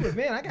thing. He was,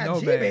 man, I got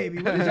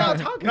G-Baby. What is y'all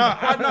talking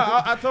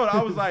about? I told her,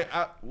 I was like,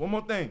 one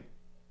more thing.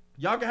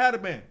 Y'all can have the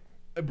band.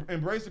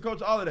 Embrace the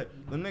culture, all of that.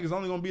 Them niggas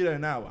only gonna be there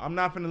an hour. I'm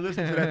not finna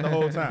listen to that the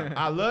whole time.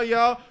 I love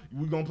y'all.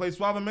 We gonna play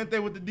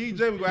Suavemente with the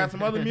DJ. We gonna have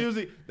some other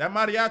music. That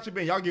mariachi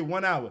band, y'all get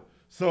 1 hour.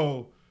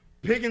 So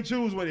pick and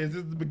choose what is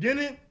this the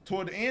beginning,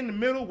 toward the end, the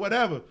middle,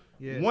 whatever.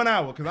 Yeah. 1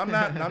 hour, because I'm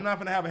not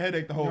gonna have a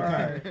headache the whole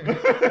time.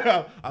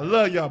 Right. I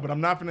love y'all, but I'm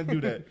not gonna do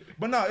that.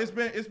 But no, it's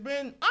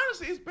been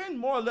honestly, it's been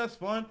more or less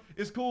fun.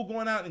 It's cool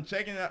going out and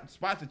checking out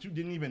spots that you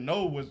didn't even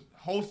know was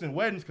hosting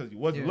weddings because you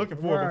wasn't looking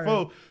for it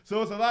before.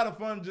 So it's a lot of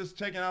fun just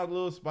checking out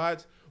little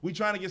spots. We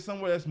trying to get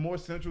somewhere that's more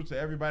central to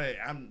everybody.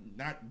 I'm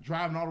not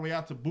driving all the way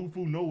out to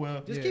Bufu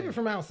nowhere. Just keep it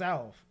from out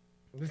south.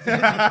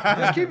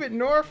 Just keep it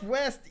north,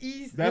 west,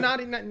 east. Not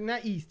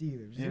east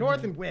either. Just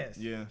north and west.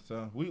 Yeah,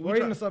 so we or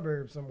even the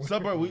suburbs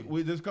somewhere.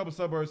 We there's a couple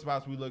suburb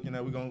spots we looking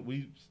at.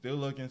 We still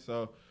looking.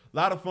 So a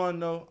lot of fun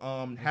though.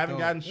 Haven't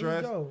gotten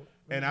stressed.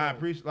 And I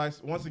appreciate, like,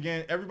 once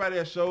again, everybody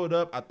that showed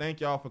up. I thank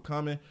y'all for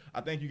coming.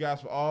 I thank you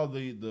guys for all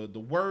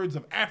the words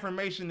of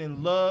affirmation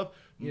and love.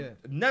 Yeah.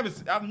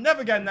 I've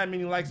never gotten that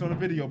many likes on a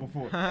video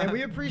before. And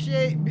we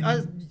appreciate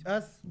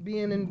us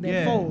being in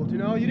that fold. You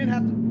know, you didn't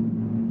have to.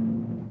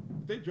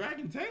 They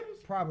dragging tables?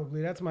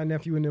 Probably. That's my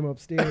nephew and them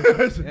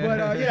upstairs. But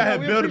I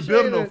had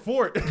building a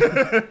fort.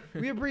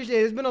 We appreciate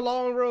it. It's been a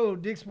long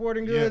road, Dick's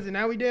Sporting Goods, and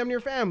now we damn near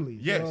family.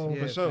 Yes, so.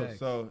 for sure. Facts.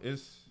 So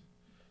it's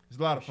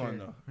a lot of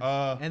fun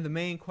though. And the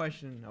main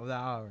question of the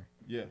hour.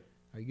 Yeah.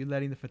 Are you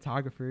letting the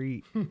photographer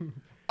eat?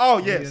 Oh,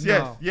 yes.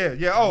 Yeah.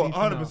 Oh,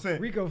 100%.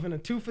 Rico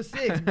finna 2 for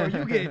 6, bro.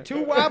 You get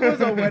 2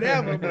 wobbles or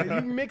whatever, but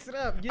you mix it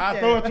up. I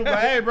throw it to my,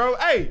 hey, bro.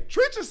 Hey,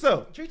 treat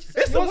yourself.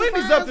 It's the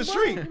Wendy's up the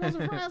street. Get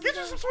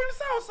you some sweet and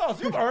sour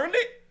sauce. You've earned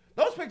it.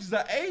 Those pictures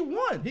are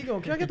A1. He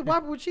going, can I get the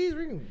Whopper with cheese?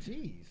 Rico,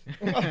 cheese.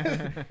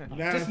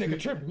 This nigga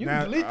tripping. You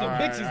can delete them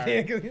pictures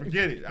then.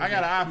 Forget it. I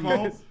got an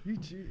iPhone.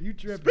 You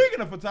tripping.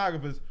 Speaking of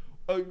photographers,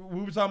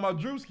 we were talking about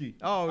Drewski.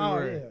 Oh,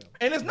 yeah.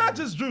 And it's not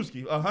just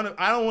Drewski.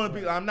 I don't want to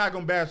be. I'm not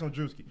gonna bash on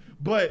Drewski,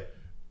 but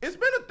it's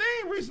been a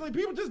thing recently.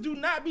 People just do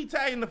not be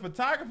tagging the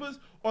photographers,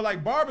 or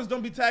like barbers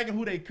don't be tagging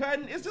who they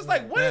cutting. It's just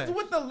like, what is it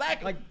with the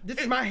lack? Like, this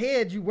is my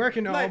head you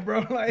working on,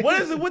 bro. Like,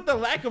 what is it with the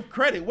lack of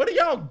credit? What do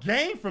y'all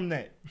gain from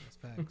that?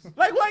 Facts.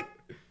 Like what?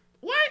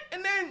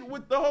 And then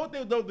with the whole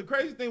thing, the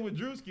crazy thing with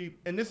Drewski,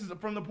 and this is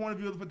from the point of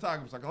view of the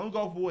photographers. Like, I'm gonna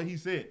go for what he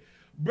said.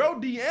 Bro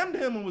DM'd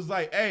him and was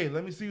like, hey,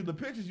 let me see the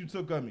pictures you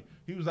took of me.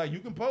 He was like, you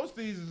can post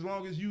these as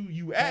long as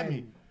you at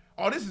me.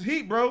 Oh, this is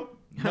heat, bro.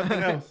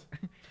 Nothing else.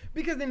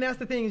 Because then that's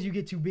the thing, is you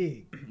get too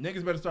big.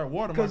 Niggas better start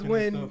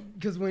watermarking stuff.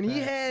 Because when he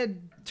had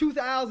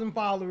 2,000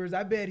 followers,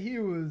 I bet he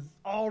was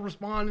all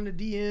responding to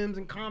DMs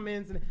and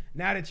comments. And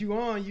now that you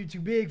on, you too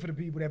big for the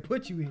people that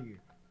put you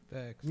here.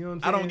 Thanks. You know what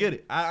I'm saying? I don't get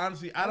it. I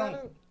honestly, I don't.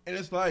 And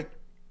it's like,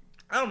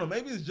 I don't know.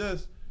 Maybe it's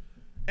just,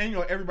 and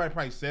everybody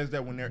probably says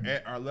that when they're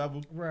at our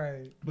level.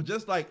 Right. But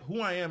just like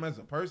who I am as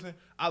a person,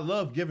 I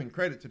love giving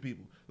credit to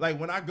people. Like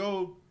when I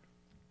go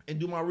and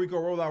do my Rico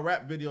Rollout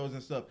rap videos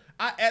and stuff,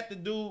 I at the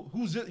dude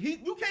who's just,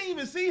 you can't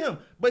even see him,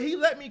 but he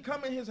let me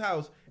come in his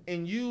house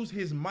and use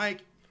his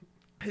mic,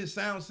 his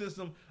sound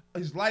system,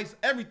 his lights,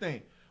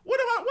 everything. What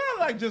am I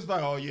like? Just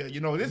like, oh yeah,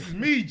 this is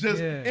me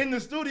just in the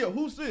studio.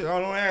 Who's this? Oh,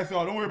 don't ask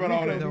y'all. Don't worry about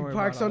all that.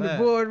 Parks on the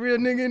board, real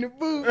nigga in the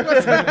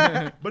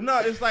booth. But no,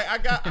 it's like I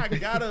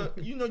gotta,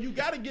 you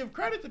gotta give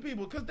credit to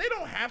people because they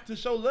don't have to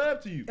show love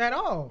to you at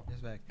all.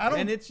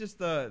 And it's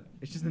just an ad.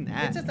 It's just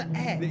an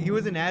ad. He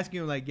wasn't asking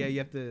you like, yeah, you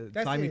have to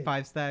sign me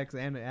 5 stacks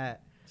and an ad.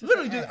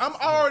 Literally, I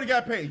already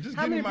got paid. Just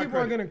how give me many my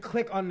people credit. are gonna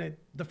click on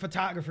the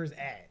photographer's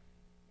ad?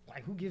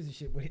 Like, who gives a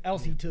shit what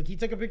else he took? He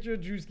took a picture of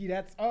Drewski.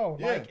 That's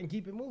like, and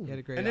keep it moving.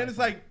 And then it's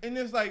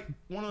like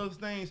one of those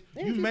things.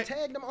 You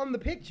tag them on the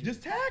picture.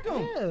 Just tag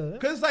them. Yeah.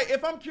 Cause it's like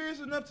if I'm curious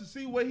enough to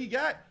see what he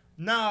got,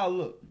 I'll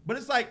look. But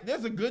it's like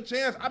there's a good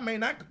chance I may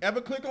not ever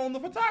click on the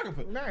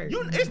photographer. Right.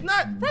 It's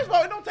not. First of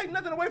all, it don't take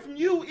nothing away from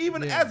you,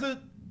 even as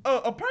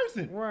a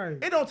person. Right.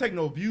 It don't take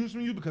no views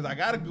from you because I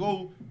gotta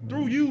go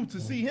through you to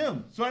see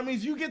him. So that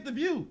means you get the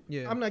view.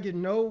 Yeah. I'm not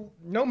getting no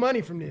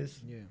money from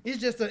this. Yeah. It's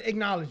just an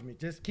acknowledgement.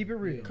 Just keep it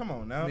real. Yeah. Come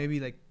on now. Maybe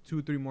like 2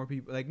 or 3 more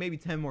people, like maybe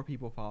 10 more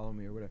people follow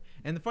me or whatever.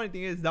 And the funny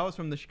thing is, that was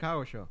from the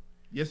Chicago show.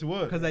 Yes, it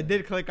was. Because I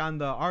did click on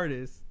the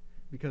artist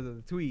because of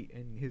the tweet,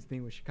 and his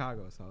thing was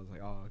Chicago. So I was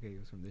like, oh, okay, it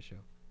was from this show.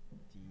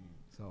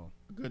 So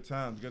good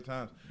times.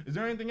 Is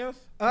there anything else?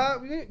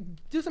 We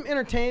do some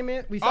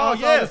entertainment. We saw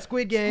the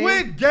Squid Game.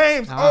 Squid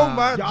Games. Oh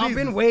my y'all Jesus.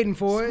 Been waiting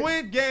for it.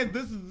 Squid Games.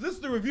 This is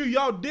the review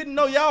y'all didn't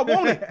know y'all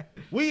wanted.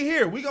 We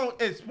here. We gonna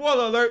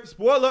spoiler alert.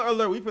 Spoiler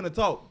alert. We finna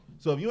talk.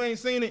 So if you ain't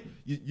seen it,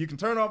 you can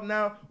turn off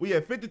now. We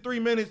have 53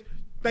 minutes.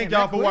 Thank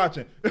y'all for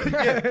watching.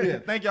 yeah.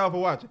 Thank y'all for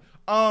watching.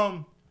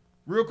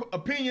 Real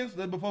opinions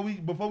before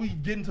we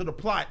get into the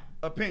plot.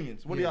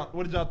 Opinions. What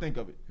did y'all think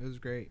of it? It was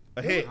great.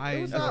 A hit.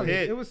 It was solid.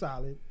 It was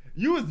solid.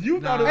 You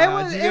thought it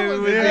was.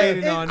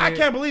 I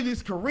can't believe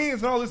these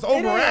Koreans and all this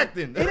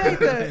overacting.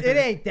 It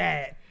ain't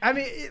that. I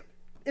mean,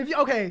 if you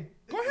go ahead.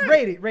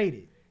 Rate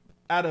it.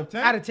 Out of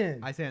 10. Out of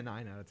 10. I say a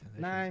 9 out of 10.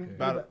 9.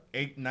 About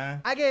 8,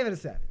 9. I gave it a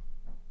 7.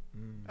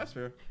 That's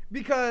fair.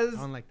 Because I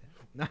don't like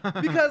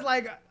that. because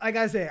like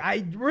I said,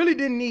 I really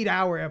didn't need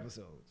hour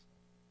episodes.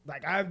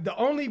 Like the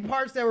only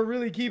parts that were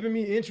really keeping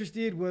me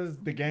interested was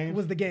The game?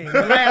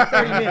 The last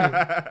 30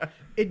 minutes.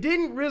 It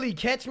didn't really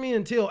catch me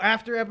until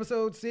after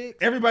episode 6.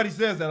 Everybody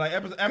says that. Like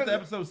after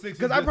episode 6.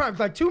 Because I probably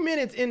like 2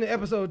 minutes into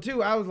episode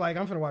 2, I was like,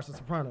 I'm finna watch The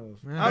Sopranos.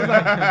 I was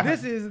like,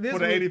 this for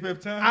the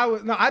 85th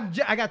time.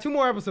 I got 2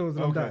 more episodes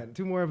and I'm Okay. done.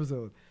 2 more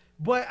episodes.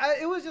 But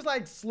it was just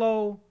like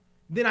slow.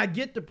 Then I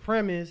get the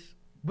premise,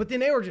 but then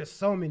there were just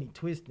so many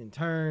twists and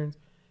turns.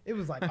 It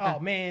was like, oh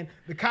man,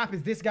 the cop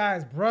is this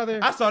guy's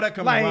brother. I saw that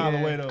coming a mile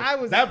away though. That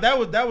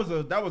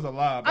was a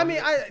lie. I mean,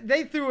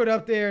 they threw it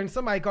up there and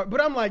somebody caught, but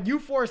I'm like, you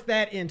forced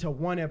that into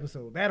 1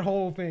 episode. That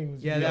whole thing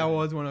was that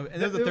was one of, and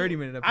there's a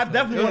 30-minute episode. I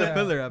definitely want a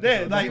filler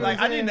episode. Yeah, like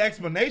I need an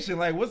explanation.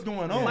 Like, what's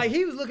going on? Like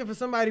he was looking for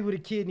somebody with a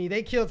kidney.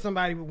 They killed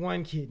somebody with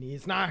 1 kidney.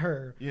 It's not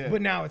her. Yeah.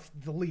 But now it's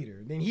the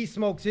leader. Then he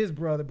smokes his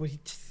brother, but he's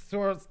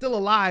still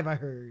alive. I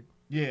heard.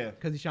 Yeah.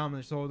 Because he shot him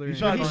in the shoulder. He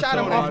Shot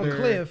him off a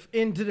cliff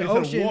into the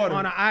ocean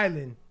on an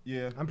island.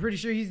 Yeah. I'm pretty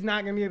sure he's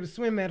not gonna be able to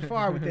swim that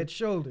far with that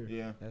shoulder.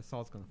 Yeah. That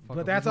salt's gonna fuck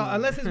But up that's his all. knee.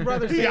 Unless his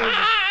brother said.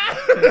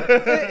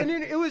 And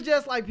then it was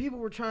just like people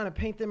were trying to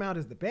paint them out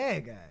as the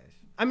bad guys.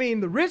 I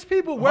mean, the rich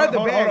people were the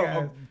bad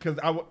guys.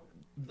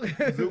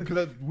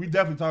 Because we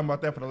definitely talking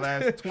about that for the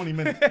last 20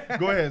 minutes.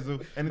 Go ahead, Zoo.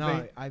 Anything?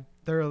 No, I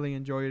thoroughly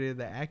enjoyed it.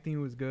 The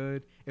acting was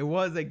good. It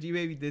was like G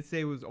Baby did say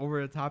it was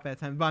over the top at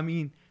times, but I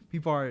mean,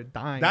 people are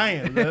dying.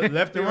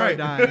 Left and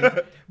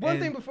right.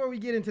 One thing before we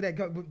get into that,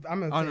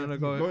 I'm gonna say,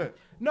 Go ahead.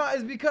 No,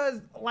 it's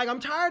because like I'm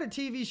tired of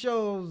TV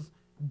shows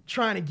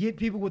trying to get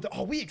people with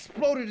we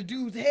exploded a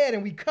dude's head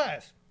and we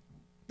cuss.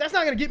 That's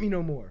not gonna get me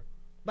no more.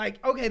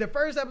 Like, okay, the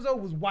first episode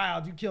was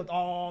wild. You killed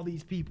all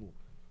these people.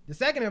 The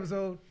second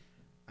episode,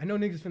 I know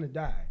niggas finna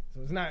die.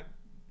 So it's not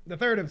the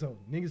third episode,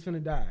 niggas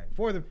finna die.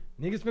 Fourth,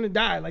 niggas finna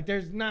die. Like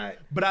there's not.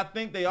 But I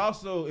think they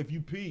also, if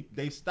you peep,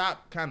 they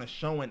stopped kind of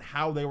showing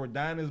how they were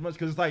dying as much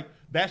because it's like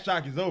that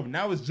shock is over.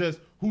 Now it's just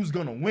who's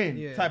gonna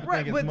win type of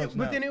thing as much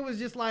now. But then it was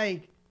just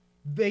like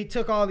they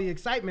took all the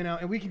excitement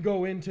out, and we can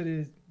go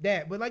into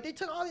that. But like they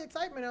took all the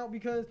excitement out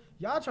because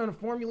y'all trying to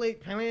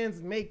formulate plans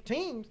and make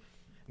teams.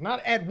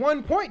 Not at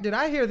one point did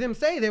I hear them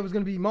say there was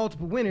going to be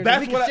multiple winners.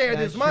 That's and we could share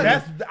this money.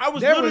 I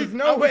was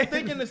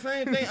thinking the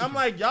same thing. I'm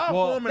like, y'all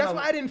forming. That's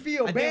why I didn't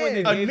feel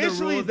bad.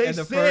 Initially, they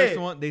said first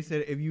one. They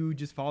said if you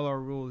just follow our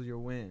rules,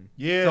 you'll win.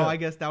 Yeah. So I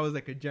guess that was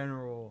like a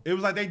general. It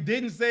was like they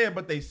didn't say it,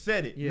 but they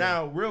said it. Yeah.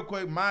 Now, real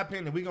quick, my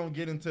opinion. We're gonna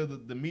get into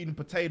the meat and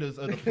potatoes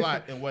of the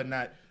plot and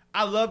whatnot.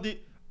 I loved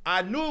it.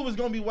 I knew it was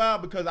gonna be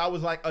wild because I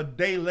was like a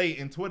day late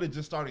and Twitter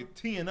just started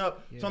teeing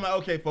up. Yeah. So I'm like,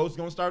 okay, folks,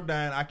 gonna start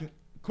dying.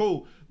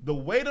 Cool. The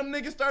way them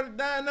niggas started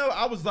dying though,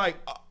 I was like,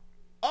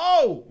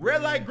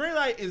 red light, green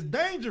light is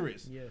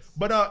dangerous. Yes.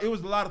 But it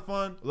was a lot of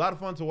fun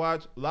to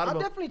watch. I'll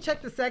definitely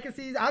check the second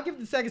season. I'll give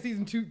the second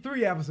season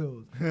 3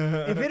 episodes.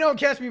 If it don't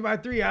catch me by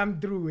 3, I'm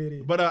through with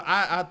it. But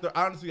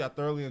honestly, I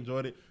thoroughly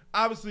enjoyed it.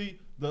 Obviously,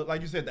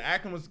 like you said, the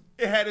acting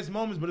it had its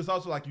moments, but it's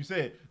also like you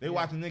said, they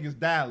watching niggas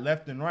die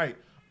left and right.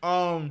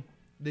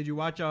 Did you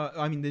watch?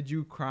 Did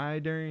you cry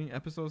during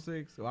episode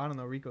 6? Well, I don't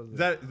know. Rico's is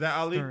that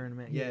Ali? Stern,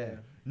 man. Yeah.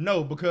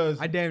 No,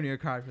 because I damn near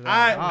cried for that.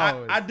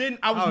 I didn't.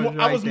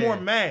 I was more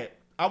mad.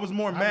 I was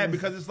more mad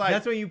because it's like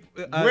that's when you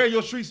where are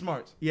your street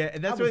smarts? Yeah,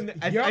 and that's when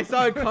I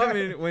saw it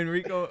coming when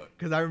Rico,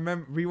 because I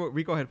remember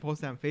Rico had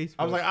posted on Facebook.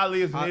 I was like,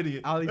 Ali is an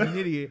idiot. Ali's an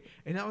idiot,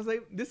 and I was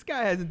like, this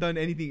guy hasn't done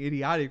anything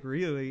idiotic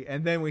really.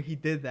 And then when he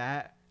did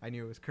that, I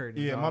knew it was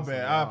Curtis. Yeah, my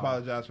bad. I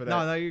apologize for that.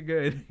 No, you're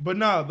good. But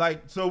no,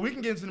 so we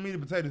can get into the meat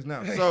and potatoes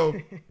now. So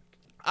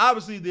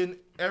obviously, then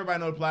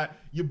everybody know the plot.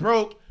 You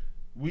broke.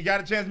 We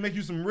got a chance to make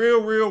you some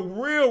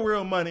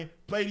real money.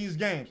 Play these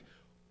games.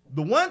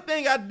 The one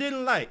thing I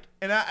didn't like,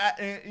 and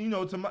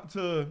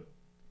to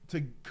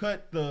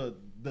cut the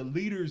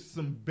leaders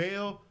some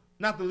bail,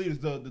 not the leaders,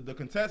 the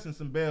contestants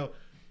some bail.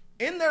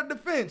 In their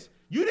defense,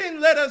 you didn't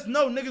let us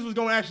know niggas was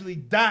gonna actually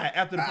die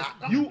after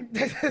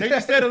they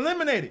just said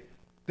eliminated.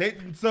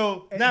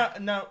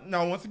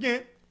 Now once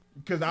again,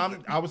 because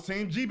I was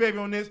team G Baby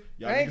on this.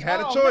 Y'all niggas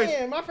had a choice.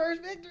 Man, my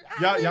first victory.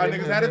 Y'all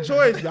niggas had a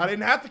choice. Y'all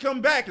didn't have to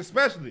come back,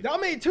 especially. Y'all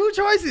made 2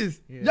 choices.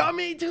 Yeah. Y'all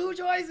made 2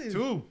 choices.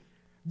 2.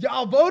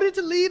 Y'all voted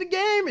to lead the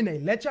game and they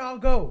let y'all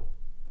go.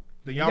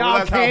 Then y'all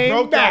realized how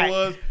broke back.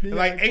 y'all was. And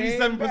like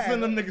 87%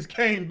 of them niggas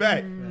came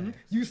back. Mm-hmm.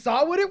 You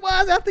saw what it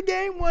was after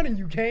game 1 and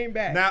you came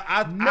back. Now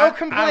no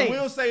complaints.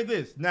 I will say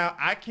this. Now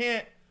I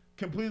can't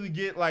completely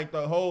get like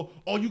the whole,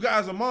 you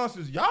guys are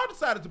monsters. Y'all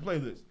decided to play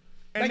this.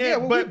 And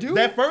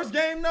that first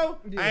game though,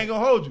 I ain't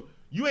gonna hold you.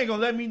 You ain't gonna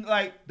let me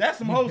that's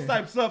some host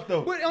type stuff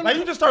though. Like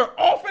you just start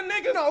offing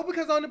niggas. No,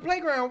 because on the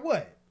playground,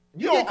 what?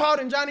 You get caught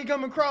and Johnny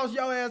come across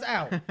your ass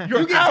out.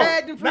 You get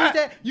tagged and freeze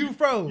tag, you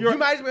froze. You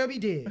might as well be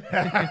dead. You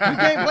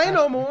can't play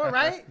no more,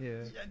 right?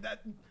 Yeah.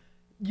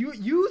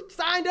 You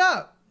signed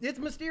up. It's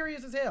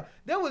mysterious as hell.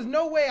 There was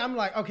no way I'm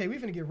like, okay, we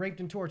finna get raped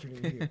and tortured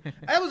in here.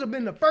 That would have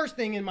been the first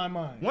thing in my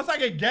mind. Once I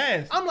get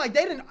gassed. I'm like,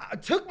 I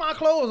took my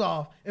clothes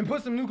off and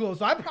put some new clothes.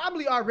 So I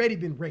probably already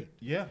been raped.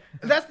 Yeah.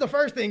 That's the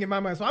first thing in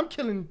my mind. So I'm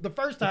killing the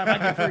first time I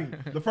get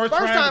free. The first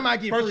time I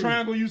get free. First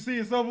triangle you see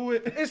it's over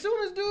with. As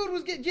soon as dude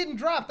was getting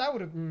dropped, I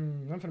would have,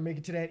 I'm finna make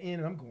it to that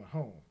end and I'm going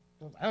home.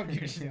 I don't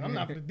give a shit. I'm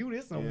not gonna do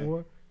this no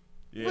more.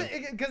 Yeah.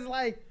 Because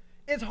like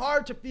it's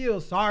hard to feel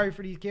sorry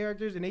for these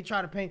characters, and they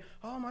try to paint,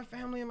 oh, my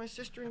family and my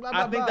sister and blah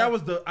blah. I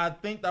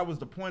think that was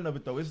the point of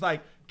it though. It's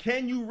like,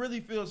 can you really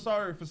feel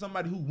sorry for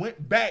somebody who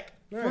went back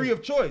free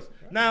of choice?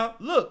 Right. Now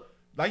look,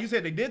 like you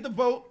said, they did the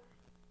vote.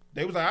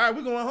 They was like, all right,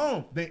 we're going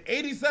home. Then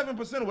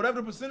 87% or whatever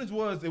the percentage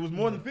was, it was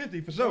more than 50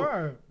 for sure.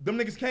 Right. Them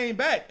niggas came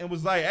back and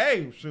was like,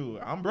 hey,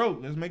 shoot, I'm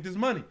broke. Let's make this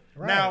money.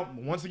 Right. Now,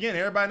 once again,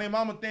 everybody and their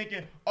mama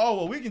thinking, oh,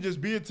 well, we can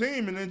just be a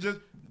team and then just,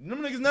 them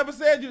niggas never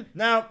said you.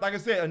 Now, like I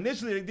said,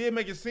 initially they did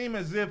make it seem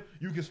as if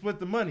you could split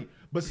the money.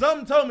 But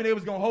something told me they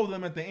was going to hold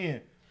them at the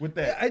end with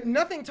that.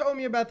 Nothing told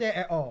me about that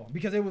at all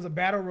because it was a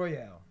battle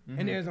royale. Mm-hmm.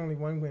 And there's only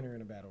one winner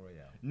in a battle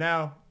royale.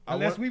 Now,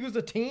 unless we was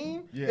a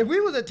team. Yeah. If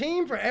we was a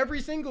team for every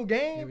single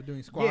game. They were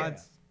doing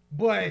squads.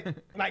 Yeah. But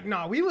like,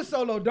 no, we was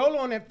solo dolo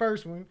on that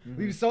first one. Mm-hmm.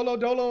 We was solo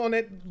dolo on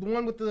that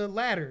one with the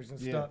ladders and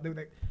stuff.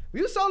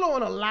 We was solo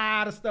on a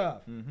lot of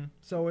stuff. Mm-hmm.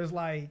 So it's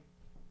like,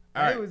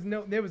 there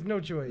was no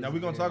choice. Now we're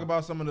gonna talk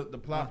about some of the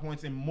plot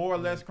points in more or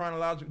less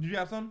chronological. Did you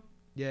have something?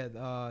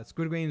 Yeah,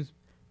 Squid Games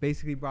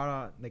basically brought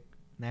out like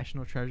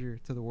national treasure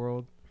to the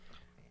world.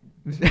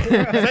 Say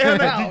her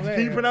name.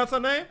 Can you pronounce her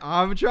name?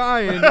 I'm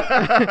trying.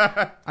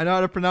 I know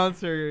how to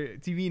pronounce her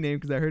TV name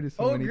because I heard it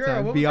so many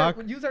times.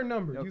 Use her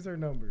number. Yep. Use her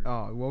number.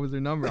 Oh, what was her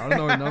number? I don't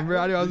know her number.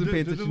 I wasn't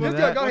paying attention to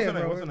that. Go ahead,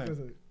 bro. What's her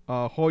name?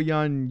 Ho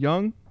Yan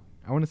Young.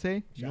 I want to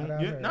say.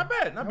 Not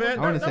bad. Not bad.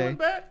 I want to say.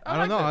 Bad. I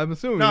don't know. I'm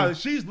assuming. No,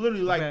 she's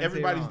literally like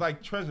everybody's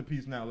like treasure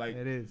piece now. Like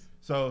it is.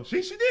 So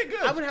she did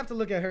good. I would have to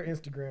look at her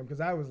Instagram because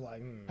I was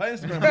like, her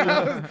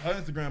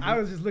Instagram. I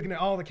was just looking at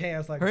all the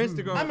cast like her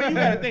Instagram. I mean, you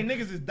gotta think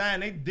niggas is dying.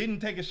 They didn't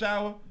take a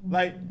shower.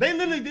 Like they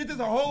literally did this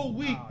a whole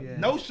week.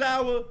 No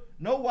shower,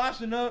 no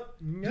washing up,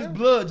 just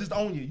blood just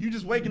on you. You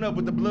just waking up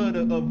with the blood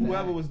of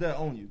whoever was there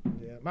on you.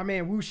 Yeah, my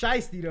man Wu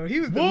Shiesty though,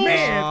 he was the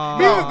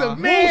man. He was the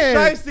man.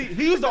 Wu Shiesty,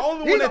 he was the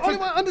only one that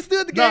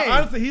understood the game. No,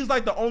 honestly, he's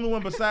like the only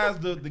one besides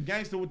the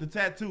gangster with the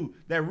tattoo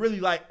that really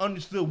like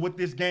understood what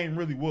this game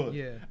really was.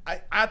 Yeah,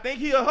 I think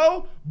he a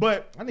hoe,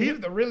 but I think he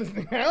was the realest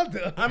thing out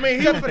there. I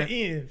mean, he was for the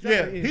end.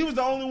 Yeah, he was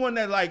the only one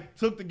that like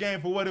took the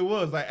game for what it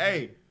was. Like,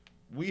 hey,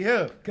 we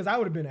here. Because I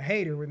would have been a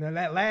hater when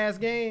that last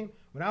game.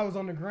 When I was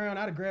on the ground,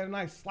 I'd have grabbed a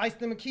knife, sliced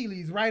them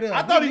Achilles right up.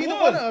 I thought he was.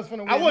 One of us finna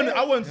win.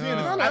 I wasn't seeing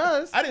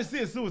it. I didn't see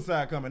a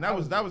suicide coming. I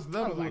was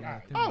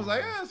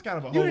like, it's kind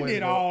of a whole. You didn't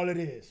get all of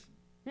this.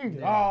 You didn't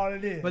get all of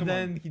this. But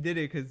then he did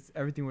it because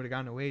everything would have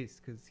gone to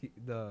waste because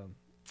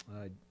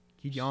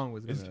Ki Jong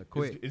was gonna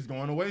quit. It's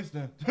going to waste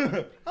then.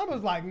 I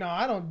was like, no,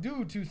 I don't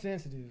do too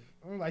sensitive.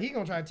 I'm like, he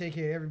gonna try to take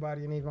care of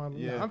everybody and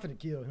I'm finna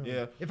kill him.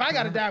 Yeah. If I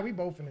gotta die, we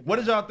both finna die. What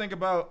did y'all think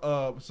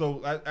about?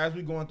 So as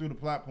we going through the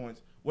plot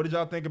points. What did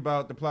y'all think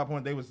about the plot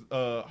point? They was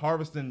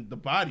harvesting the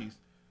bodies.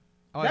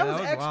 Oh, that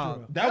was extra.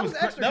 Wild. That was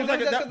extra. That was like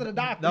because of the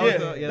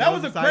doctor. That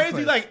was a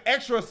crazy like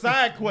extra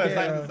side quest.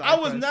 I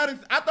was not.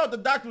 I thought the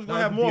doctor was gonna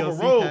have more of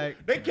a role.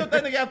 They killed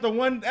that nigga after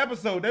one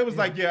episode. They was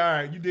like, yeah, all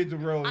right, you did your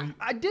role.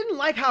 I didn't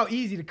like how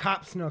easy the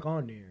cop snuck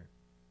on there.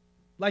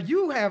 Like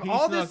you have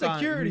all this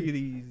security.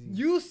 Really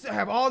you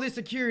have all this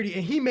security,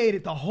 and he made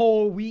it the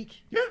whole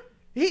week. Yeah.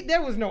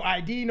 There was no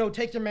ID, no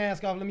take your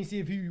mask off, let me see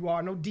if who you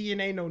are, no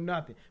DNA, no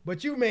nothing.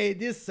 But you made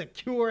this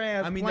secure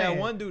ass plan. That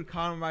one dude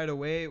caught him right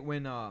away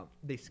when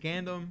they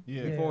scanned him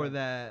before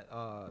that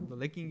the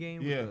licking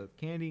game with the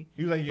candy.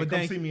 He was like,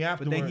 come see me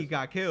afterwards. But then he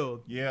got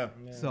killed. Yeah.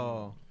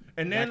 So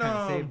and then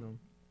that saved him.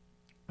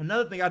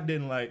 Another thing I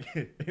didn't like,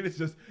 it's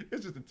just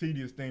a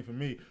tedious thing for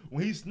me.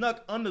 When he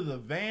snuck under the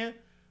van,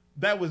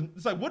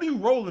 it's like, what are you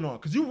rolling on?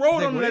 Because you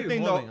rolled on that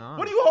thing, though.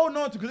 What are you holding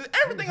on to? Because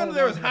everything under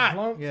there is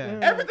hot. Yeah.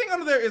 Everything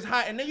under there is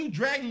hot, and then you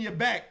dragging your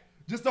back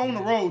just on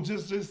the road.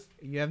 Just.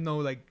 You have no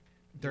like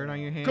dirt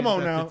on your hands. Come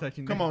on now.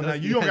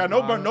 You don't got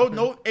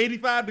no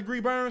 85-degree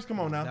burns.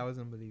 Come on now. That was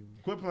unbelievable.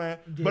 Quit playing.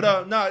 Yeah.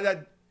 But no,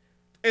 that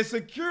as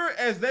secure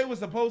as they were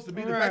supposed to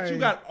be. The fact you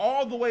got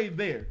all the way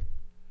there,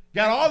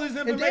 got all this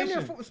information,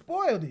 and damn near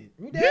spoiled it.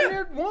 You damn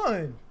near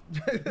won.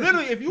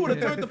 Literally, if you would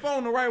have turned the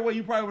phone the right way,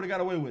 you probably would have got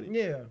away with it.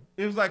 Yeah.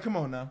 It was like, come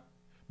on now.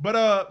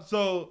 But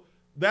so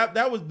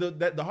that was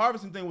the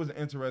harvesting thing was an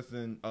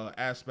interesting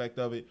aspect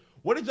of it.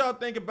 What did y'all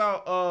think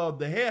about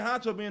the head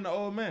honcho being the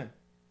old man?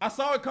 I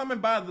saw it coming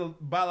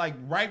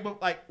right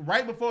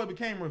before it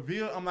became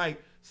revealed. I'm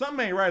like, something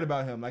ain't right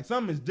about him. Like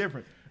something is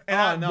different.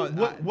 And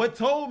what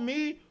told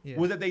me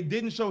was that they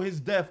didn't show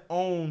his death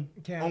on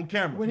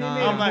camera. When he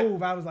made a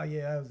move, I was like,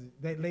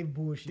 they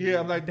bullshit. Yeah,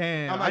 I'm like,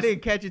 damn. I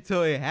didn't catch it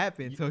till it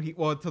happened. Till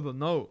the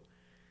note.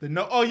 The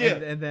note. Oh yeah.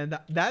 And then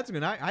that's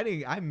when I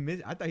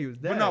thought he was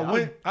dead. But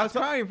no, I was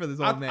crying for this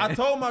old man. I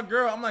told my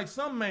girl, I'm like,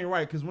 something ain't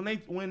right because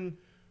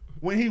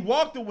when he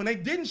walked through, when they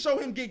didn't show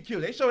him get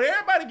killed, they showed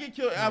everybody get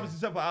killed, obviously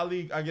except for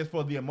Ali, I guess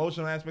for the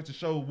emotional aspect to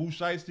show Wu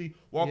Shiesty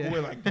walk away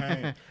like,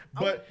 dang.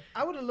 But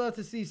I would have loved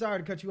to see, sorry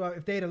to cut you off,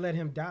 if they'd have let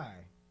him die.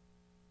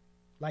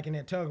 Like in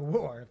that tug of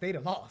war, if they'd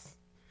have lost.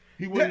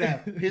 He wouldn't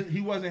have.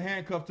 He wasn't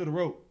handcuffed to the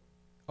rope.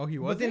 Oh, he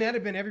wasn't? But then that'd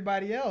have been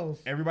everybody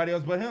else. Everybody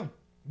else but him.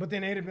 But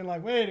then they'd have been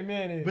like, wait a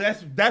minute.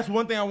 But that's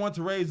one thing I want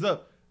to raise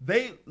up.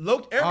 They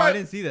looked. Oh, Everybody, I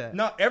didn't see that.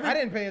 No, I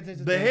didn't pay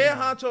attention. The to head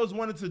that. honchos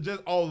wanted to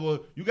just,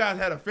 well, you guys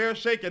had a fair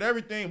shake at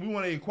everything. We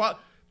want to equal.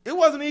 It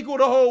wasn't equal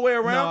the whole way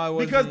around No,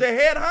 it because wasn't.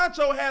 the head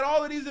honcho had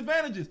all of these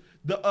advantages.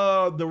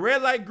 The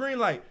red light, green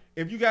light.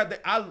 If you got the,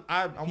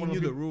 I He knew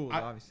the rules,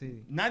 obviously.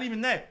 Not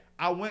even that.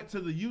 I went to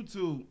the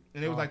YouTube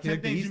and it was like 10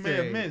 like the things you may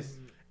Easter have eggs. missed,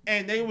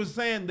 and they was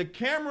saying the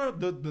camera,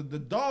 the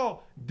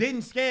doll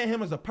didn't scan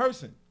him as a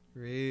person.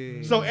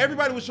 Really? So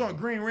everybody was showing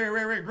green,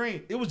 red,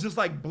 green. It was just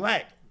like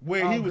black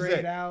where All he was grayed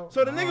at. out.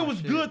 So the nigga Oh, was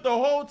shit. good the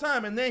whole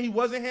time, and then he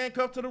wasn't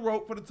handcuffed to the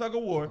rope for the tug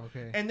of war.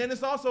 Okay. And then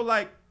it's also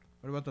like,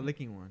 What about the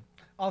licking one?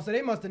 Also,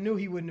 they must have knew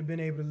he wouldn't have been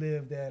able to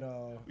live that.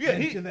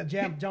 Yeah, that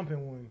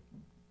jumping one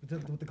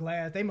with the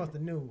glass. They must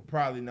have knew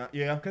probably not.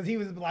 Yeah. because he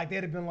was like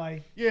they'd have been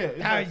like, Yeah.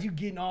 it's how like- is you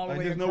getting all the like,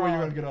 way there's across? no way you're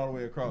gonna get all the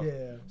way across.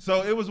 Yeah.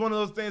 So it was one of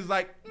those things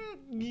like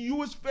you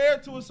was fair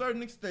to a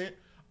certain extent.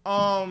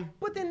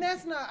 But then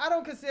that's not. I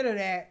don't consider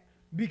that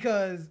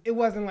because it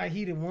wasn't like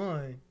he'd have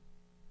won.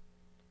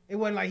 It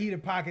wasn't like he'd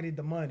have pocketed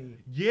the money.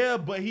 Yeah,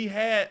 but he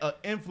had an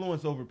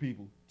influence over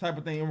people, type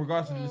of thing, in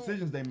regards to the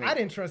decisions they made. I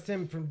didn't trust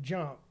him from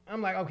jump.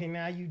 I'm like, okay,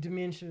 now you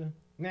dementia.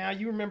 Now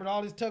you remembered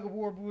all this tug of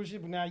war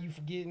bullshit, but now you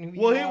forgetting who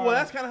you are. Well,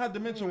 that's kind of how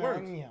dementia Yeah,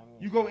 works. yeah.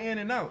 You go in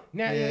and out.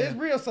 Now Yeah. it's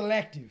real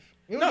selective.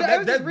 It was, No, it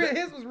was that- just real, that-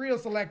 his was real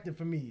selective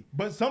for me.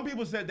 But some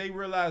people said they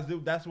realized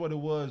that's what it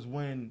was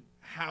when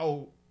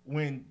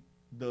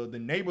the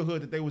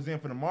neighborhood that they was in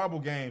for the marble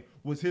game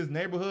was his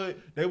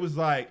neighborhood. They was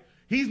like,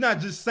 he's not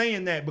just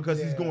saying that because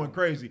he's Yeah. going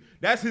crazy.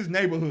 That's his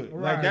neighborhood.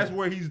 Right.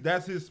 Like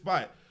that's his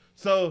spot.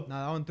 So No,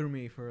 that one threw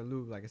me for a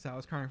loop. Like I said, I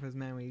was crying for this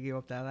man when he gave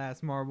up that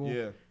last marble.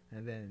 yeah.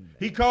 And then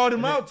He called him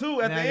and then- out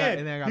too at and the then I got- end.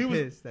 and then I got he was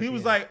pissed at he the was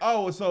end. like,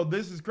 "Oh, so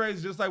this is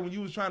crazy." Just like when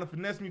you was trying to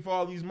finesse me for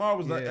all these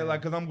marbles, Yeah.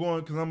 like because I'm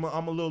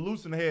a little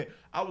loose in the head.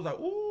 I was like,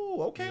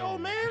 "Ooh, okay, Yeah.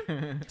 old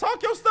man,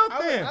 talk your stuff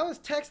then." I was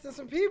texting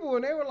some people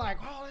and they were like,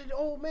 "Oh, that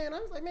old man." I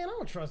was like, "Man, I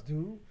don't trust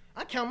dude.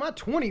 I count my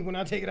 20 when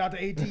I take it out the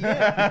ATM.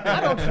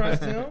 I don't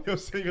trust him. Your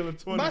singular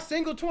 20. My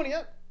single 20.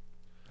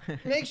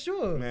 Make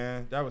sure."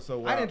 Man, that was so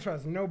wild. I didn't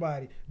trust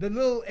nobody. The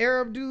little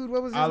Arab dude,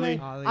 what was his Ali.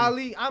 name?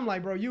 Ali. I'm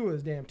like, bro, you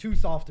was damn too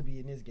soft to be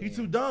in this game. He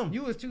too dumb.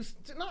 You was too.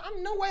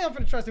 No way I'm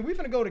finna trust him. We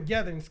finna go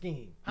together and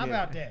scheme. How Yeah.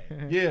 about that?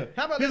 Yeah.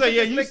 How about He's let's like,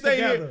 yeah, get you this stay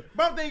together. here.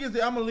 My thing is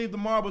that I'm gonna leave the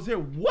marbles here.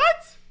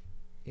 What?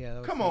 yeah, that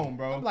was Come funny. on,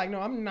 bro. I'm like, no,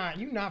 I'm not.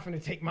 You not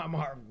finna take my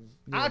marbles.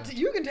 Yeah.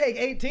 You can take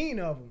 18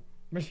 of them,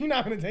 but you're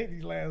not gonna take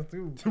these last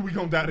two. we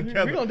gonna die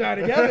together. We gonna die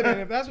together then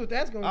if that's what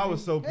that's gonna I be.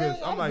 was so Hell,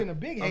 pissed. I I'm was like, being a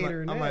big I'm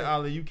hater. like, I'm like,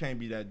 Ali, you can't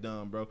be that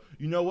dumb, bro.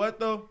 You know what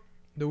though?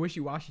 The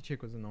wishy-washy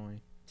chick was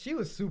annoying. she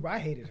was super. I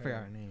hated I her.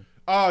 forgot her name.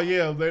 Oh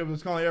yeah, they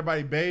was calling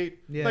everybody babe.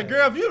 Yeah. Like,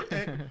 girl, if you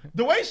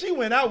the way she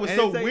went out was And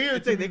so it's like- weird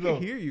it's to like me they though.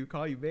 could hear you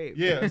call you babe.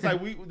 Yeah, it's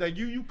like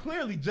you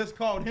clearly just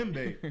called him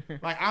babe.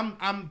 Like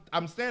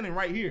I'm standing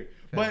right here.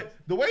 But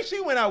the way she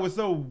went out was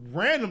so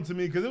random to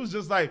me because it was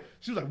just like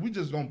she was like, we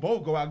just gonna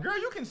both go out. Girl,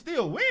 you can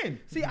still win.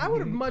 See, I would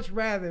have much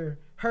rather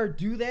her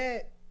do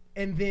that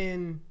and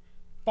then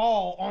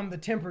fall on the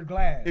tempered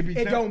glass. It be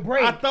It don't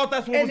break. I thought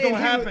that's what was then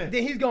gonna happen.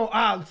 Then he's going,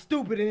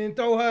 stupid, and then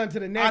throw her into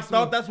the next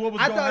thought one. that's what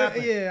was I gonna thought,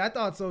 happen. Yeah, I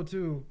thought so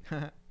too.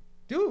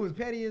 Dude was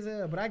petty as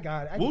hell, but I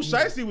got it. Wu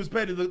Shiesty was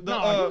petty. No, he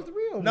was the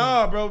real one.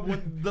 Nah, bro.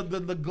 When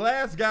the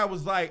glass guy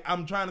was like,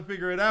 I'm trying to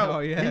figure it out. Oh,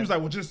 yeah. He was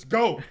like, well, just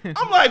go.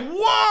 I'm like,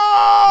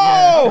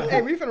 whoa.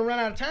 Hey, we finna run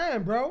out of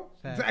time, bro.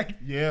 Facts. Like,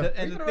 Yeah.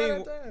 And We the could've run thing, out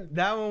of time.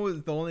 that one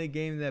was the only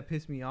game that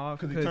pissed me off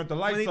 'Cause he turned the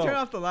lights when they off. turned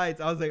off the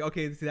lights, I was like,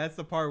 okay, see, that's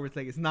the part where it's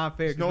like it's not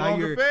fair. It's no 'cause now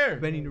longer you're fair.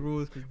 bending the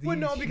rules. well,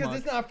 no, because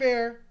it's not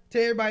fair to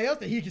everybody else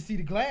that he can see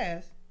the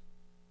glass.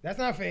 That's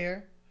not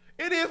fair.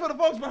 It is for the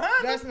folks behind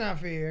That's us. not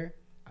fair.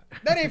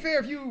 That ain't fair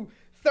if you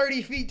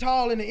 30 feet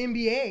tall in the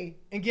NBA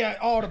and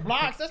get all the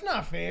blocks. That's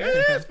not fair.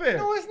 It is fair.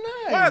 No, it's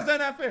not. Why is that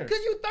not fair? Because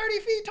you 30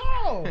 feet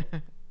tall.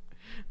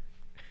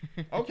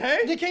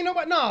 Okay. You can't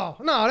nobody. No,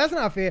 that's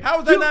not fair. How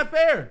is that not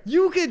fair?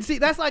 You could see.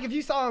 That's like if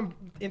you saw him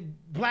in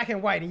black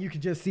and white and you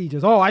could just see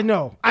I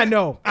know.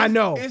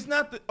 It's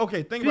not the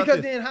okay. Think about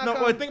Because this. then how no,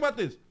 come- wait, think about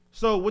this.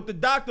 So with the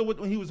doctor,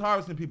 when he was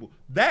harvesting people,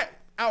 that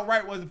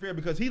outright wasn't fair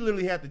because he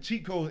literally had the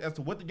cheat codes as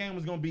to what the game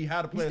was going to be,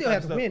 how to You play. still type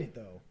have of to stuff. win it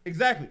though.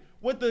 Exactly.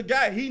 With the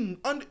guy,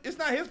 it's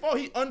not his fault.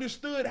 He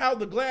understood how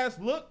the glass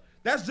looked.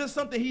 That's just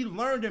something he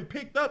learned and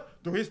picked up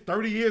through his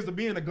 30 years of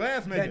being a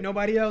glass maker. That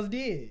nobody else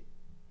did.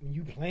 When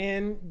you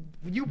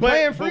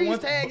playing freeze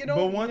once- tag, you know.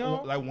 but one, you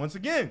know? like once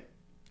again,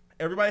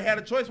 everybody had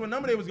a choice what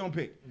number they was gonna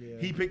pick. Yeah.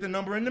 He picked a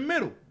number in the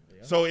middle,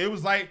 so it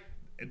was like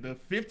the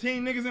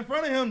 15 niggas in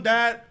front of him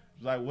died. It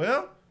was like,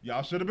 well,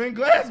 y'all should have been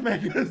glass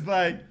makers,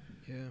 like.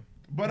 Yeah.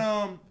 But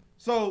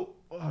so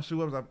shoot,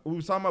 what was I? We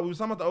was talking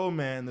about the old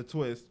man, the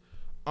twist.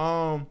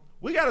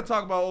 We got to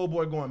talk about old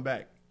boy going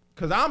back,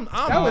 cause I'm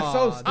That was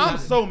so Aw, I'm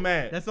dude. so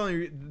mad. That's the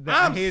only.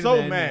 I'm I hated so the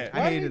ending. mad. I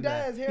Why did he hated dye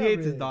that. his He hair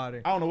hates his red?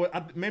 daughter. I don't know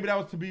what. Maybe that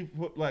was to be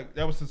like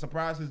that was to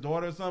surprise his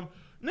daughter or something.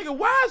 Nigga,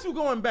 why is you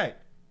going back?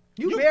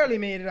 You barely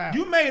made it out.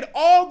 You made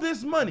all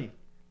this money,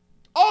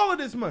 all of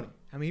this money.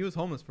 I mean, he was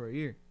homeless for a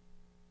year.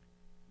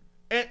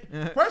 And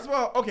first of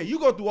all, okay, you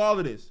go through all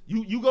of this.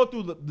 You go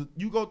through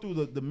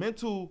the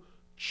mental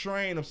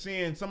train of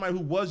seeing somebody who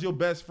was your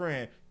best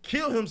friend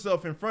kill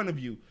himself in front of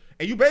you,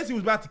 and you basically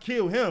was about to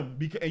kill him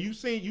and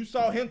you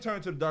saw him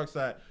turn to the dark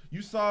side.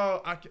 You saw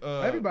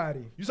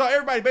everybody. You saw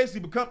everybody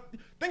basically become.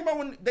 Think about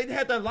when they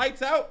had their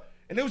lights out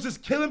and they was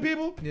just killing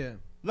people. Yeah.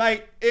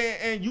 Like,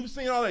 and you've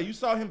seen all that. You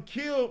saw him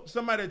kill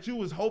somebody that you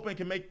was hoping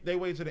can make their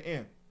way to the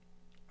end.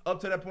 Up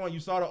to that point, you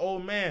saw the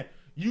old man.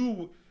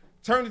 You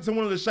turned into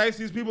one of the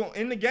shiciest people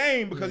in the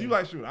game because you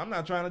like, shoot, I'm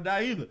not trying to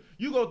die either.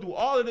 You go through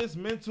all of this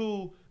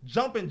mental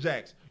jumping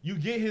jacks. You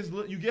get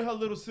her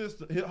little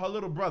sister, her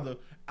little brother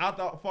out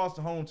the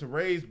foster home to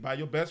raise by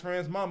your best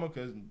friend's mama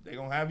because they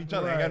gonna have each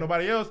other. Right. Ain't got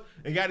nobody else.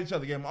 They got each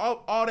other. Gave them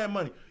all that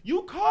money.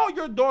 You call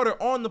your daughter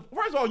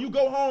first of all, you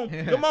go home.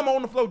 Your mama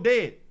on the floor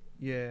dead.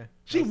 Yeah.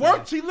 She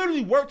worked. She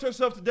literally worked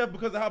herself to death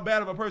because of how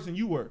bad of a person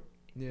you were.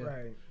 Yeah.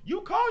 Right.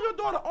 You call your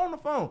daughter on the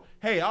phone.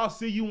 Hey, I'll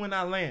see you when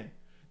I land.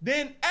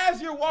 Then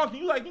as you're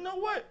walking, you like, you know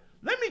what?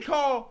 Let me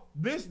call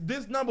this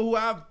number who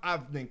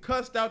I've been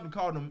cussed out and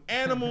called them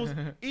animals,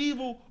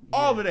 evil,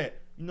 all of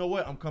that. You know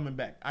what? I'm coming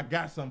back. I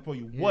got something for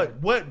you. Yeah.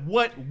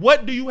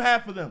 What do you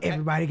have for them?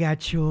 Everybody got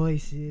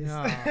choices.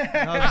 No,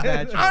 that was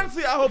bad choice.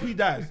 Honestly, I hope he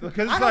dies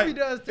because I hope he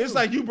does too. It's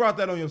like you brought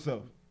that on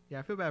yourself. Yeah,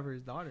 I feel bad for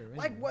his daughter. Right?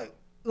 Like what?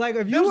 Like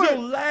if This was your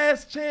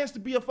last chance to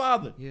be a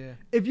father. Yeah.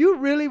 If you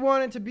really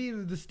wanted to be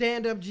the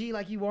stand-up G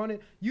like you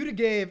wanted, you'd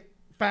have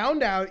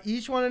found out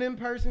each one of them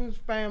person's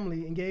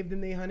family and gave them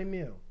their $100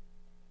 million.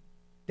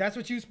 That's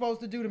what you're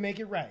supposed to do to make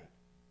it right.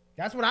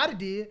 That's what I'd have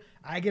did.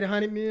 I get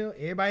 $100 million.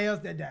 Everybody else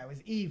that died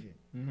was even.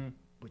 Mm-hmm.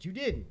 But you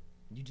didn't.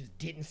 You just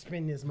didn't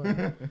spend this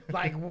money.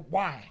 Like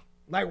why?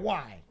 Like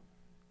why?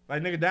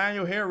 Like nigga, dyeing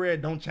your hair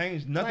red don't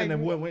change nothing Like,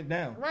 that went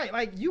down. Right.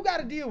 Like you got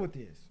to deal with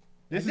this.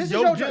 This This is is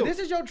your your guilt. this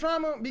is your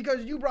trauma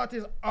because you brought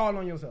this all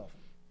on yourself.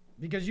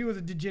 Because you was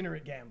a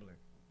degenerate gambler.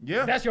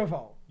 Yeah. That's your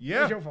fault. Yeah.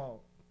 That's your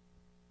fault.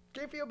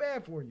 Can't feel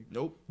bad for you.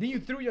 Nope. Then you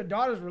threw your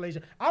daughter's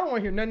relationship. I don't want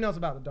to hear nothing else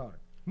about the daughter.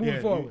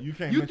 Moving forward. You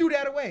can't You mention- threw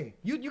that away.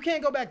 You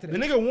can't go back to that. The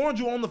nigga warned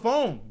you on the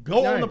phone.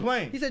 Go on the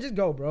plane. He said, just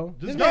go, bro.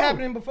 Just This go. been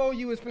happening before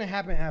you. It's finna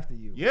happen after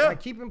you. Yeah.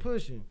 Like, keep him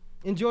pushing.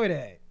 Enjoy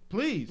that.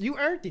 Please. You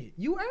earned it.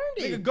 You earned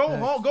it. Nigga, go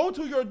home. Go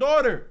to your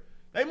daughter.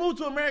 They moved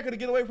to America to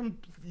get away from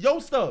your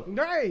stuff.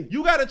 Right.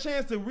 You got a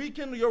chance to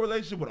rekindle your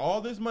relationship with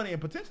all this money and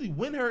potentially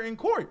win her in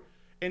court.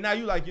 And now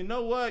you like, you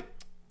know what?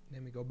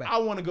 Let me go back. I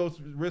want to go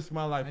risk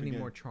my life I need again.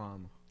 more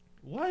trauma.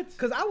 What?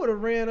 Because I would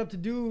have ran up to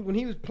dude when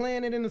he was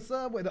playing it in the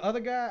subway. The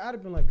other guy, I'd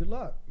have been like, good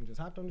luck. And just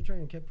hopped on the train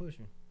and kept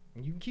pushing.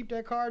 And you can keep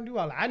that car and do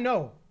all that. I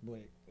know. But,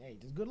 hey,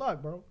 just good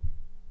luck, bro.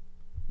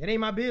 It ain't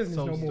my business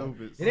So no more.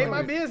 stupid. It ain't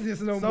my business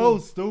no So more.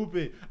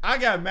 stupid. I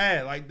got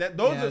mad. Like that.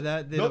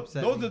 That did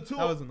upset those me. are two.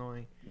 That was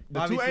annoying. The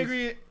two Obviously,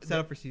 angry. set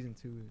up for season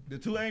 2. The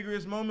two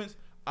angriest moments: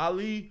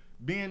 Ali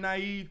being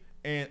naive,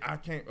 and I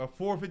can't.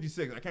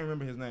 456. I can't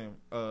remember his name.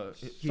 It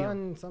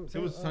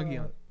was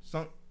Sungyeon.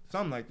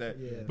 Something like that.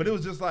 Yeah. But it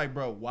was just like,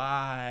 bro,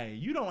 why?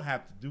 You don't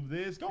have to do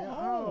this. Go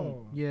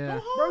home. Yeah. Go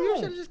home. Bro, you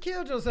should have just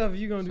killed yourself if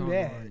you're going to So do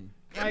that. annoying.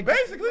 Like,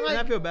 basically. And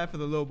I feel bad for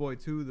the little boy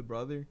too, the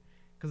brother,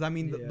 because I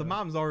mean Yeah. the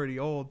mom's already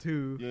old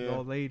too, Yeah. the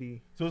old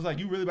lady. So it's like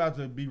you really about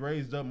to be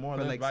raised up more or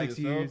For less like by 6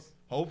 yourself. years.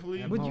 Hopefully.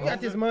 Yeah, But you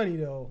got this money,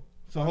 though.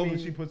 So I hopefully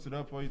mean, she puts it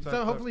up for you. type So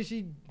stuff. hopefully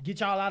she get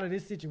y'all out of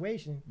this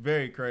situation.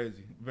 Very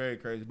crazy. Very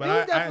crazy. But It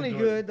was I definitely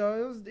enjoyed good, it.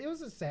 though. It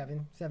was a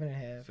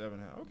 7.5.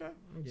 7.5. Okay.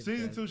 I'll give it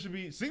Season that. 2 should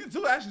be. Season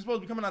 2 actually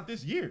supposed to be coming out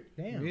this year.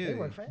 Damn, Really? they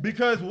work fast.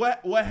 Because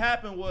what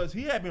happened was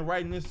he had been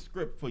writing this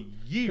script for years.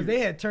 Because they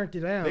had turned it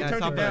down. They Yeah, turned it's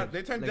it not down. bad.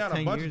 They turned it Like down a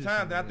 10 bunch of years or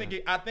times. And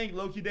something, I think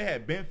low key they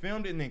had been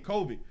filmed it and then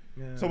COVID.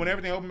 Yeah. So when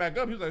everything opened back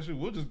up, he was like, "Shoot,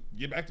 we'll just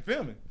get back to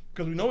filming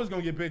because we know it's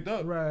gonna get picked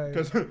up." Right.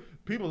 Because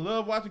people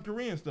love watching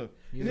Korean stuff.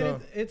 Yeah. And then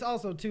So, it's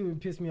also, too, it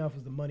pissed me off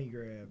was the money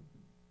grab.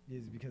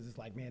 Is because it's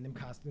like, man, them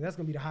costumes, that's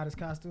going to be the hottest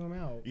costume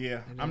out. yeah,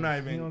 It I'm is. not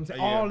even. You know what I'm saying?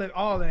 Yeah.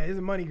 All that is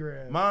a money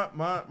grab. My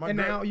And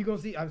girl- now you're going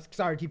to see, I'm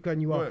sorry to keep cutting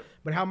you Go off, ahead.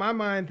 but how my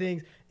mind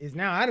thinks is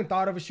now I done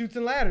thought of a Chutes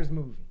and Ladders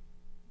movie.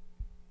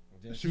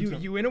 Just Chutes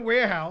and- you in a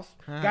warehouse,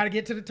 Huh. got to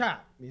get to the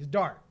top. It's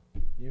dark.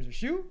 Here's a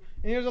chute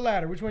and here's a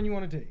ladder. Which one you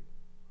want to take?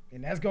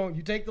 And that's going,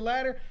 you take the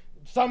ladder,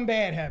 something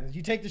bad happens.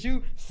 You take the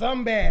chute,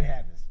 something bad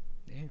happens.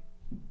 Damn.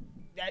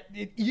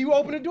 You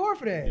open the door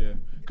for that. Yeah,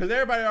 because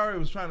everybody already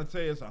was trying to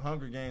say it's a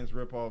Hunger Games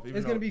ripoff.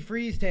 It's gonna be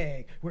freeze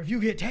tag, where if you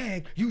get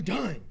tagged, you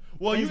done.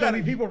 Well, And you it's gonna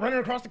gotta- be people running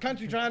across the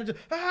country trying to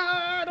just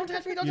don't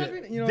touch me, don't touch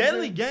me. You know what I'm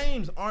Deadly saying?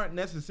 Games aren't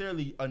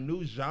necessarily a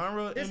new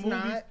genre It's in movies.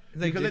 not.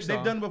 It's like Because they've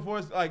Jigsaw. done it before.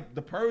 It's like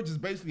The Purge is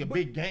basically a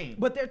big game.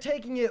 But they're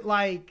taking it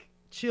like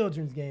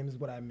children's game is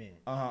what I meant.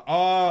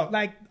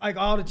 Like, Like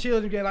all the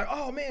children get like,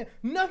 oh man,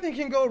 nothing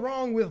can go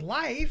wrong with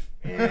life.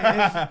 And it's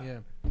Yeah.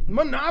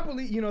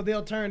 Monopoly,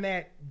 they'll turn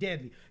that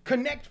deadly.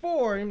 Connect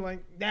 4, and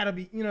like that'll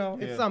be,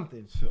 it's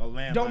something. A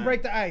landmine. Don't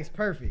break the ice.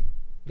 Perfect.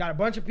 Got a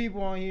bunch of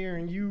people on here,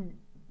 and you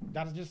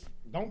gotta just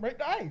don't break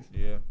the ice.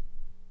 Yeah.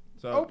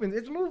 So Open.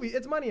 It's a movie.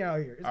 It's money out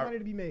here. It's money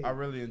to be made. I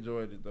really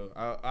enjoyed it though.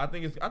 I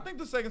think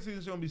the second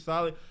season's gonna be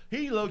solid.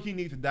 He low key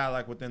needs to die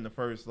like within the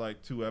first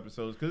like 2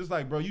 episodes because it's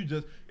like, bro,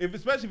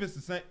 especially if it's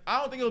the same. I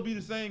don't think it'll be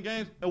the same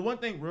games. And one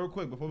thing, real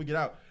quick before we get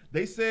out,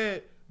 they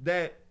said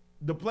that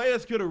the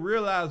players could have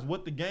realized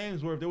what the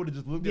games were if they would have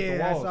just looked at the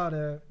Yeah, walls. I saw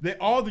that.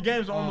 All the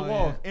games are on the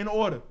walls in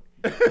order.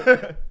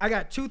 I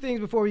got 2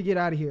 things before we get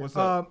out of here. What's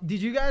up?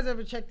 Did you guys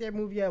ever check that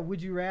movie out,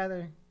 Would You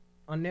Rather,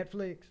 on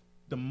Netflix?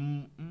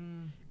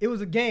 It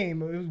was a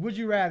game. It was Would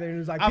You Rather, and it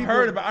was like I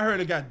heard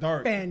it got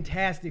dark.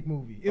 Fantastic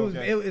movie. It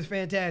was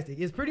fantastic.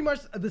 It's pretty much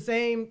the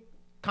same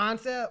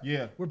concept.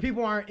 Yeah. Where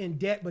people aren't in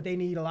debt, but they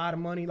need a lot of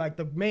money. Like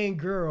the main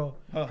girl,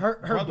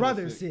 her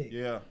brother's sick.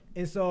 Yeah.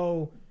 And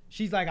so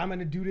she's like, I'm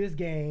gonna do this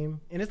game,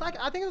 and it's like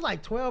I think it was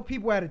like 12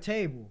 people at a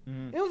table.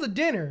 Mm-hmm. It was a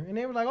dinner, and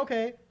they were like,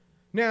 okay,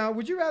 now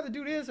would you rather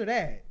do this or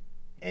that?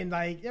 And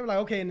like they were like,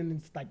 okay, and then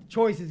it's like the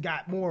choices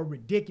got more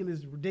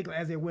ridiculous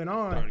as it went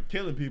on. Started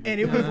killing people. And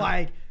it was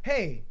like,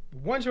 hey,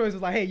 one choice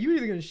was like, hey, you're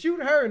either gonna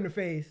shoot her in the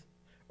face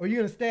or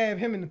you're gonna stab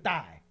him in the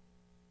thigh.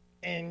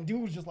 And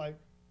dude was just like,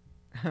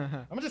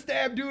 I'm gonna just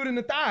stab dude in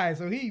the thigh.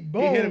 So he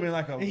boom, he hit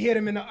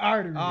him in the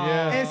artery.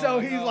 Yeah. And so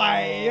he's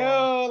like,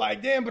 yo,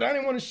 like damn, but I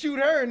didn't want to shoot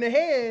her in the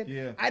head.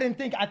 Yeah. I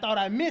thought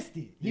I missed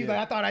it. He's Yeah. like,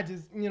 I thought I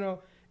just,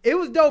 it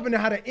was dope. And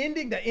how the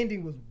ending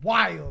was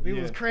wild. It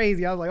was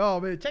crazy. I was like, oh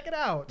man, check it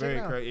out.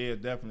 Very crazy. Yeah,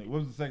 definitely. What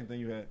was the second thing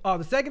you had? Oh,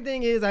 the second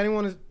thing is I didn't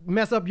want to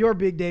mess up your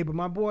big day, but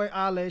my boy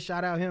Ale,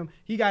 shout out him.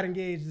 He got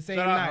engaged the same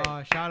night.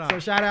 Shout out. So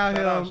shout out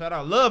him. Shout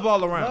out. Love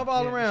all around. Love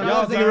all around. Shout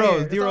out Love's D-Rose. in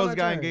here. D-Rose It's all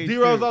got our engaged.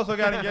 D-Rose also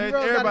got engaged. D-Rose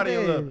got Everybody in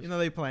engaged. love. You know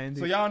they playing.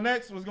 So y'all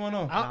next? What's going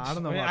on? I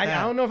don't know about I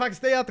that. don't know if I can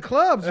stay out the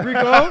clubs,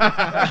 Rico.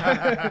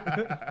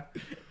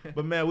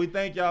 But man, we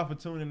thank y'all for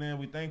tuning in.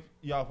 We thank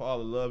y'all for all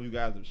the love you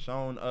guys have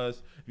shown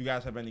us. If you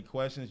guys have any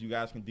questions, you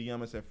guys can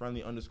DM us at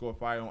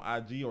friendly_fire on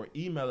IG or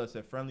email us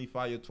at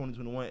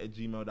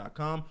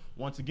friendlyfire2021@gmail.com.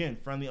 Once again,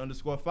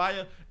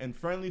 friendly_fire and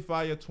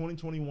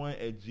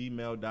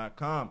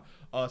friendlyfire2021@gmail.com.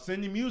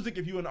 Send your music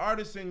if you're an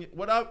artist. Send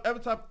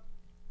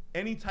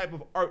any type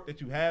of art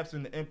that you have,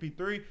 send the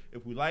MP3.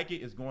 If we like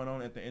it, it's going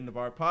on at the end of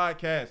our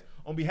podcast.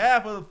 On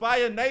behalf of the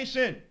Fire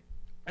Nation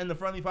and the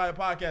Friendly Fire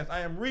Podcast, I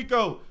am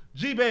Rico,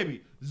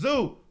 G-Baby,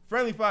 Zoo,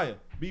 Friendly Fire.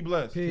 Be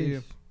blessed.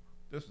 Peace.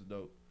 This was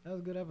dope. That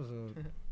was a good episode.